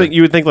If would just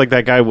you're- think like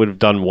that guy would have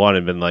done one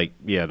and been like,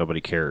 "Yeah,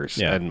 nobody cares,"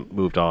 Yeah. and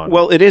moved on.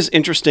 well, it is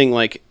interesting.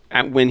 Like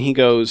when he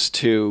goes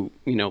to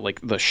like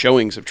the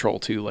showings of Troll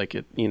 2, like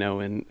at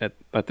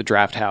the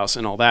Draft House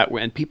and all that,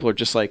 and people are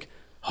just like,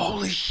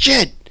 "Holy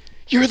shit,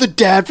 you're the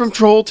dad from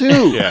Troll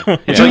 2." Yeah.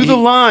 Do the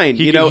line,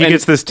 he and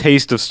gets this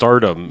taste of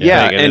stardom.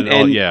 Yeah, thing,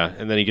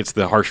 and then he gets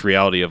the harsh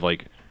reality of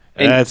like,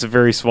 that's a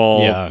very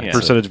small Yeah.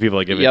 percentage of people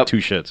that give Yep. it 2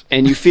 shits.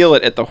 And you feel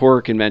it at the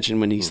horror convention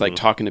when he's like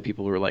talking to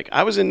people who are like,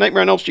 "I was in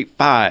Nightmare on Elm Street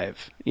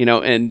 5,"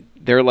 and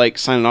they're like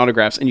signing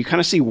autographs, and you kind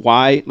of see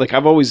why. Like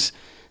I've always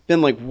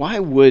been like, why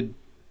would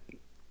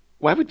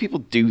people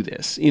do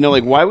this?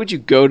 Like why would you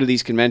go to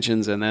these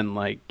conventions and then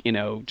like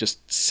just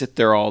sit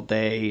there all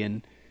day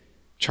and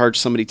charge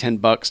somebody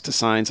 $10 to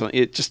sign something?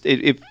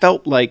 It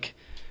felt like,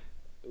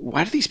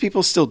 why do these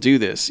people still do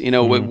this?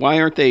 Why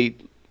aren't they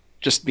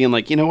just being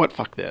like, you know what,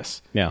 fuck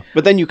this? Yeah.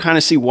 But then you kind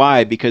of see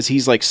why, because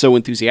he's like so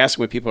enthusiastic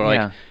when people are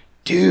Yeah. like,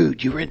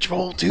 "Dude, you were in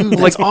Troll 2.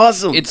 That's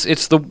awesome."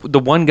 It's the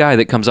one guy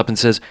that comes up and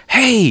says,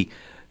 "Hey,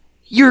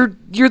 you're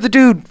the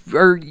dude,"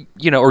 or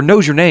or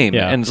knows your name,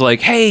 Yeah. and is like,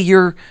 "Hey,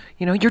 you're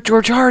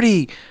George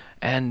Hardy,"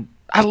 and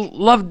I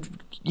loved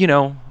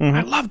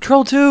I love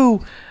Troll 2,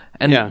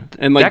 and yeah,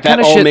 and like that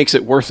kinda all shit, makes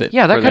it worth it.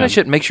 yeah, that for kind them. of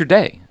shit makes your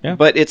day. Yeah.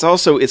 But it's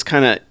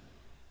kind of,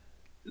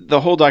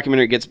 the whole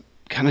documentary gets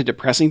kind of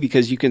depressing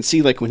because you can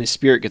see like when his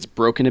spirit gets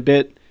broken a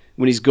bit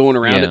when he's going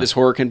around Yeah. at this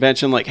horror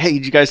convention, like, "Hey,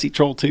 did you guys see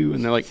Troll 2?"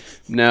 And they're like,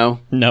 "No."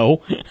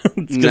 no,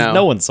 because No.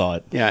 no one saw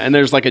it. Yeah, and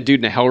there's like a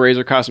dude in a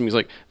Hellraiser costume. He's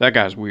like, "That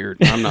guy's weird.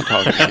 I'm not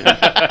talking to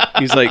him."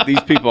 He's like,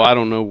 "These people, I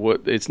don't know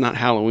what. It's not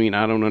Halloween.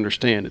 I don't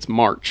understand. It's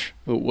March.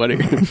 But what?"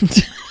 And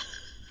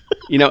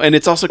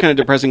it's also kind of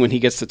depressing when he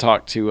gets to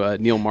talk to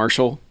Neil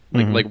Marshall,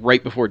 like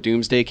right before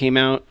Doomsday came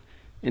out,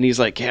 and he's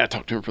like, "Yeah, I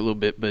talked to him for a little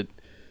bit, but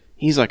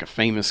he's like a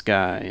famous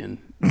guy, and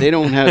they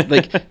don't have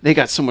they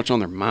got so much on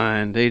their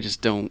mind. They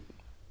just don't.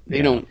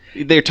 They don't.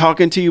 They're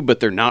talking to you, but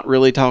they're not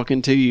really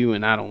talking to you,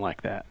 and I don't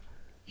like that."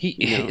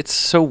 It's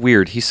so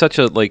weird. He's such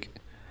a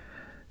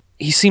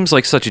he seems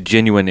like such a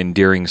genuine,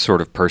 endearing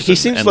sort of person. He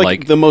seems and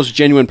like the most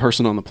genuine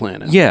person on the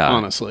planet. yeah,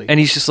 honestly. And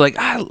he's just like,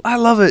 I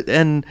love it,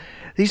 and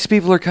these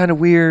people are kind of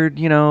weird,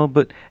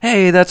 but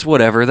hey, that's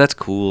whatever. That's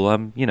cool.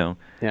 I'm, Yeah.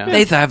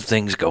 they have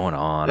things going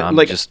on. I'm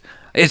Like-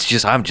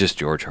 I'm just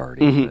George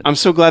Hardy. Mhm. I'm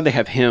so glad they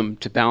have him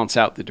to balance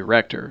out the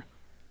director,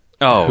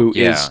 Oh, who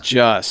yeah. is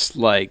just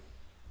like,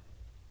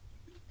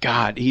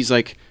 God, he's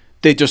like,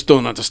 "They just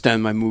don't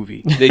understand my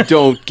movie. They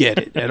don't get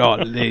it at all."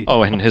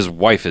 Oh, and his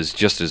wife is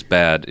just as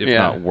bad, if Yeah.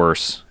 not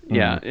worse.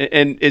 Yeah,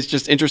 and it's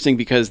just interesting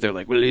because they're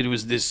like, "Well, it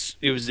was this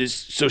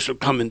social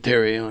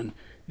commentary on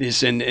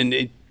this, and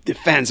the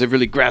fans have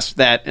really grasped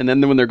that." And then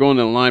when they're going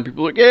down the line,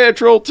 people are like, "Yeah,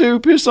 Troll 2,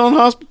 piss on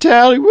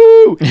hospitality,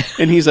 woo!"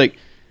 And he's like,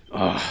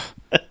 "Oh,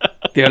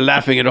 they're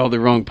laughing at all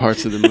the wrong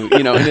parts of the movie,"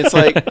 And it's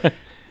like,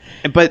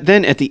 but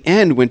then at the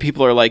end, when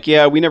people are like,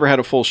 "Yeah, we never had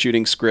a full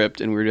shooting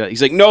script," and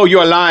he's like, "No,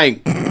 you're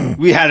lying.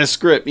 We had a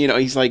script."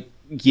 He's like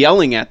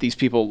yelling at these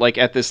people, like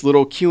at this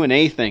little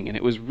Q&A thing, and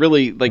it was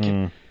really like.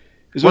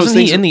 It was one of those Wasn't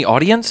he things in that- the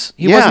audience?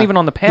 He Yeah. wasn't even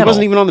on the panel. He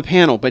wasn't even on the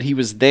panel, but he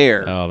was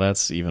there. Oh,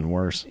 that's even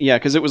worse. Yeah,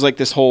 because it was like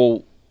this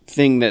whole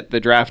thing that the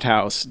Draft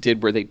House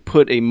did where they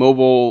put a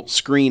mobile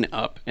screen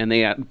up and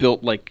they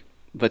built like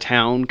the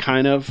town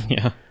kind of.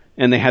 Yeah.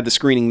 And they had the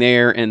screening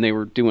there and they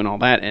were doing all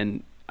that.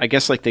 And I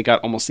guess like they got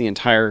almost the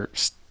entire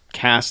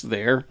cast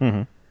there.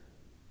 Mhm.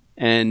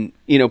 And,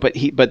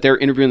 but they're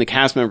interviewing the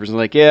cast members and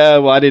like, "Yeah,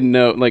 well, I didn't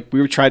know. Like,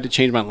 we tried to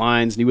change my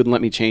lines and he wouldn't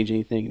let me change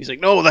anything." And he's like,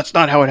 "No, that's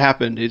not how it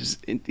happened." He's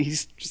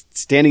just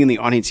standing in the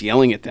audience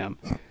yelling at them.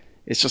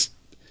 It's just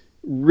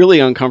really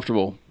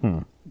uncomfortable.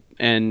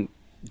 And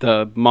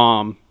the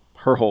mom,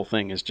 her whole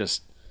thing is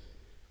just,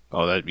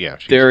 Oh, that yeah.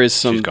 There is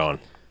some- She's gone.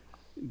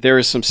 there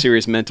is some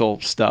serious mental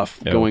stuff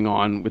going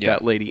on with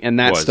that lady, and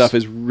that stuff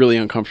is really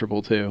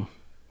uncomfortable too.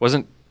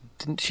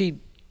 Didn't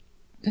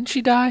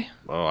she die?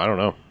 Oh, I don't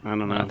know. I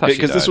don't know, I thought she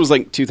because this died. was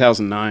like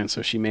 2009,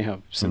 so she may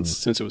have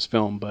since it was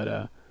filmed.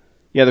 But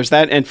yeah, there's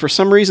that, and for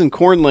some reason,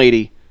 Corn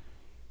Lady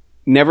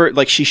never,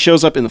 like, she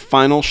shows up in the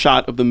final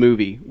shot of the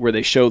movie where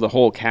they show the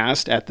whole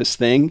cast at this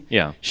thing.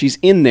 Yeah. She's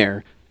in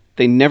there.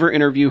 They never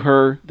interview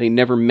her. They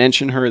never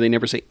mention her. They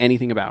never say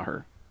anything about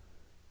her.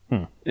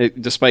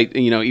 Despite,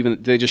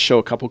 even they just show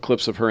a couple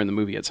clips of her in the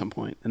movie at some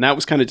point. And that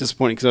was kind of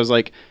disappointing because I was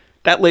like,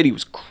 that lady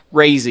was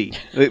crazy,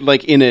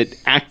 like in an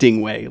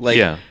acting way.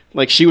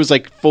 Like she was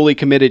like fully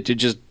committed to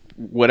just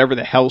whatever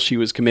the hell she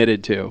was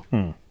committed to.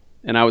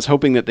 And I was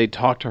hoping that they'd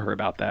talk to her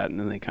about that, and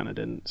then they kind of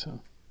didn't.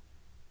 So,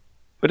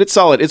 but it's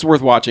solid. It's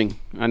worth watching.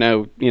 I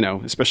know,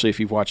 especially if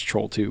you've watched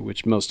Troll 2,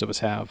 which most of us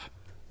have.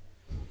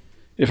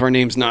 If our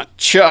name's not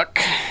Chuck.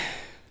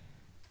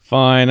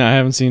 Fine, I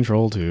haven't seen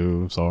Troll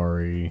 2.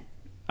 Sorry.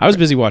 I was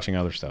busy watching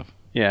other stuff.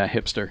 Yeah,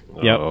 hipster.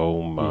 Yep.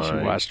 Oh You should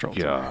my watch Troll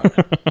 2. god!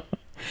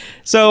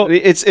 So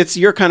It's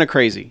your kind of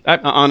crazy.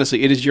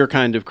 Honestly, it is your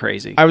kind of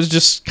crazy. I was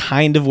just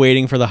kind of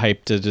waiting for the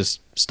hype to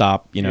just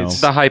stop,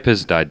 The hype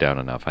has died down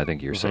enough. I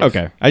think you're safe.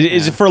 Okay.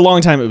 For a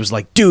long time, it was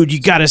like, dude, you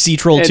got to see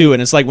Troll 2.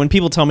 And it's like, when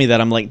people tell me that,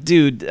 I'm like,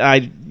 dude,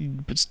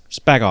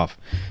 just back off.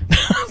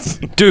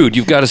 Dude,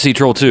 you've got to see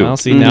Troll 2. Well,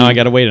 see, now I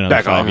got to wait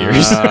another 5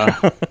 years.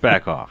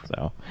 Back off.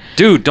 So,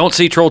 Dude, don't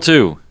see Troll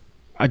 2.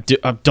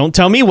 don't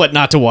tell me what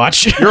not to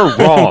watch. You're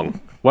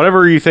wrong.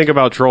 Whatever you think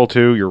about Troll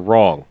 2, you're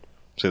wrong.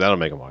 See, that'll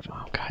make them watch it.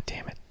 Oh, God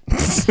damn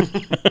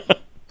it.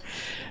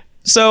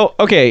 So,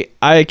 okay,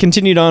 I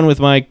continued on with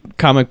my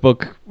comic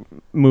book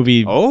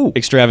movie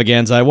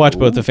extravaganza. I watched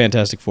both the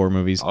Fantastic Four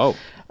movies. Oh.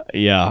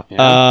 Yeah.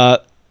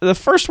 The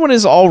first one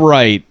is all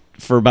right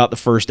for about the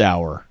first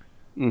hour.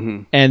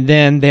 Mm-hmm. And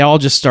then they all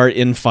just start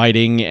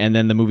infighting, and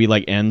then the movie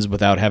like ends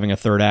without having a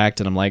third act,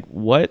 and I'm like,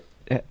 what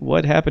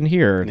happened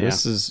here? Yeah.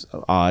 This is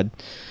odd.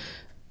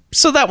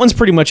 So that one's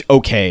pretty much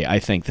okay, I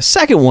think. The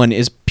second one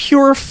is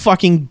pure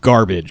fucking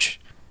garbage.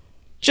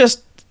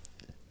 Just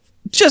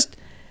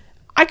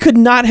I could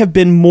not have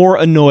been more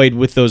annoyed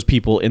with those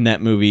people in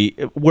that movie,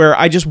 where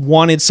I just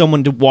wanted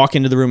someone to walk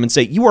into the room and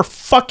say, you are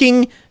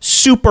fucking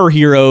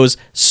superheroes.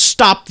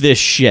 Stop this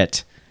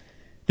shit.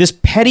 This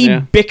petty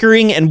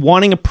bickering and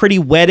wanting a pretty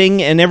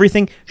wedding and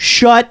everything.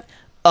 Shut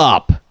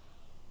up.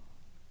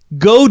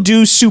 Go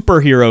do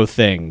superhero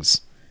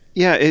things.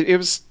 Yeah, it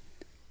was.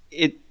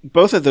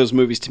 Both of those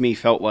movies to me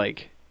felt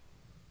like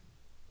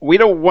we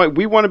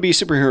want to be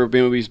superhero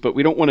movies, but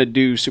we don't want to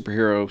do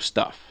superhero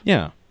stuff.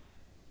 Yeah.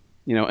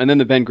 And then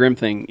the Ben Grimm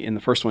thing in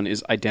the first one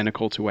is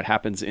identical to what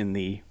happens in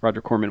the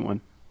Roger Corman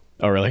one.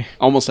 Oh, really?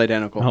 Almost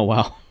identical. Oh,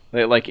 wow.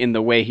 Like in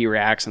the way he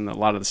reacts and a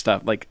lot of the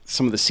stuff. Like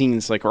some of the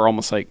scenes are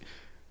almost like,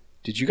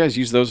 did you guys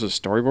use those as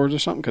storyboards or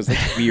something? Because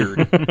that's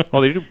weird.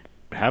 Well, they do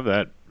have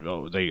that.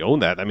 Oh, they own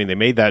that. I mean, they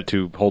made that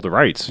to hold the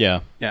rights.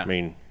 Yeah. Yeah. I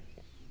mean,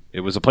 it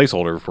was a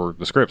placeholder for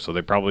the script, so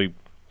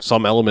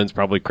some elements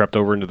probably crept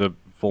over into the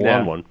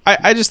full-on one.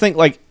 I just think,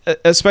 like,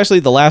 especially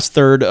the last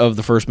third of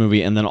the first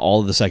movie and then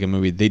all of the second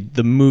movie,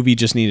 the movie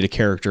just needed a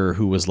character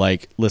who was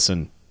like,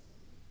 listen,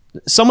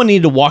 someone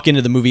needed to walk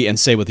into the movie and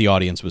say what the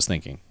audience was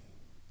thinking.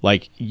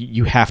 Like,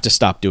 you have to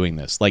stop doing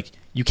this. Like,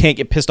 you can't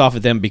get pissed off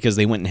at them because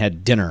they went and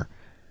had dinner.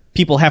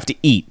 People have to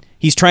eat.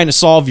 He's trying to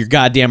solve your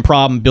goddamn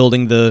problem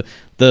building the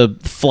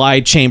fly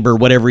chamber,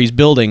 whatever he's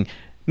building.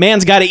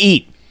 Man's got to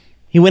eat.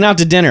 He went out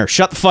to dinner.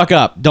 Shut the fuck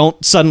up.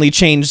 Don't suddenly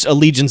change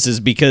allegiances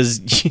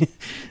because...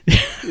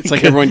 It's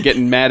like everyone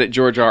getting mad at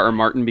George R.R.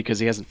 Martin because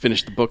he hasn't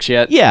finished the books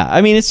yet. Yeah, I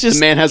mean, it's just...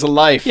 The man has a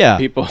life,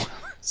 people.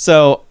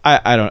 So,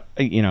 I don't...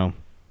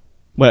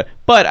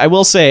 But I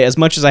will say, as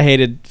much as I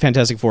hated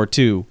Fantastic Four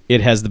 2, it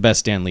has the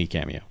best Stan Lee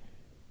cameo.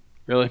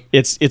 Really?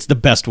 It's the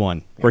best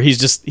one, where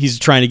he's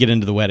trying to get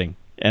into the wedding.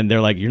 And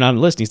they're like, you're not on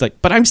the list. And he's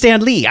like, but I'm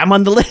Stan Lee. I'm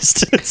on the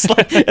list. It's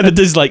like, and the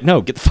dude's like,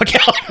 no, get the fuck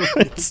out.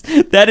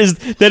 That is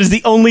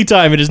the only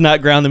time it has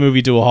not ground the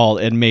movie to a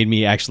halt and made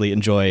me actually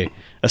enjoy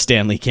a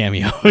Stan Lee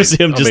cameo. It was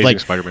him just Amazing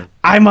like, Spider-Man.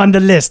 I'm on the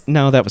list.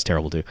 No, that was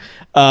terrible too.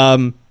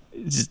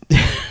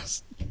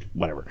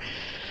 Whatever.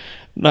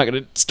 I'm not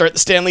going to start the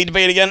Stan Lee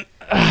debate again.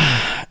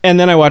 And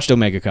then I watched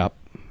Omega Cop.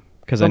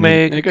 Because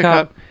Omega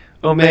Cop,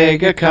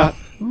 Omega Cop,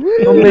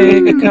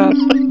 Omega Cop,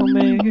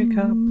 Omega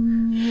Cop.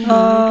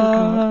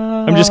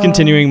 I'm just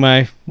continuing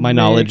my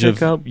knowledge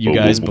of you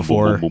guys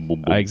before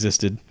I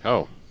existed.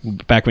 Oh.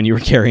 Back when you were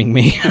carrying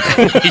me.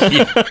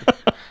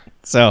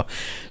 So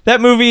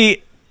that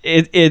movie,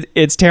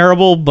 it's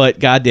terrible, but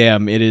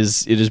goddamn, it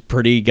is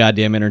pretty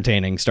goddamn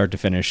entertaining start to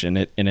finish in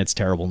its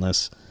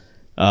terribleness.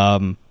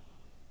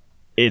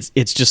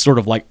 It's just sort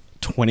of like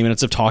 20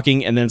 minutes of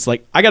talking, and then it's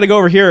like, I gotta go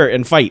over here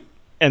and fight.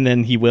 And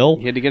then he will.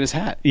 He had to get his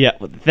hat. Yeah,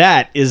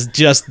 that is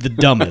just the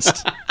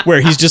dumbest.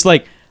 Where he's just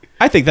like,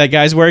 I think that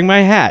guy's wearing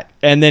my hat.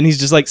 And then he's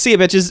just like, see ya,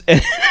 bitches.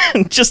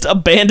 And just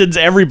abandons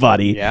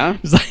everybody. Yeah.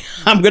 He's like,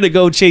 I'm going to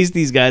go chase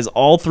these guys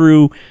all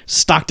through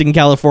Stockton,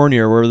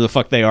 California, or wherever the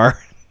fuck they are.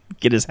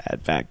 Get his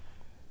hat back.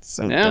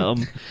 So Yeah.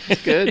 dumb.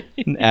 It's good.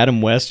 And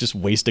Adam West just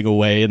wasting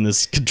away in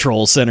this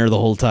control center the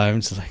whole time.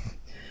 It's like,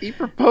 He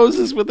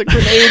proposes with a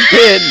grenade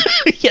pin.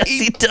 yes,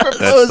 he does.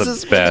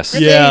 That's the best.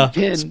 Yeah,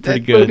 Pin. it's pretty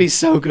That good. movie's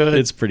so good.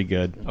 It's pretty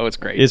good. Oh, it's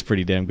great. It's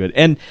pretty damn good.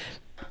 And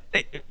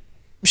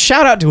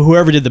shout out to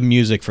whoever did the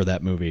music for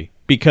that movie,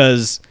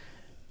 because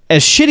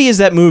as shitty as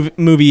that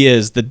movie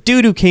is, the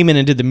dude who came in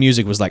and did the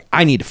music was like,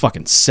 I need to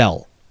fucking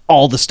sell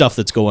all the stuff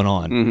that's going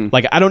on.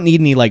 Like, I don't need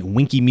any like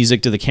winky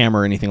music to the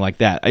camera or anything like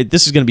that.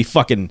 This is going to be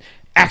fucking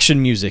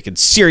action music and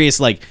serious,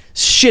 like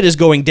shit is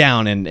going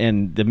down,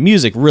 and the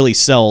music really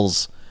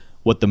sells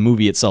what the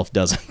movie itself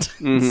doesn't.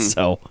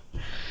 So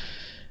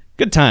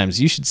good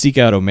times. You should seek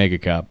out Omega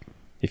Cop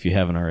if you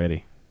haven't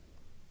already.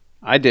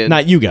 I did.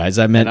 Not you guys.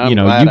 I meant, And I'm you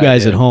know, glad you I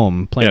guys did. at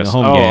home playing Yes. the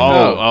home Oh,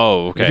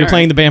 game. Okay. If you're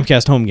playing the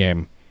Bamcast home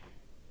game,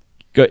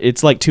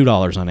 it's like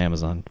 $2 on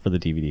Amazon for the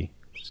DVD.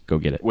 Just go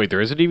get it. Wait,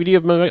 there is a DVD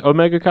of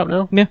Omega Cop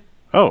now? Yeah.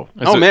 Oh.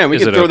 Oh man, we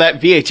is could it throw a- that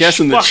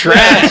VHS in the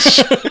trash.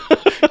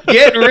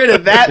 Get rid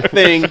of that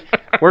thing.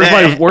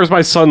 Where's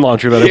my Sun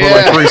launcher that I put Yeah.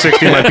 my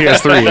 360 and my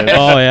PS3 in?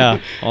 Oh yeah.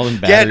 All them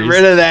Get batteries.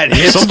 rid of that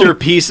hipster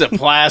piece of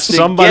plastic.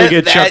 somebody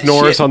get that Chuck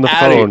Norris shit on the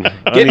outta phone. here.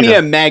 I Get need me a-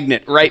 a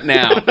magnet right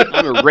now.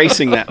 I'm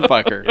erasing that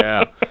fucker.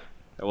 Yeah.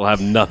 It will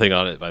have nothing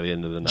on it by the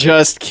end of the night.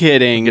 Just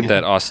kidding. Get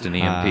that Austin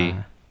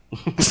EMP.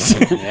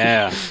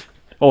 Yeah.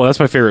 Oh, that's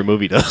my favorite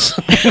movie does.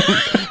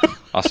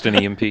 Austin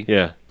EMP.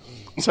 Yeah.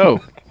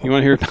 So, you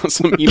want to hear about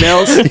some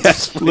emails?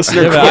 Yes.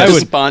 Listener Yeah, but I would-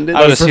 correspondence.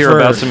 I would hear prefer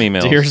about some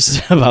emails. to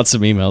hear about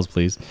some emails,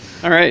 please.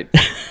 All right.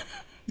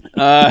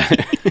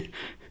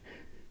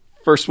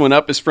 First one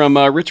up is from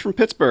Rich from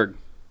Pittsburgh.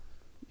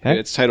 Okay.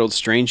 It's titled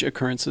Strange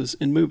Occurrences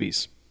in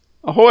Movies.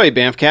 Ahoy,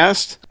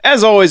 Bamfcast.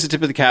 As always, a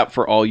tip of the cap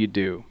for all you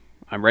do.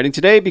 I'm writing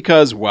today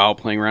because while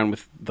playing around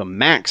with the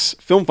Max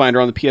Film Finder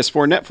on the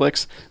PS4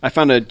 Netflix, I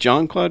found a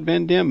Jean-Claude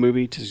Van Damme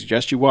movie to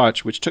suggest you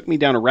watch, which took me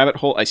down a rabbit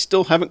hole I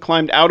still haven't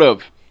climbed out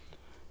of.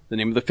 The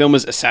name of the film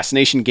is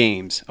Assassination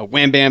Games, a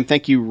wham bam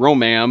thank you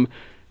romam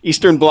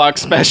Eastern Bloc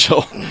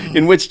special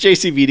in which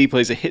JCVD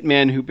plays a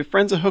hitman who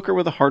befriends a hooker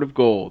with a heart of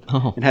gold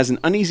and has an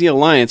uneasy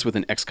alliance with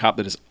an ex-cop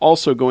that is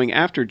also going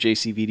after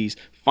JCVD's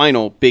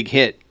final big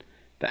hit.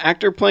 The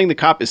actor playing the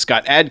cop is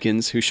Scott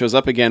Adkins, who shows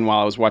up again while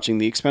I was watching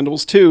The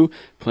Expendables 2,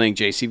 playing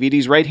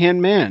JCVD's right-hand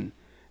man.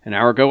 An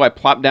hour ago, I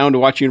plopped down to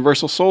watch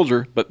Universal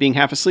Soldier, but being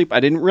half asleep, I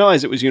didn't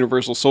realize it was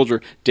Universal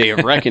Soldier Day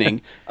of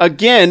Reckoning,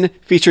 again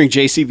featuring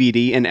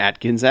JCVD and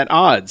Atkins at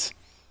odds.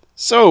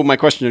 So, my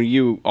question to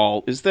you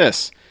all is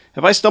this.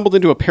 Have I stumbled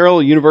into a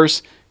parallel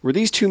universe where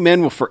these two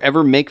men will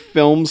forever make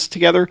films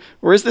together,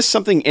 or is this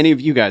something any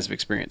of you guys have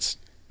experienced?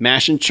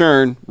 Mash and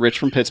churn, Rich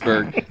from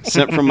Pittsburgh,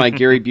 sent from my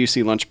Gary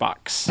Busey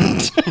lunchbox.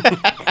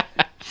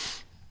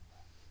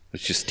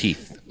 It's just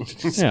teeth.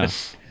 Yeah.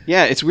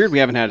 Yeah, it's weird we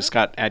haven't had a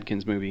Scott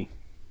Adkins movie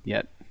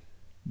yet.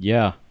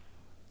 Yeah.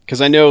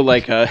 Because I know,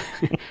 like,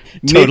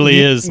 Totally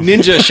is.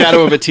 Ninja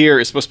Shadow of a Tear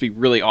is supposed to be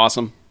really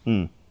awesome.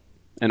 And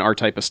our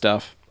type of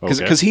stuff.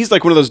 Because Okay. he's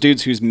like one of those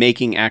dudes who's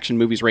making action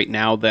movies right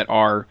now that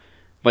are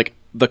like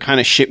the kind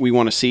of shit we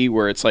want to see,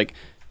 where it's like,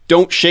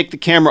 don't shake the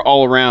camera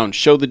all around,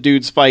 show the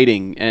dudes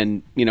fighting,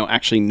 and, you know,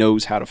 actually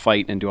knows how to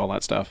fight and do all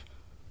that stuff.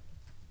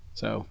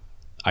 So,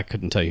 I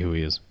couldn't tell you who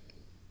he is.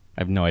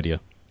 I have no idea.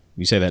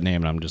 You say that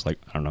name and I'm just like,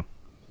 I don't know.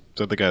 Is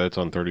that the guy that's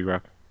on 30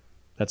 Rock?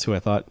 That's who I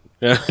thought.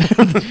 Yeah.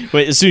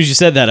 Wait, as soon as you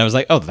said that, I was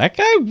like, oh, that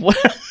guy? What?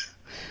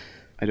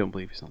 I don't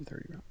believe he's on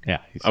 30 Rock. Yeah.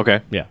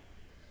 Okay. Yeah.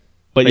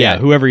 But yeah,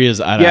 whoever he is,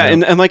 I don't Yeah,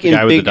 know. and like The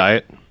guy in with the big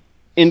diet?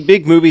 in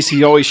big movies,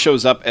 he always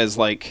shows up as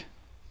like,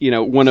 you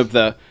know, one of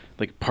the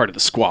like part of the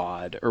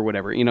squad or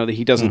whatever. You know, that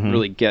he doesn't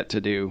really get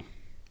to do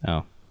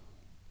Oh.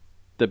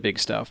 the big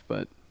stuff,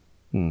 but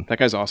that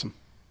guy's awesome.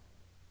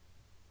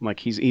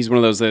 Like he's one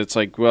of those that it's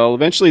like, well,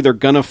 eventually they're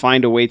gonna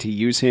find a way to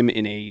use him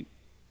in a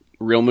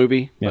real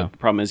movie. Yeah. But the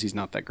problem is he's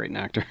not that great an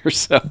actor.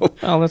 So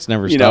Well, that's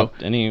never You know.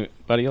 stopped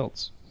anybody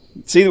else.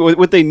 see,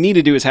 what they need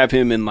to do is have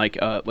him in like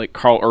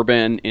Carl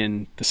Urban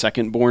in the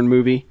Second Born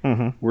movie,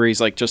 where he's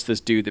like just this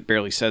dude that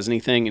barely says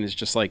anything and is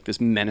just like this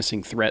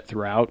menacing threat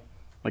throughout.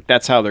 Like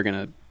that's how they're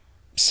gonna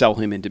sell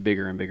him into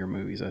bigger and bigger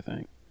movies. I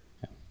think.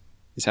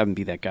 Just have him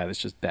be that guy that's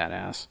just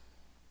badass.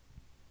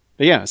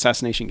 But yeah,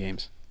 Assassination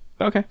Games.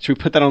 Okay. Should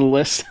we put that on the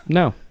list?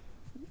 No.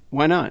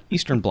 Why not?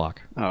 Eastern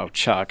Bloc. Oh,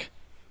 Chuck.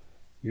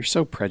 You're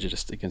so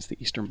prejudiced against the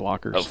Eastern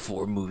Blockers. A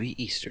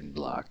 4-movie Eastern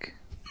Bloc.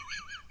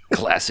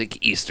 Classic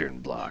Eastern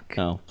Bloc.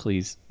 Oh,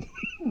 please.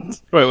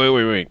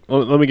 Wait.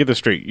 Let me get this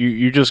straight.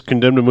 You just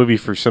condemned a movie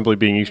for simply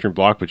being Eastern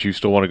Bloc, but you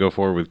still want to go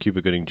forward with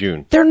Cuba Gooding Jr.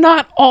 They're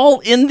not all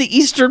in the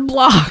Eastern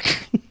Bloc.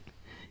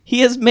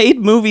 He has made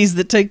movies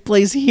that take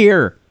place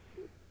here.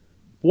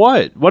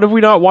 What? What have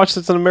we not watched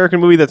that's an American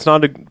movie that's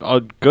not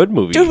a good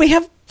movie? Dude, we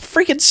have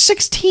freaking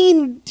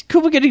 16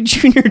 Cuba Gooding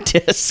Jr.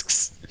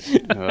 discs.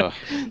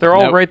 They're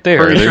all Nope. right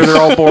there. Pretty sure they're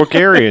all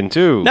Bulgarian,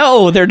 too.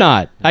 No, they're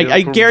not.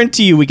 I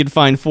guarantee you we can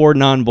find 4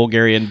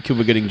 non-Bulgarian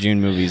Cuba Gooding Jr.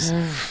 movies.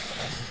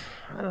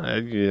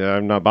 Yeah,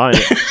 I'm not buying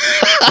it.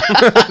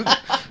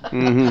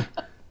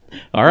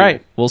 All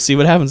right. We'll see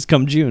what happens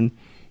come June.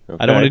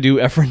 I don't want to do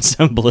Efren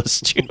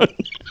Semblus, June.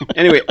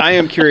 Anyway, I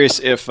am curious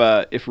if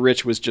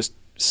Rich was just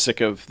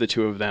sick of the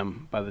two of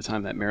them by the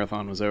time that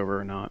marathon was over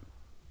or not.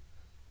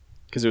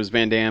 Because it was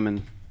Van Damme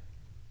and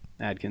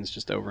Adkins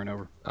just over and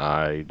over.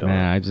 I don't.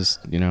 I just,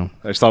 I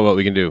just thought what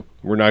we can do.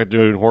 We're not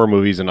doing horror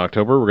movies in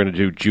October. We're going to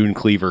do June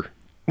Cleaver.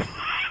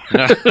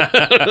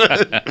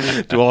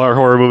 Do all our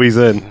horror movies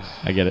in.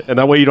 I get it. And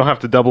that way you don't have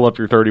to double up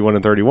your 31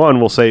 and 31.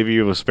 We'll save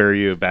you. We'll spare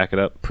you. Back it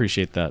up.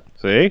 Appreciate that.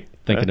 See?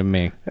 Thinking of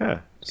me. Yeah.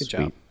 Good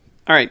job.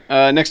 All right.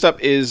 Next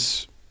up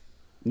is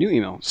new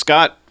email.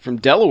 Scott from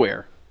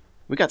Delaware.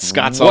 We got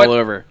Scots all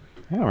over.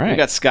 All right. We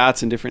got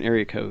Scots in different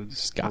area codes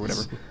Scots. or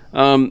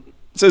whatever.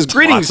 It says,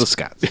 greetings. Lots of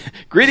Scots.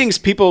 Greetings,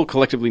 people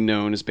collectively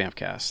known as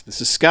Bamfcast.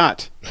 This is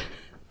Scott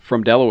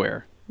from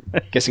Delaware.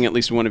 Guessing at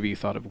least one of you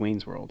thought of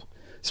Wayne's World.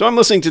 So I'm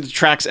listening to the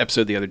Tracks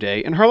episode the other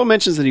day, and Harlow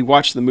mentions that he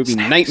watched the movie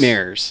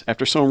Nightmares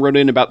after someone wrote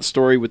in about the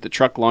story with the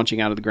truck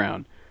launching out of the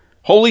ground.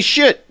 Holy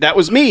shit, that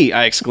was me,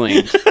 I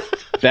exclaimed.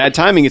 Bad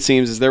timing, it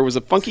seems, as there was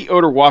a funky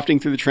odor wafting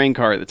through the train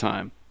car at the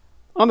time.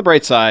 On the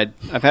bright side,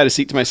 I've had a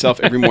seat to myself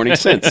every morning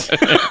since.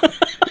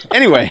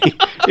 Anyway,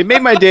 it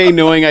made my day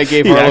knowing I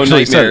gave Harlow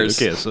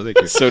nightmares, Okay, so thank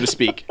you. so to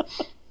speak.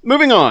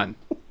 Moving on.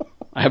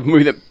 I have a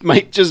movie that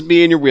might just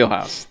be in your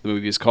wheelhouse. The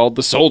movie is called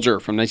The Soldier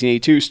from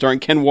 1982, starring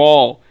Ken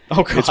Wall.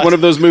 Oh, God. It's one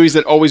of those movies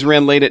that always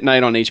ran late at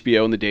night on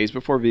HBO in the days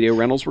before video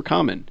rentals were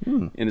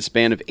common. In a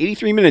span of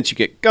 83 minutes, you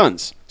get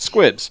guns,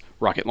 squibs,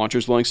 rocket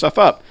launchers blowing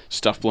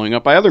stuff blowing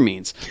up by other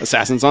means,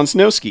 assassins on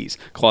snow skis,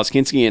 Klaus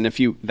Kinski and a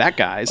few that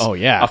guys. Oh,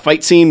 yeah. A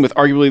fight scene with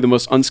arguably the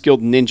most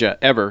unskilled ninja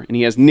ever, and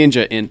he has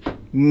ninja in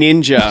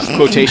ninja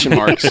quotation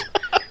marks.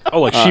 Oh,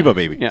 like Sheba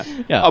Baby. Yeah.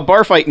 Yeah. A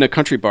bar fight in a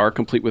country bar,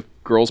 complete with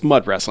girls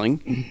mud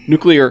wrestling,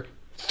 nuclear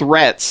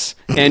threats,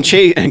 and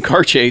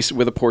car chase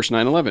with a Porsche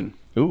 911.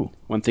 Ooh.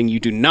 One thing you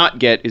do not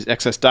get is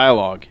excess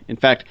dialogue. In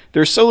fact,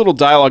 there's so little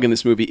dialogue in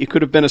this movie, it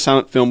could have been a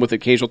silent film with an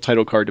occasional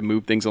title card to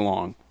move things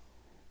along.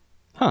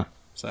 Huh.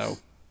 So,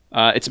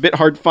 it's a bit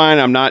hard to find.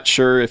 I'm not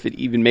sure if it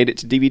even made it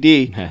to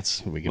DVD.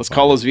 Let's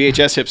call those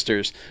VHS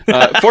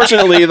hipsters.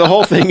 Fortunately, the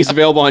whole thing is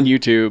available on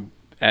YouTube,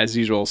 as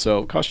usual, so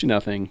it'll cost you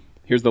nothing.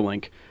 Here's the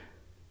link.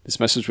 This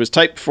message was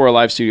typed before a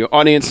live studio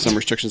audience. Some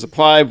restrictions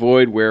apply.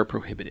 Void where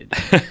prohibited.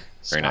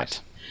 Very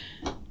nice.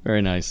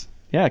 Very nice.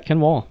 Yeah, Ken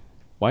Wall.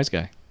 Wise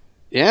guy.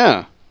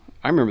 Yeah.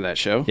 I remember that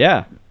show.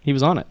 Yeah, he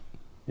was on it.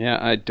 Yeah,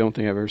 I don't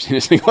think I've ever seen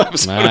a single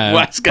episode of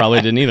Wise Guy.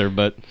 Probably didn't either,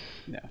 but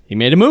he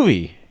made a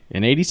movie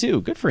in 82.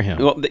 Good for him.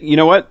 Well, you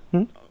know what?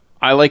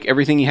 I like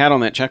everything he had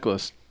on that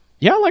checklist.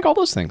 Yeah, I like all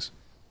those things.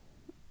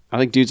 I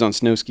like dudes on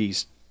snow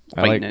skis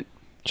fighting it.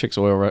 Chicks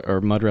oil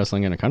or mud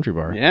wrestling in a country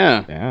bar.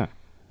 Yeah. Yeah.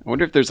 I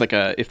wonder if there's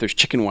if there's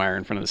chicken wire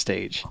in front of the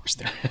stage. Of course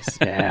there is.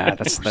 Yeah,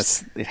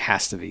 that's it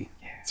has to be.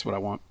 That's what I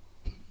want.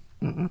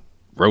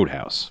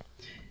 Roadhouse.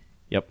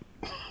 Yep.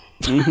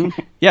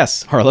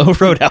 Yes, Harlow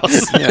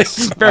Roadhouse.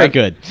 Yes. Very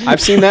good.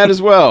 I've seen that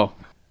as well.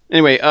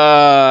 Anyway,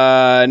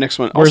 next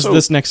one. Where's Also,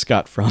 this next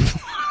Scott from?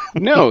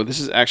 No, this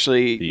is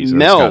actually These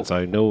Mel. are Scots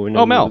I know.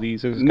 Oh, Mel.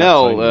 These are Scots I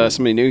Mel, know.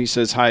 somebody new. He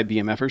says, "Hi,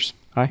 BMFers.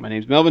 Hi. My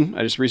name's Melvin.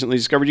 I just recently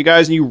discovered you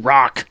guys, and you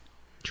rock.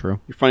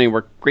 True. You're funny and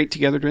work great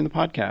together during the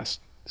podcast.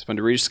 It's fun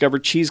to rediscover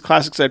cheese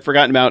classics I'd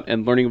forgotten about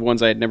and learning of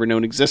ones I had never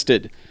known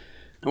existed.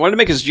 I wanted to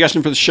make a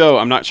suggestion for the show.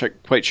 I'm not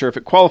quite sure if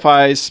it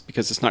qualifies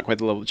because it's not quite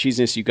the level of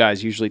cheesiness you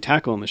guys usually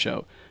tackle on the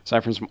show.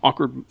 Aside from some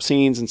awkward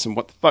scenes and some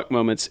what the fuck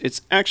moments,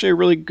 it's actually a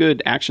really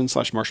good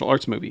action/martial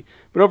arts movie.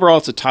 But overall,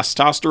 it's a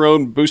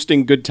testosterone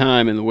boosting good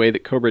time in the way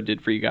that Cobra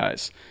did for you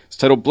guys. It's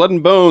titled Blood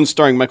and Bones,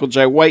 starring Michael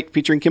Jai White,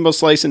 featuring Kimbo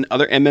Slice and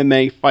other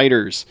MMA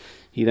fighters.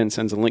 He then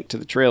sends a link to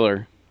the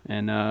trailer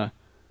and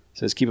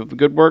says, "Keep up the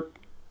good work.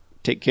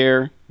 Take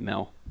care,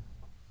 Mel."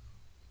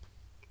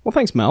 Well,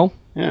 thanks, Mel.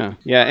 Yeah,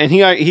 and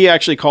he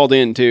actually called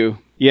in too.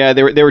 Yeah,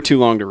 they were too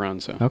long to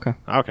run. So, Okay.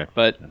 Okay.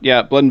 but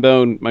yeah, Blood and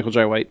Bone, Michael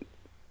Jai White.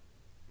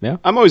 Yeah.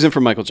 I'm always in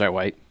for Michael Jai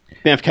White.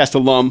 Bamfcast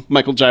alum,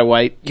 Michael Jai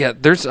White. Yeah,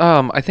 there's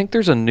I think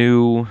there's a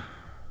new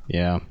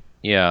Yeah.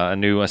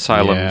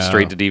 Asylum Yeah.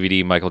 straight to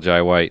DVD Michael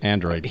Jai White.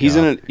 Android. He's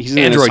Cop. in an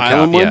Android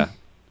Asylum Cop, one. yeah.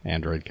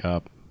 Android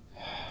Cop.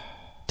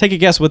 Take a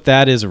guess what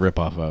that is a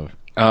ripoff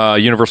of.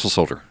 Universal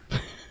Soldier.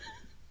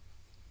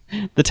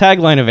 The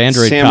tagline of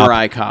Android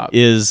Samurai Cop.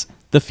 is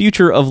the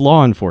future of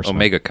law enforcement.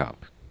 Omega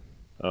Cop.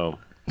 Oh.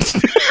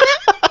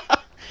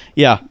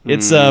 Yeah,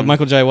 it's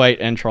Michael Jai White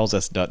and Charles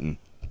S. Dutton,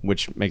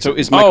 which makes So it.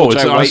 is Michael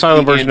it's Jai an White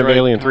silent the version of Android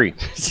Alien Cop? 3.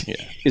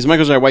 Is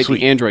Michael Jai White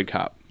the Android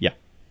Cop? Yeah,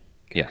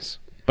 Yes.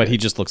 but he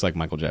just looks like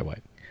Michael Jai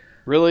White.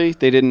 Really?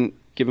 They didn't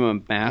give him a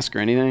mask or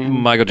anything?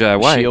 Michael Jai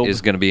White Shield?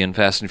 is going to be in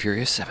Fast and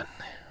Furious 7.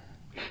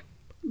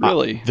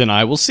 Really? Then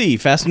I will see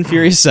Fast and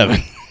Furious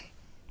 7.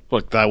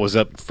 Look, that was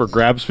up for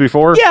grabs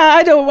before. Yeah,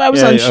 I don't. I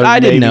was Yeah, unsure. I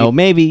didn't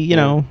maybe.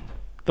 know. Maybe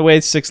the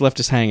way Six left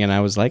us hanging. I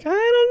was like, I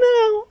don't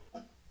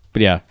know.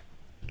 But yeah,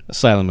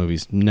 Asylum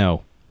movies.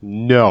 No.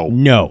 No.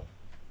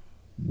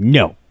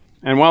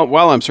 And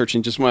while I'm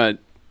searching, just want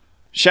to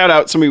shout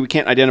out somebody we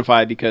can't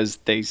identify because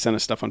they sent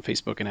us stuff on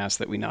Facebook and asked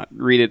that we not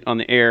read it on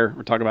the air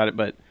or talk about it,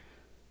 but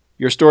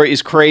your story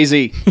is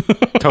crazy.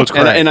 Toad's and,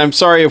 crack. and I'm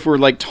sorry if we're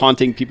like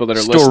taunting people that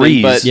are Stories.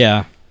 listening, but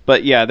Yeah.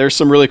 But yeah, there's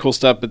some really cool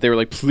stuff. But they were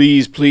like,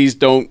 please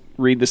don't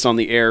read this on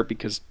the air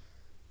because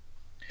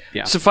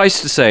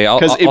Suffice to say, I'll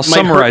it might hurt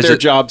summarize their it.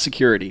 job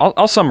security.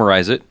 I'll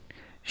summarize it.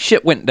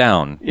 Shit went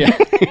down. Yeah,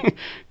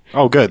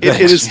 Oh, good. it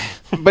is.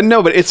 But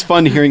it's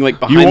fun hearing like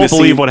behind You the won't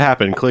believe scenes. what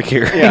happened. Click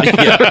here.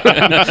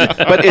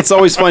 But it's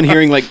always fun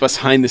hearing like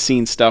behind the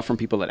scenes stuff from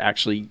people that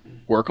actually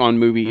work on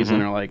movies, and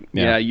they're like,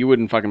 Yeah. you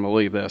wouldn't fucking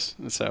believe this.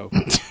 So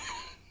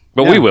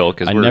But we will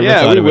because I we're never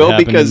Yeah, thought we it would will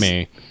happen because- to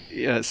me.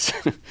 yes,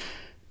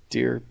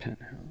 dear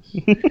Penthouse.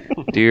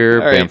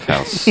 dear All right. Banff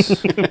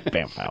House.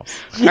 Bam house.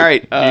 All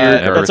right,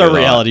 Never That's our thought.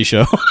 reality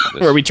show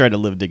where we try to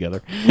live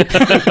together.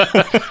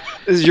 this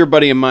is your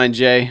buddy of mine,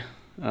 Jay.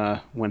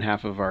 One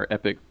half of our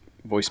epic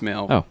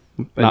voicemail. Oh,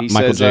 But not he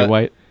Michael says, J.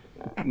 White.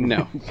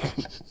 No.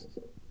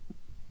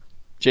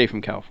 Jay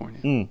from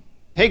California.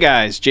 Hey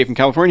guys, Jay from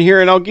California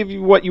here, and I'll give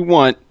you what you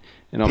want,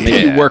 and I'll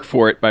make you work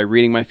for it by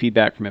reading my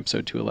feedback from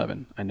episode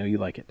 211. I know you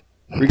like it.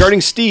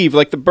 Regarding Steve,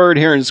 like the bird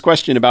Heron's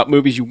question about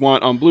movies you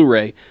want on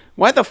Blu-ray,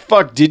 why the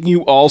fuck didn't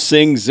you all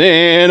sing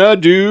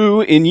Xanadu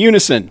in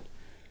unison?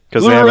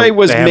 Because Blu-ray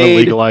was they haven't made-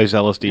 legalized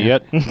LSD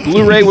yet.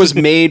 Blu-ray was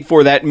made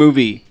for that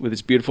movie with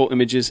its beautiful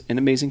images and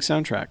amazing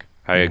soundtrack.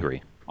 I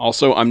agree.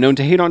 Also, I'm known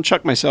to hate on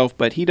Chuck myself,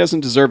 but he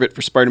doesn't deserve it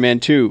for Spider-Man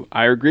 2.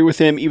 I agree with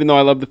him, even though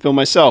I love the film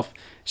myself.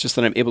 It's just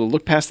that I'm able to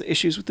look past the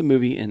issues with the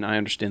movie, and I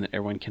understand that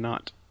everyone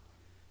cannot.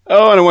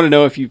 Oh, and I want to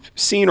know if you've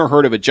seen or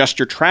heard of Adjust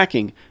Your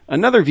Tracking,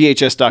 another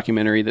VHS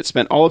documentary that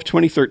spent all of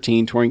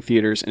 2013 touring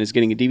theaters and is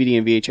getting a DVD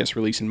and VHS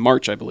release in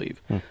March, I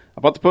believe. I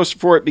bought the poster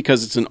for it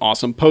because it's an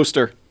awesome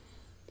poster.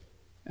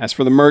 As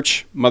for the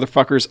merch,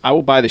 motherfuckers, I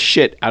will buy the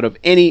shit out of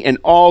any and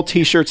all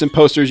t-shirts and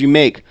posters you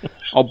make.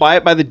 I'll buy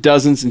it by the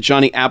dozens and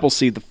Johnny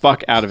Appleseed the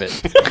fuck out of it.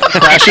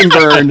 Crash and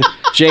burn,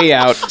 Jay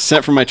out,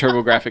 sent from my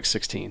TurboGrafx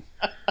 16.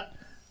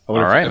 All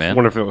right, man. I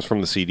wonder if it was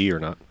from the CD or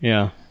not.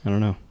 Yeah, I don't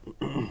know.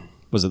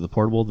 Was it the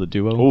portable, the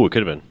duo? Oh, it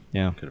could have been.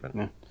 Yeah. Could have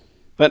been.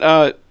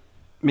 But,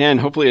 man,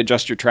 hopefully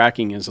Adjust Your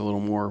Tracking is a little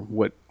more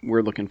what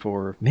we're looking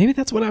for. Maybe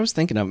that's what I was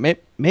thinking of.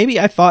 Maybe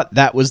I thought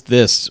that was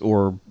this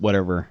or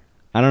whatever.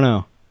 I don't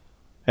know.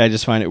 I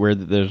just find it weird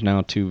that there's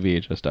now 2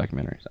 VHS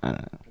documentaries. I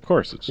don't know. Of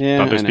course. It's Yeah,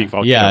 Dante I know. Speak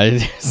Volcano. Yeah, it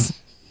is.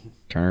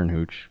 Turn,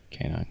 Hooch,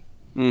 Canine.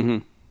 Mm-hmm.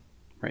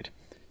 Right.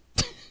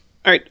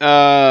 All right,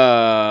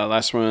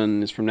 last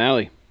one is from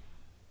Natalie,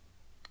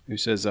 who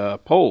says,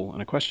 poll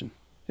and a question.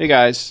 Hey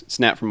guys, it's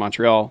Nat from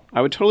Montreal.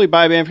 I would totally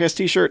buy a Bamfcast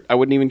t-shirt. I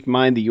wouldn't even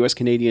mind the US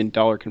Canadian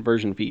dollar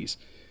conversion fees.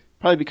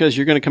 Probably because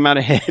you're going to come out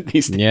ahead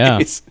these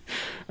days.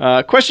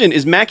 Yeah. Question,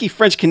 is Mackie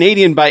French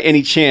Canadian by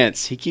any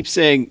chance? He keeps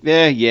saying,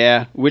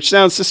 yeah, which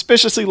sounds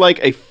suspiciously like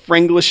a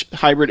Franglish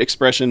hybrid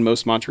expression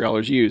most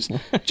Montrealers use.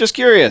 Just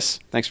curious.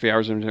 Thanks for the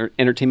hours of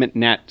entertainment,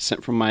 Nat,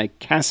 sent from my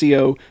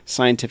Casio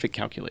scientific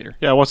calculator.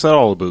 Yeah, what's that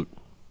all about?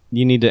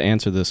 You need to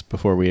answer this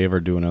before we ever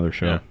do another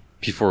show. Yeah.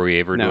 Before we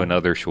ever No. do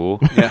another show.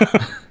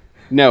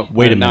 No,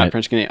 Wait a not minute.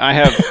 French Canadian. I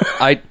have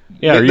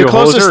Yeah, are the you a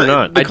closest, hoser or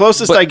not? The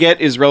closest I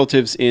get is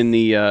relatives in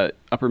the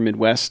upper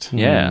Midwest.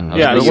 Yeah. I was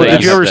Yeah, gonna well, say,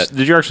 did you I ever? bet-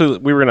 Did you actually?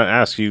 We were going to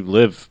ask you.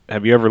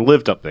 Have you ever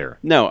lived up there?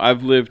 No,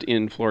 I've lived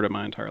in Florida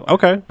my entire life.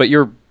 Okay. But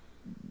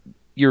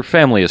your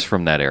family is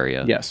from that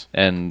area. Yes.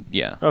 And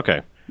yeah.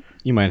 Okay.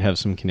 You might have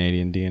some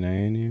Canadian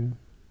DNA in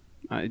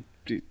you.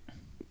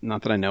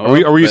 Not that I know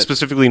Are of. we but-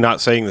 specifically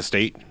not saying the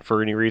state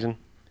for any reason?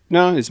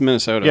 No, it's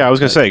Minnesota. Yeah, I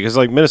was going to but- say because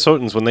like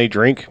Minnesotans when they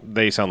drink,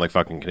 they sound like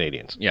fucking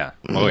Canadians. Yeah.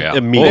 Oh yeah.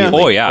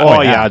 Immediately. Oh yeah.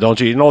 Oh yeah. Don't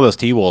you? And all those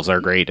T-Wolves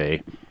are great, eh?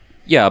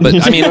 Yeah, but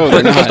I mean,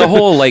 but the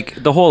whole They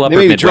upper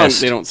may be drunk.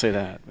 Midwest. They don't say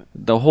that. but-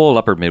 The whole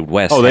upper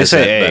Midwest. Oh, they has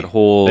say that A.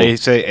 whole They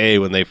say A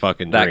when they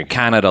fucking that drink.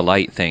 Canada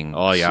Light thing.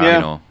 Oh yeah. Yeah.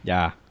 You know.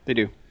 Yeah. They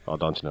do. Oh,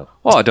 don't you know?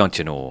 Oh, don't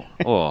you know?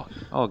 Oh,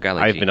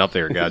 golly. I've gee. been up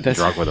there, got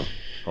drunk with them.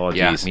 Oh,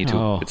 Yeah, geez. me too.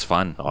 Oh. It's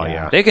fun. Oh,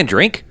 yeah. They can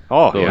drink.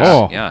 Oh, Those- yeah.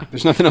 Oh. Yeah.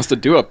 There's nothing else to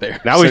do up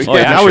there. Now So, we've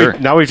yeah, now sure. we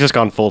now we've just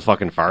gone full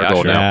fucking Fargo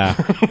Yeah, sure. now.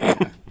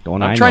 Yeah.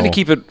 Don't I'm I trying know. to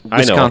keep it I know.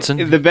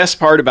 Wisconsin. The best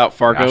part about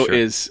Fargo Yeah, sure.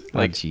 is Oh,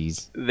 like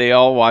jeez. they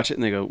all watch it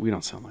and they go, "We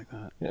don't sound like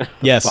that."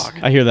 Yes,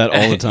 Fuck. I hear that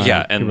all the time. Yeah,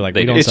 and People are like, they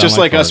 "We do. don't It's sound just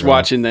like us Fargo."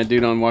 watching that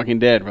dude on Walking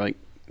Dead. We're like,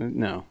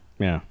 no,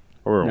 Yeah.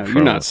 no,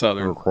 you're not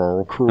Southern.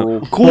 Cool.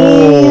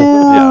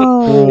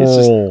 Yeah, it's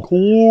just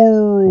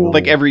Cool.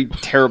 like every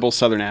terrible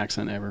Southern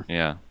accent ever.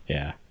 Yeah.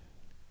 Yeah.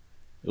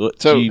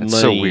 So- It's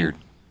so weird.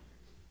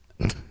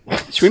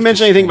 Should we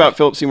mention anything about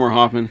Philip Seymour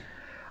Hoffman?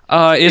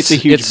 It's a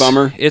huge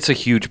bummer. It's a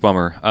huge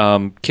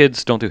bummer.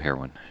 Kids don't do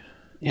heroin.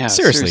 Yeah,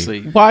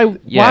 Seriously. Why?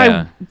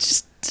 Yeah. Why?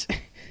 Just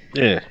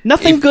Yeah.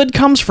 nothing good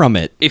comes from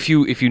it. If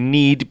you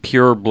need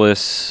pure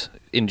bliss,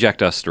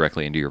 inject us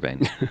directly into your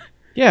veins.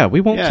 Yeah,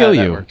 we won't Yeah, kill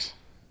that you. works.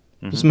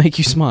 Just make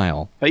you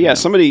smile. But yeah,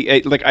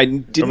 somebody like I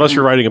didn't. Unless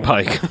you're riding a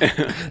bike,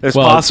 it's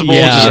Well, possible.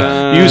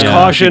 yeah. Just use Yeah.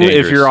 caution Too if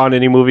dangerous. you're on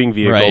any moving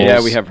vehicles. Right.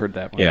 Yeah, we have heard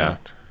that one. Yeah.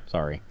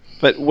 Sorry.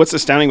 But what's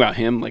astounding about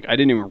him, like I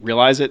didn't even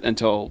realize it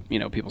until,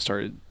 people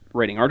started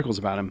writing articles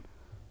about him.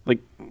 Like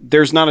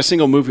there's not a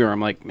single movie where I'm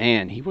like,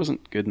 man, he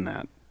wasn't good in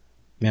that.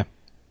 Yeah.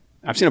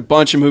 I've seen a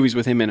bunch of movies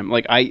with him in them.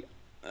 Like I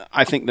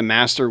think The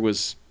Master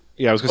was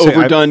Yeah, I was gonna say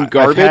Overdone I've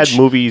garbage. had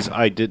movies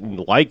I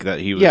didn't like that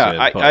he was in.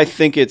 I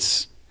think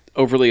it's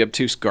overly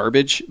obtuse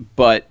garbage,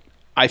 but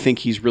I think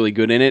he's really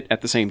good in it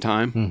at the same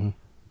time. Mm-hmm.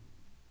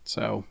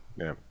 So,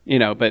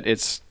 Yeah. but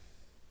it's,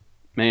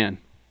 man,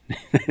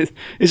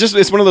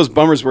 it's one of those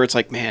bummers where it's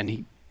like,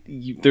 man,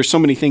 there's so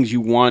many things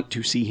you want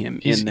to see him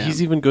in them.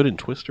 He's even good in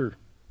Twister.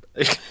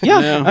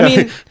 Yeah, I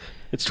mean,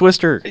 It's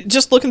Twister.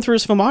 just looking through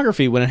his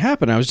filmography when it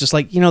happened, I was just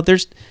like,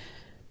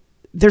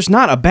 there's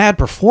not a bad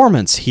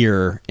performance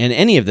here in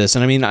any of this.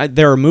 And I mean,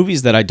 there are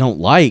movies that I don't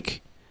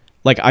like.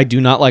 Like, I do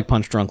not like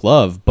Punch Drunk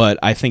Love, but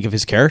I think of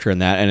his character in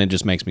that, and it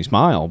just makes me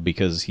smile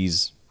because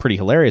he's pretty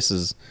hilarious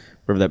as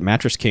whatever that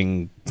Mattress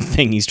King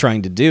thing he's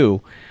trying to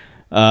do.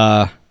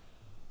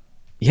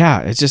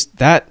 Yeah, it's just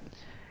that,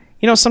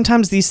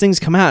 sometimes these things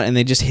come out and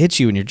they just hit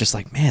you and you're just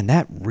like, man,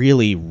 that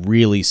really,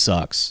 really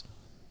sucks.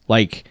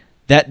 Like,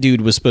 that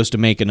dude was supposed to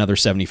make another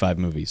 75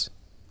 movies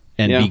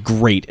and be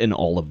great in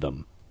all of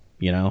them,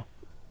 Yeah,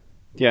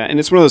 and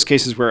it's one of those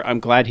cases where I'm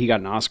glad he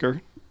got an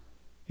Oscar.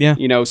 Yeah.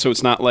 So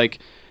it's not like,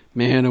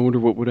 man, I wonder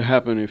what would have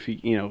happened if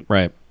he,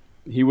 Right.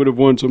 he would have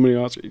won so many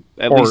Oscars.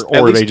 At Or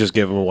least, they just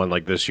give him one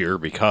like this year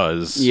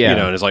because, and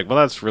it's like, well,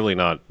 that's really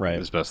not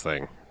his best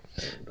thing.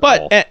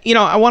 But,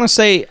 I want to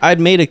say I'd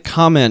made a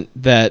comment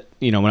that,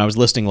 when I was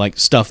listing like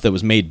stuff that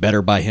was made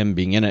better by him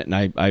being in it,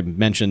 and I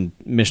mentioned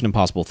Mission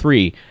Impossible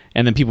 3,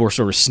 and then people were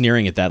sort of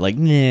sneering at that, like,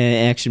 nah,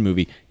 action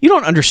movie. You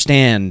don't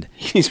understand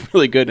he's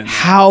really good in that.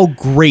 how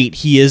great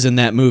he is in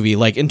that movie.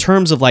 Like, in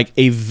terms of like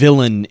a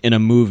villain in a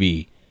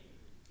movie,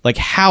 like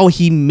how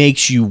he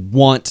makes you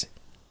want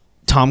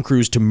Tom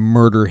Cruise to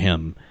murder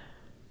him.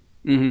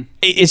 Mm-hmm.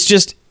 It's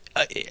just...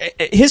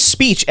 his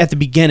speech at the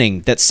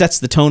beginning that sets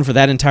the tone for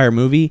that entire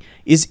movie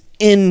is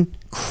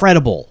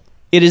incredible.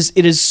 It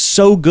is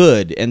so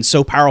good and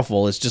so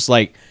powerful. It's just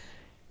like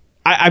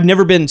I've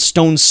never been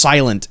stone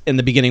silent in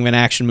the beginning of an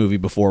action movie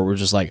before. We're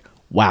just like,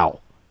 wow,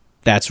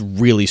 that's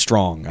really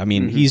strong. I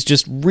mean, he's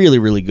just really,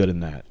 really good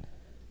in that.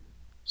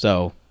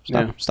 So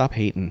stop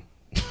hating.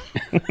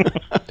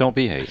 Don't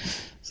be hating.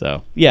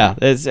 So yeah,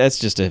 that's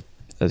just a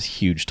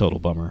huge total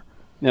bummer.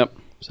 Yep.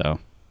 So.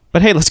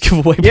 But hey, let's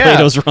give away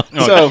Plato's Run.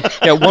 So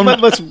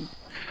let's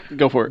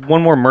go for it.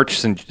 One more merch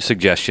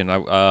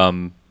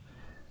suggestion.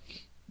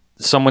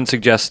 Someone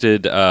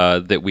suggested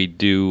that we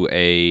do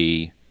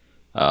a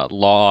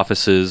law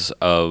offices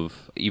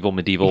of Evil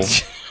Medieval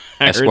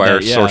Esquire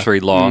that, yeah. Sorcery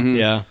Law.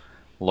 Yeah.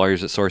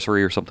 Lawyers at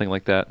Sorcery or something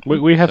like that.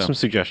 We have some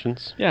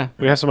suggestions. Yeah.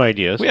 We have some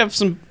ideas. We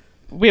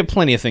have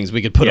plenty of things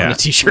we could put on a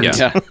t-shirt.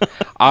 Yeah.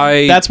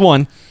 That's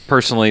one.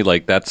 Personally,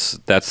 like that's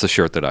the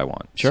shirt that I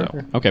want. Sure.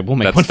 So Okay, we'll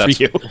make one for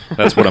you.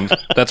 That's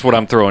what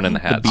I'm throwing in the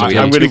hat. So we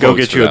have I'm going to two go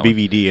votes get for you a that one.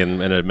 BVD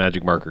and a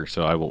magic marker,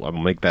 so I will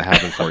make that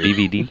happen for you.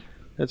 BVD?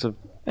 That's a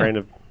brand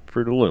of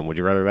Fruit of the Loom. Would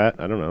you rather that?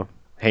 I don't know.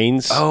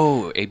 Hanes?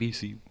 Oh,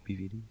 ABC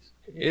BVDs.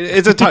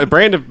 It's a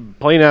brand of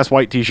plain ass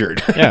white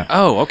T-shirt. Yeah.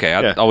 Oh, okay.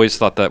 I Yeah. always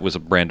thought that was a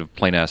brand of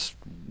plain ass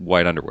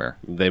white underwear.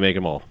 They make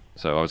them all.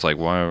 So I was like,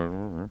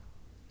 why?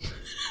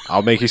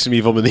 I'll make you some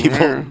Evil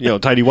Medieval,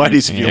 tidy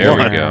whiteys if you There we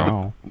want.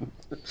 go.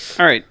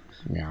 All right.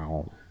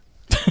 Meow.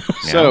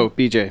 So,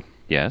 BJ,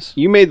 Yes.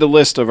 you made the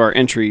list of our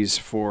entries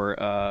for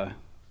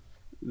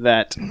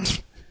that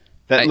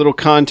little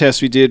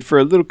contest we did for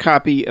a little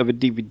copy of a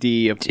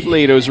DVD of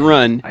Plato's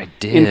Run I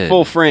did. in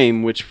full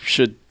frame, which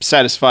should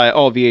satisfy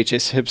all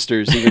VHS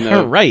hipsters, even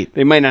though Right.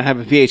 they might not have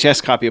a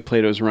VHS copy of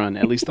Plato's Run.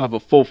 At least they'll have a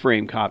full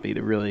frame copy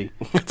to really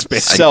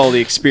sell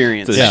the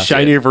experience. It's a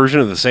shinier version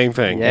of the same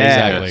thing.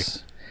 Yeah.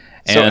 Exactly.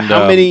 So And,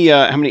 how many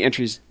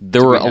entries?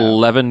 There do were we have?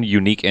 11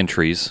 unique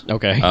entries.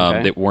 Okay.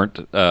 Okay. That weren't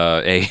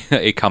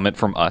a comment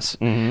from us.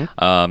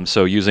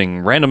 So using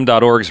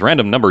random.org's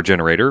random number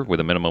generator with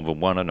a minimum of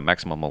 1 and a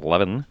maximum of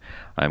 11,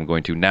 I'm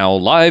going to now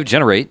live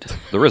generate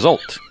the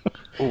result.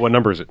 What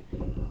number is it?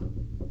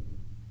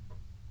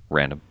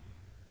 Random.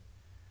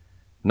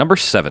 Number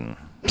 7,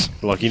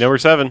 Lucky number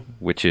 7.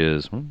 which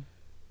is 1,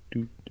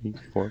 2, 3,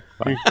 4,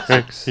 5,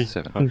 6,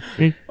 7.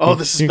 Oh,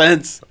 the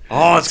suspense!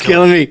 Oh, It's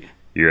killing me.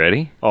 You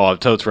ready? Oh,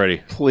 totes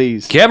ready.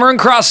 Please. Cameron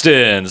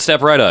Croston,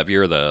 step right up.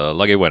 You're the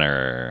lucky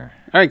winner.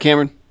 All right,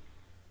 Cameron.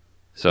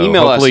 So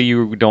Email us. hopefully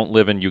you don't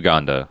live in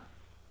Uganda.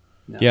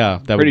 Yeah,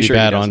 that would Pretty be sure he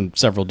bad doesn't. on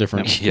several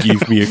different.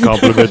 Give me a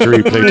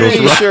complimentary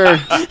Plato's Run.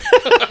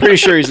 Pretty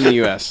sure he's in the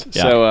U.S.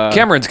 Yeah. So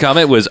Cameron's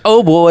comment was,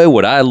 "Oh boy,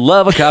 would I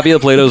love a copy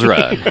of Plato's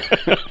Run,"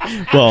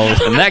 Well,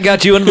 and that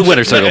got you into the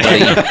winner circle,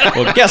 buddy.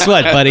 well, guess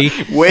what, buddy?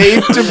 way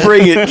to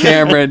bring it,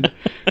 Cameron.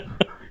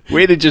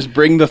 Way to just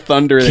bring the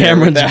thunder there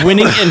with Cameron's that.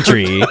 winning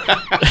entry.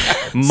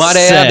 Might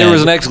add, there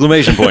was an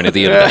exclamation point at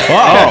the end of that.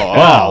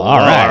 Wow, all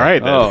right. All right,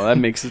 then. Oh, that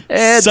makes it.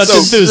 And Such so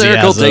enthusiasm.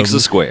 circle takes the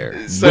square.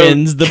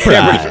 Wins the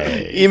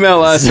prize.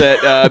 Email us at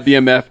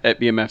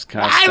bmf@bmfcast.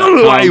 I don't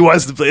know why he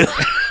wants to play.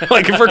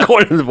 Like, if we're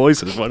recording the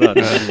voices, why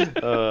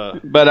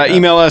not? But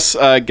email us,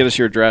 get us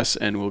your address,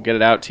 and we'll get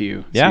it out to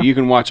you. Yeah. So you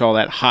can watch all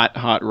that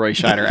hot Roy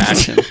Scheider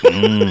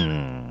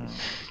action.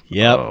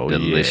 Yep. Oh,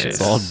 delicious.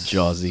 It's all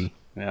jawsy.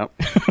 Yep.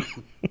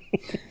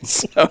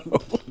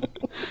 So,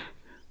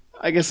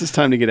 I guess it's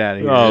time to get out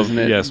of here, Oh, isn't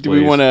it? yes, Do we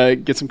please. want to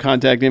get some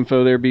contact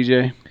info there,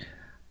 BJ?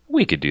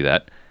 We could do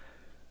that.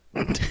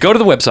 Go to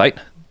the website,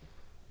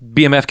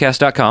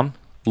 bmfcast.com.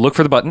 Look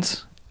for the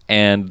buttons,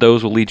 and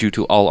those will lead you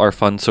to all our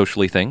fun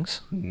socially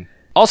things.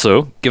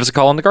 Also, give us a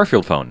call on the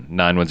Garfield phone,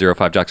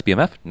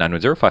 910-5JOCKS-BMF,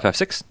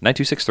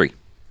 910-556-9263.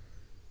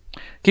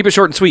 Keep it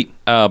short and sweet.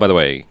 By the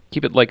way,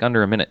 keep it like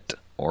under a minute,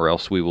 or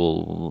else we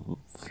will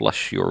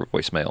flush your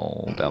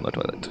voicemail down the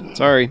toilet.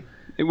 Sorry.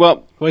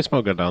 Well,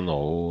 Voicemail go down the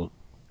hole.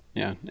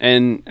 yeah.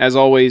 And as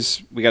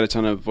always, we got a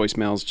ton of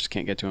voicemails. Just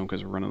can't get to them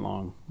because we're running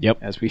long. Yep.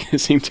 As we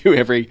seem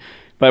to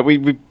but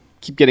we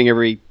keep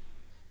getting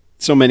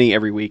so many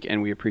every week,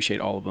 and we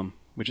appreciate all of them,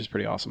 which is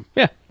pretty awesome.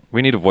 Yeah.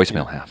 We need a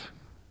voicemail half.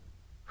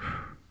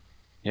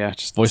 Yeah,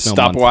 just Voicemail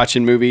stop month.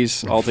 watching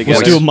movies altogether.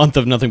 Let's do a month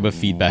of nothing but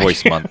feedback.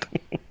 Voice month.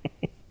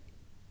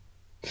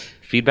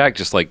 Feedback,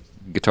 just like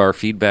guitar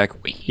feedback.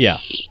 Yeah.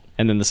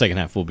 And then the second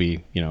half will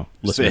be, It's the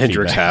listener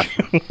Hendrix feedback.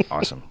 half.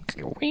 Awesome.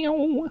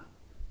 All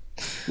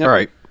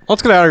right.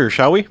 Let's get out of here,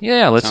 shall we?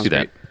 Yeah, let's Sounds do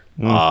that.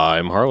 great.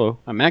 I'm Harlow.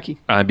 I'm Mackie.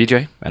 I'm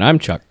BJ, And I'm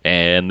Chuck.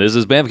 and this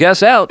is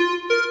Bamcast out.